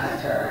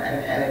recognized her,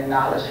 and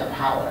acknowledged her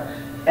power.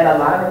 And a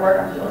lot of the work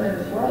I'm doing in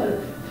this world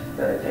is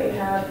so that they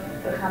have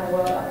the kind of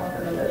world I want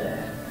them to live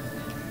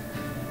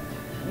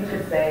in. You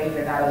could say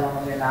you're not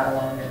alone, you're not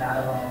alone, you're not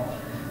alone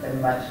as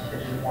much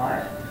as you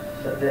want,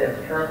 but the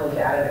empirical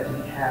data that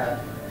we have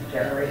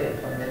generated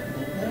from this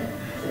movement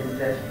is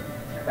just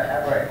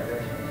forever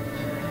existing.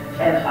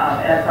 And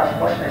that's how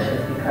fortunate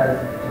it is, because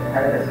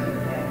predators keep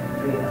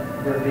being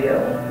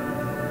revealed.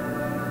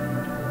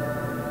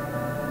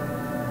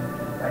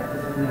 Like,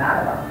 this is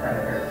not about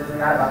predators. This is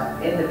not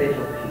about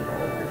individual people.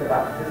 It's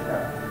about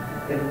systems.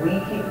 If we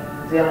keep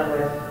dealing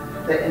with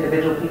the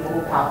individual people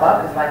who pop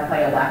up, it's like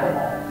playing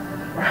whack-a-mole,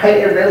 right?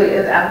 It really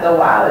is. After a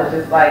while, it's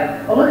just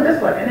like, oh, look at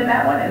this one, and then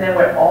that one, and then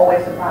we're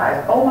always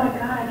surprised. Oh my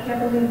God, I can't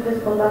believe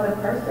this beloved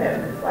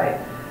person. It's like,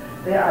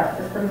 there are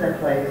systems in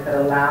place that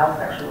allow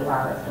sexual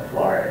violence to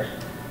flourish.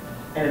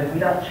 And if we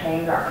don't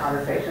change our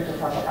conversation to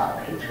talk about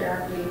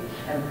patriarchy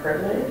and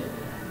privilege,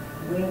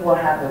 we will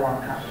have the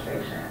wrong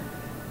conversation.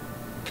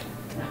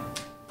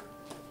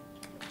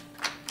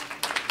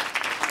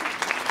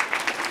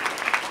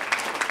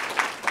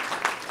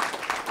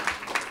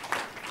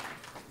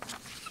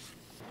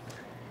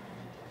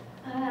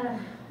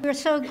 We're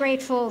so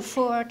grateful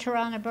for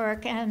Tarana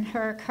Burke and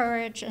her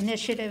courage,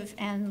 initiative,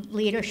 and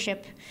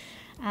leadership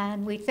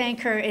And we thank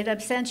her in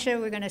absentia.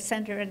 We're going to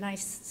send her a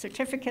nice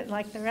certificate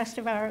like the rest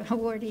of our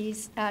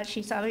awardees.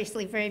 She's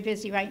obviously very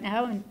busy right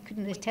now and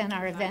couldn't attend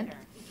our event.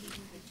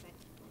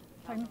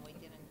 Pardon?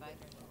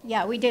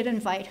 Yeah, we did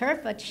invite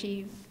her, but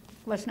she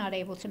was not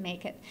able to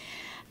make it.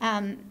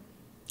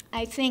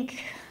 I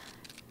think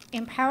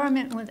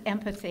empowerment with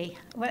empathy,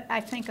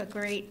 I think a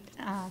great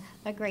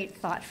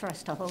thought for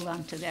us to hold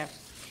on to there.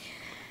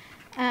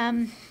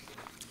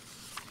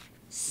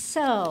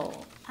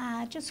 So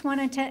I just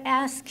wanted to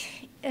ask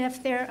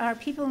if there are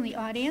people in the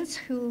audience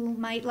who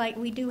might like,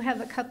 we do have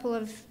a couple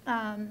of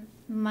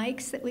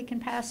mics that we can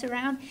pass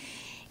around.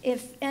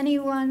 If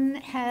anyone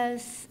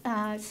has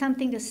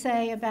something to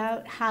say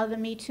about how the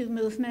Me Too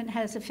movement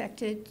has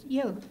affected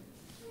you.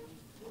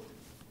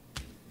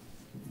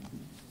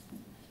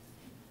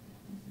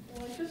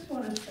 Well, I just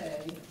want to say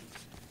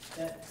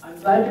that I'm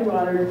glad you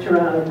honored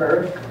Tarana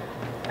Burke,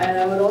 and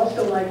I would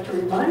also like to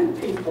remind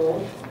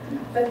people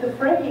that the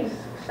phrase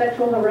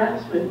sexual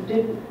harassment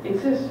didn't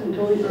exist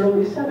until the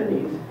early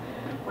 70s,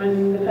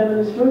 when the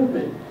feminist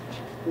movement,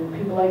 and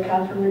people like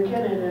Catherine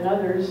McKinnon and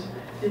others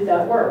did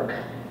that work.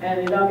 And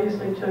it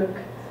obviously took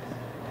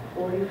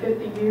 40,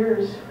 50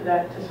 years for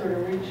that to sort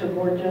of reach a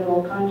more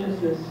general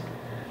consciousness.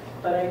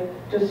 But I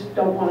just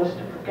don't want us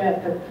to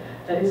forget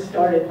that it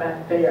started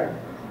back there,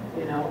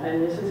 you know,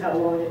 and this is how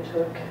long it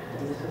took.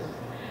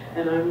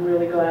 And I'm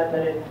really glad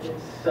that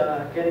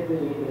it's getting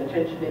the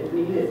attention it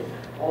needed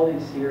all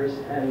these years,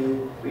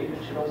 and we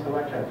should also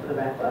watch out for the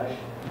backlash.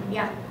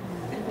 Yeah.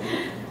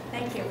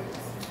 Thank you.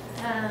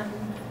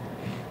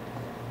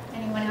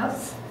 Anyone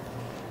else?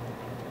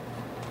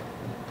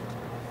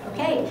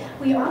 Okay.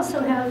 We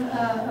also have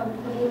a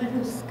woman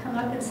who's come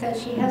up and said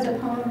she has a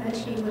poem that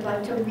she would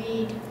like to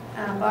read.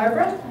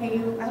 Barbara, are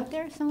you out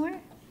there somewhere?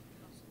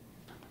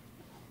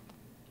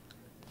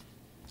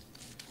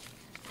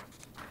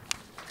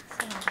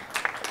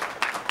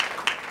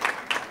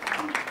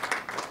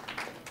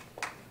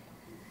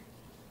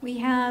 We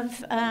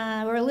have,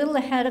 we're a little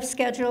ahead of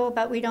schedule,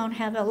 but we don't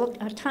have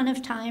a ton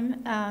of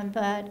time.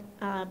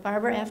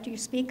 Barbara, after you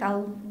speak,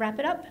 I'll wrap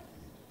it up.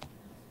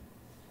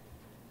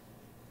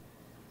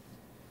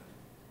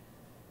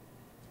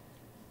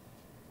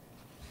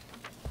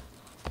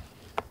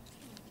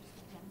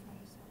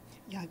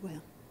 Yeah, I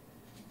will.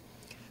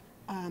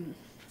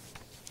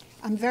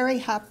 I'm very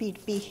happy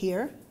to be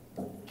here.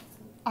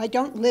 I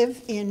don't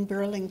live in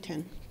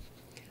Burlington.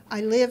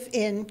 I live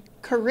in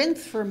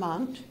Corinth,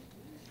 Vermont,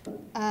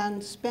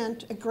 and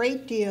spent a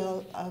great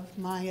deal of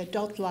my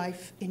adult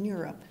life in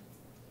Europe.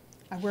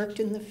 I worked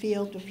in the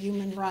field of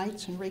human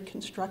rights and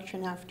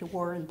reconstruction after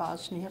war in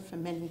Bosnia for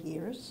many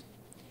years.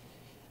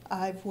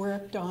 I've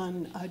worked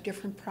on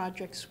different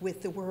projects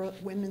with the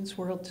Women's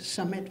World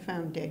Summit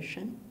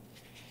Foundation.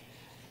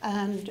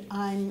 And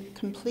I'm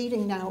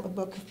completing now a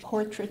book of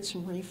portraits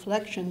and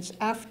reflections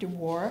after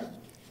war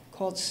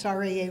called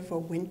Sarajevo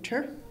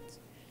Winter.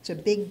 It's a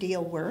big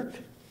deal work,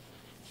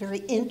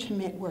 very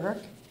intimate work.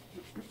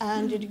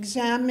 And it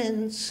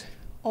examines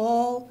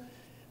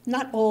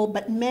not all,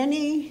 but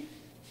many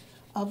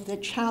of the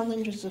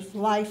challenges of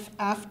life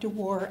after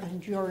war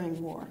and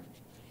during war,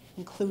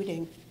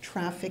 including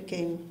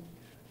trafficking,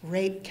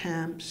 rape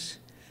camps,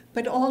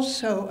 but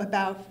also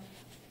about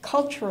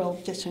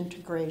cultural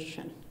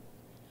disintegration,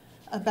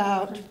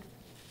 about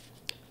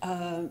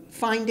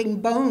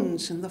finding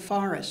bones in the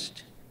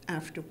forest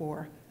after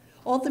war,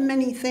 all the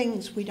many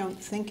things we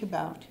don't think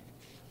about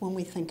when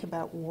we think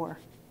about war.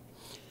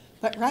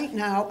 But right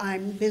now,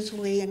 I'm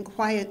busily and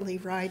quietly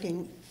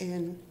writing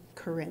in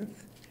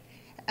Corinth.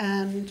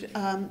 And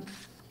a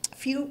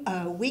few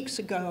weeks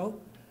ago,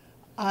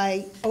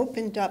 I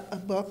opened up a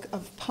book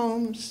of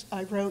poems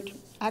I wrote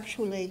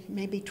actually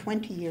maybe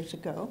 20 years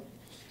ago.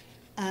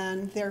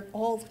 And they're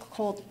all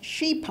called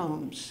she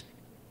poems,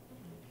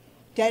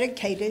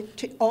 dedicated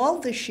to all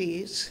the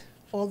she's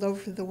all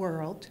over the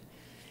world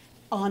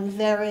on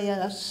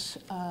various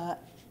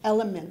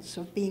elements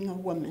of being a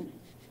woman.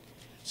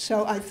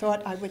 So I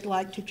thought I would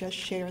like to just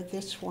share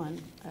this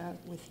one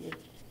with you.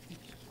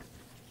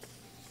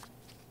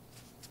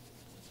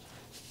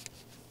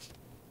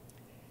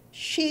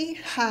 She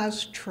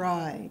has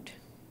tried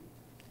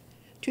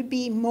to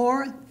be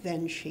more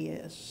than she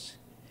is,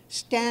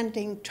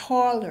 standing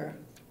taller,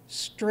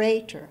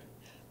 straighter,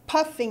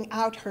 puffing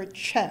out her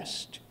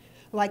chest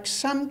like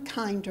some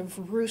kind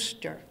of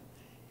rooster,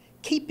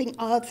 keeping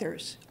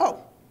others.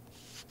 Oh,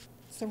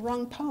 it's the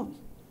wrong poem.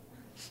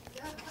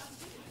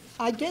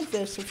 I did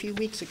this a few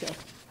weeks ago.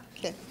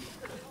 Okay.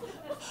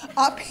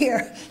 Up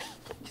here,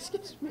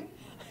 excuse me,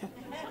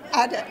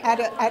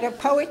 at a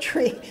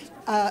poetry,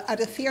 at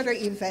a theater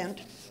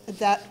event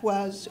that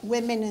was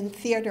women in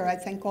theater, I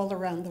think, all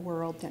around the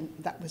world, and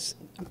that was,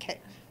 okay.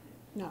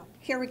 No,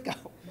 here we go.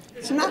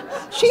 It's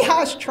not, she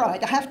has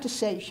tried, I have to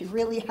say, she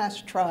really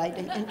has tried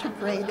and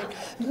integrated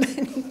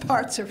many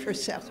parts of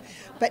herself.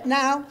 But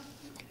now,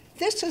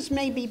 this is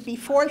maybe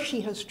before she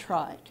has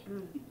tried,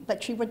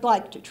 but she would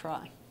like to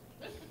try.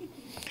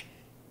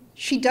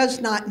 She does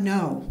not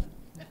know,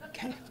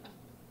 okay?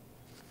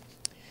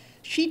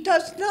 She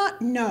does not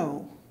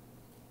know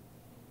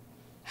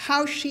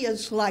how she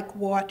is like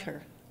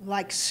water,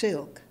 like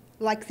silk,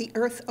 like the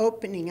earth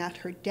opening at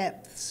her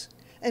depths,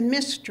 a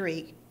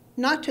mystery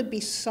not to be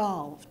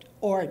solved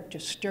or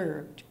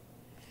disturbed.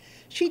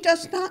 She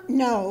does not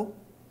know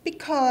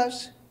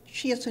because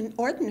she is an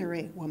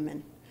ordinary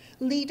woman,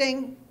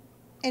 leading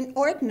an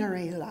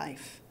ordinary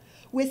life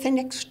with an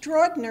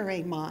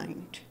extraordinary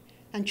mind,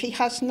 and she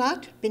has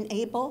not been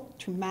able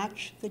to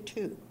match the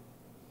two.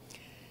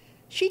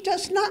 She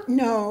does not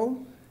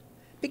know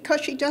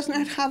because she does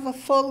not have a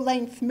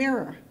full-length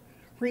mirror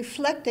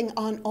reflecting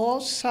on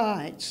all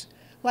sides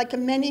like a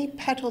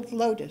many-petaled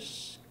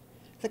lotus,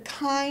 the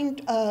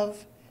kind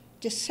of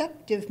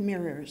deceptive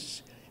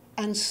mirrors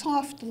and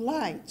soft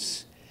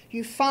lights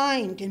you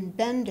find in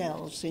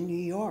Bendel's in New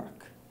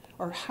York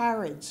or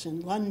Harrods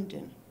in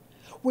London,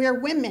 where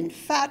women,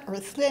 fat or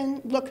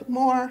thin, look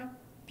more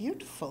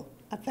beautiful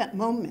at that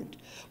moment,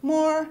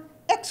 more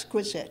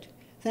exquisite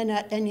than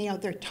at any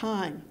other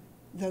time,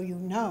 though you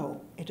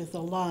know it is a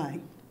lie.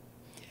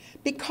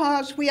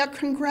 Because we are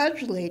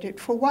congratulated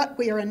for what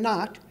we are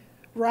not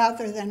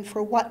rather than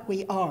for what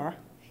we are,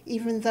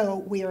 even though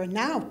we are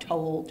now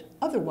told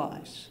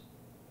otherwise.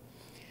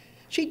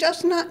 She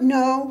does not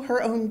know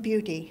her own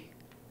beauty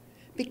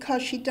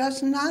because she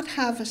does not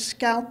have a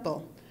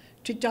scalpel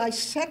to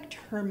dissect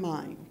her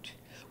mind,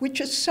 which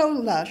is so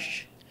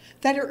lush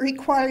that it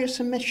requires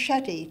a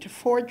machete to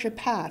forge a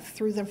path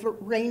through the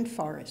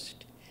rainforest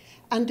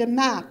and a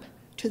map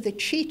to the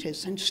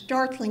cheetahs and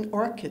startling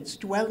orchids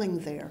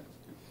dwelling there.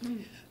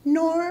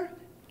 Nor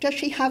does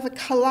she have a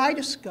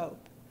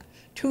kaleidoscope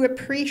to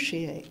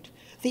appreciate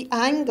the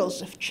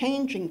angles of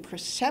changing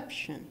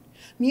perception,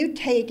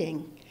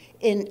 mutating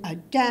in a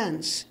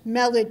dance,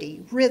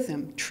 melody,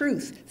 rhythm,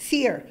 truth,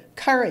 fear,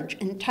 courage,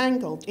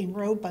 entangled in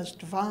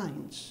robust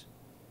vines.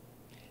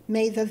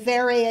 May the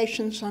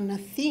variations on a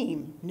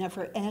theme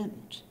never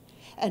end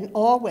and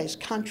always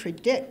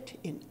contradict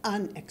in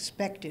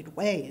unexpected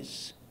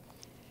ways.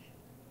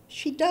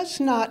 She does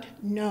not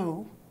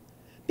know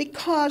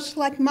because,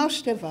 like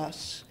most of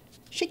us,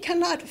 she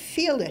cannot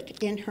feel it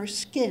in her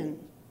skin,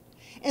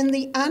 in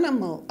the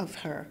animal of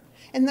her,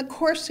 in the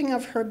coursing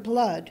of her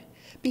blood,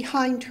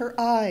 behind her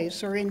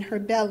eyes or in her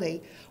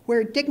belly,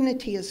 where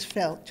dignity is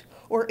felt,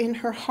 or in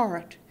her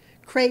heart,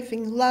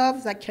 craving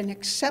love that can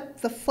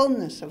accept the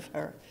fullness of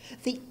her,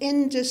 the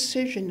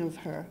indecision of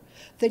her,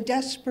 the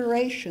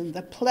desperation,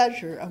 the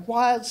pleasure, a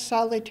wild,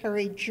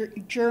 solitary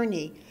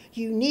journey,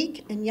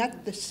 unique and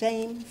yet the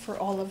same for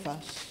all of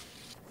us.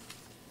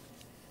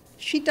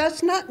 She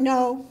does not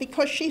know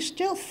because she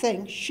still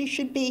thinks she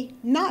should be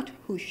not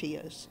who she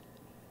is,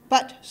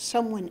 but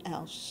someone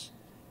else,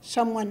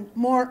 someone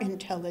more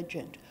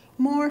intelligent,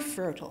 more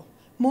fertile,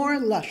 more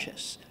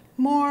luscious,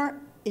 more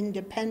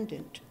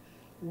independent,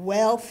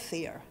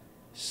 wealthier,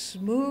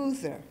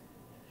 smoother,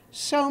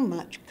 so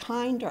much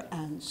kinder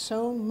and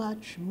so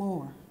much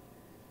more.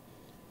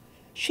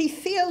 She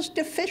feels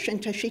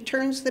deficient as she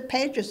turns the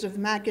pages of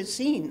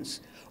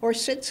magazines or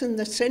sits in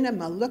the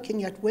cinema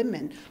looking at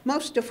women,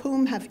 most of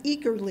whom have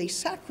eagerly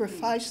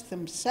sacrificed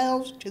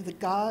themselves to the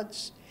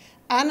gods,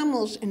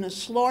 animals in a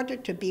slaughter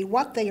to be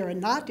what they are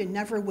not and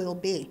never will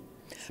be.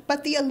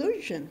 But the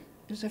illusion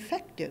is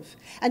effective,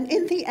 and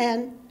in the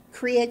end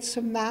creates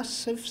a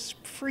massive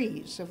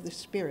freeze of the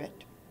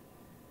spirit.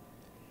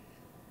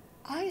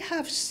 I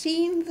have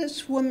seen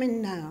this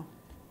woman now,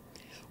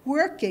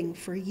 working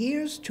for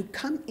years to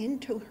come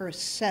into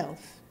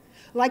herself,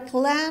 like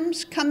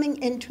lambs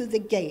coming into the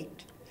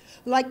gate,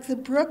 like the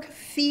brook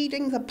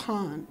feeding the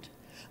pond,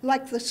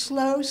 like the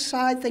slow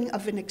scything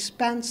of an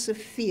expansive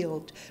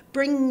field,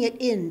 bringing it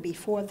in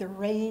before the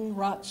rain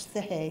rots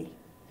the hay.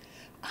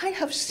 I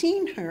have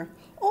seen her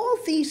all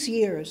these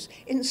years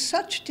in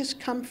such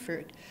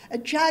discomfort, a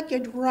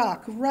jagged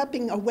rock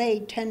rubbing away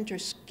tender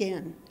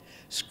skin,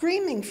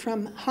 screaming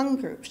from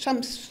hunger,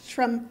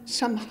 from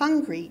some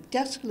hungry,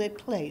 desolate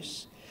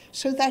place,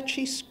 so that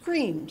she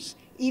screams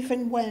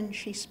even when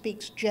she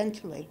speaks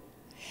gently.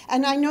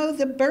 And I know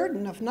the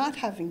burden of not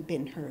having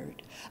been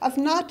heard, of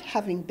not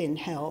having been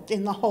held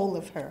in the whole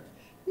of her,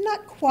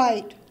 not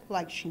quite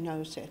like she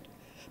knows it.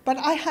 But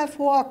I have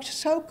walked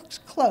so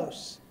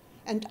close,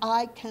 and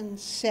I can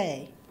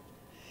say,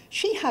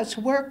 she has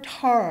worked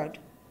hard,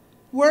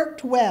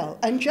 worked well,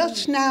 and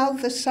just now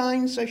the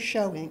signs are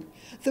showing.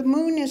 The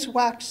moon is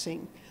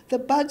waxing, the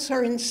buds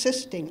are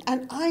insisting,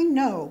 and I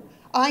know,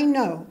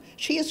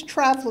 she is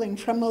traveling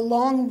from a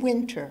long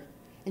winter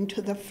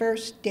into the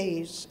first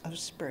days of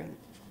spring.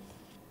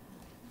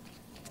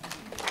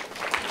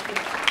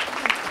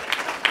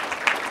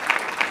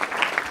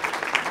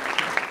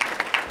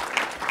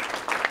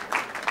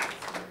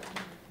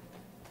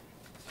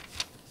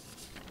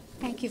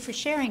 Thank you for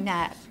sharing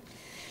that.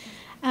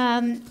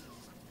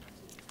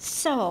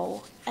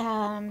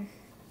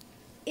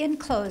 In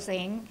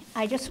closing,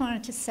 I just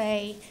wanted to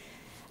say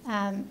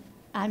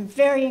I'm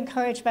very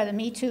encouraged by the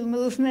Me Too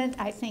movement.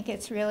 I think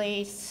it's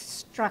really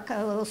struck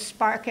a little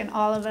spark in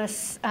all of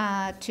us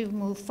to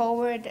move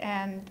forward,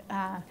 and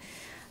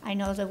I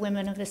know the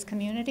women of this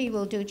community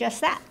will do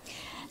just that.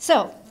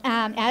 So,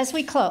 as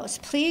we close,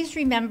 please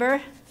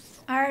remember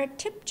our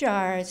tip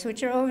jars,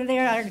 which are over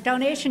there, our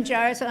donation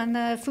jars on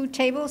the food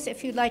tables.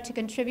 If you'd like to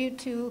contribute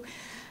to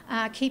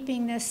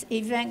keeping this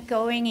event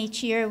going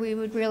each year, we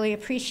would really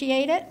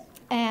appreciate it.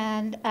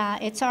 And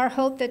it's our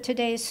hope that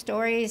today's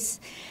stories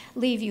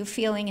leave you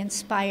feeling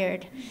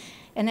inspired,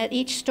 and that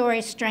each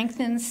story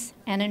strengthens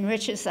and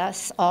enriches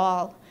us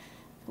all.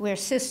 We're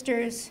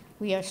sisters,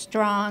 we are a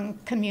strong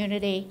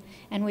community,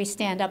 and we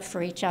stand up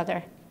for each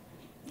other.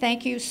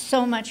 Thank you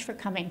so much for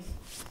coming.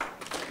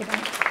 Good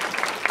night.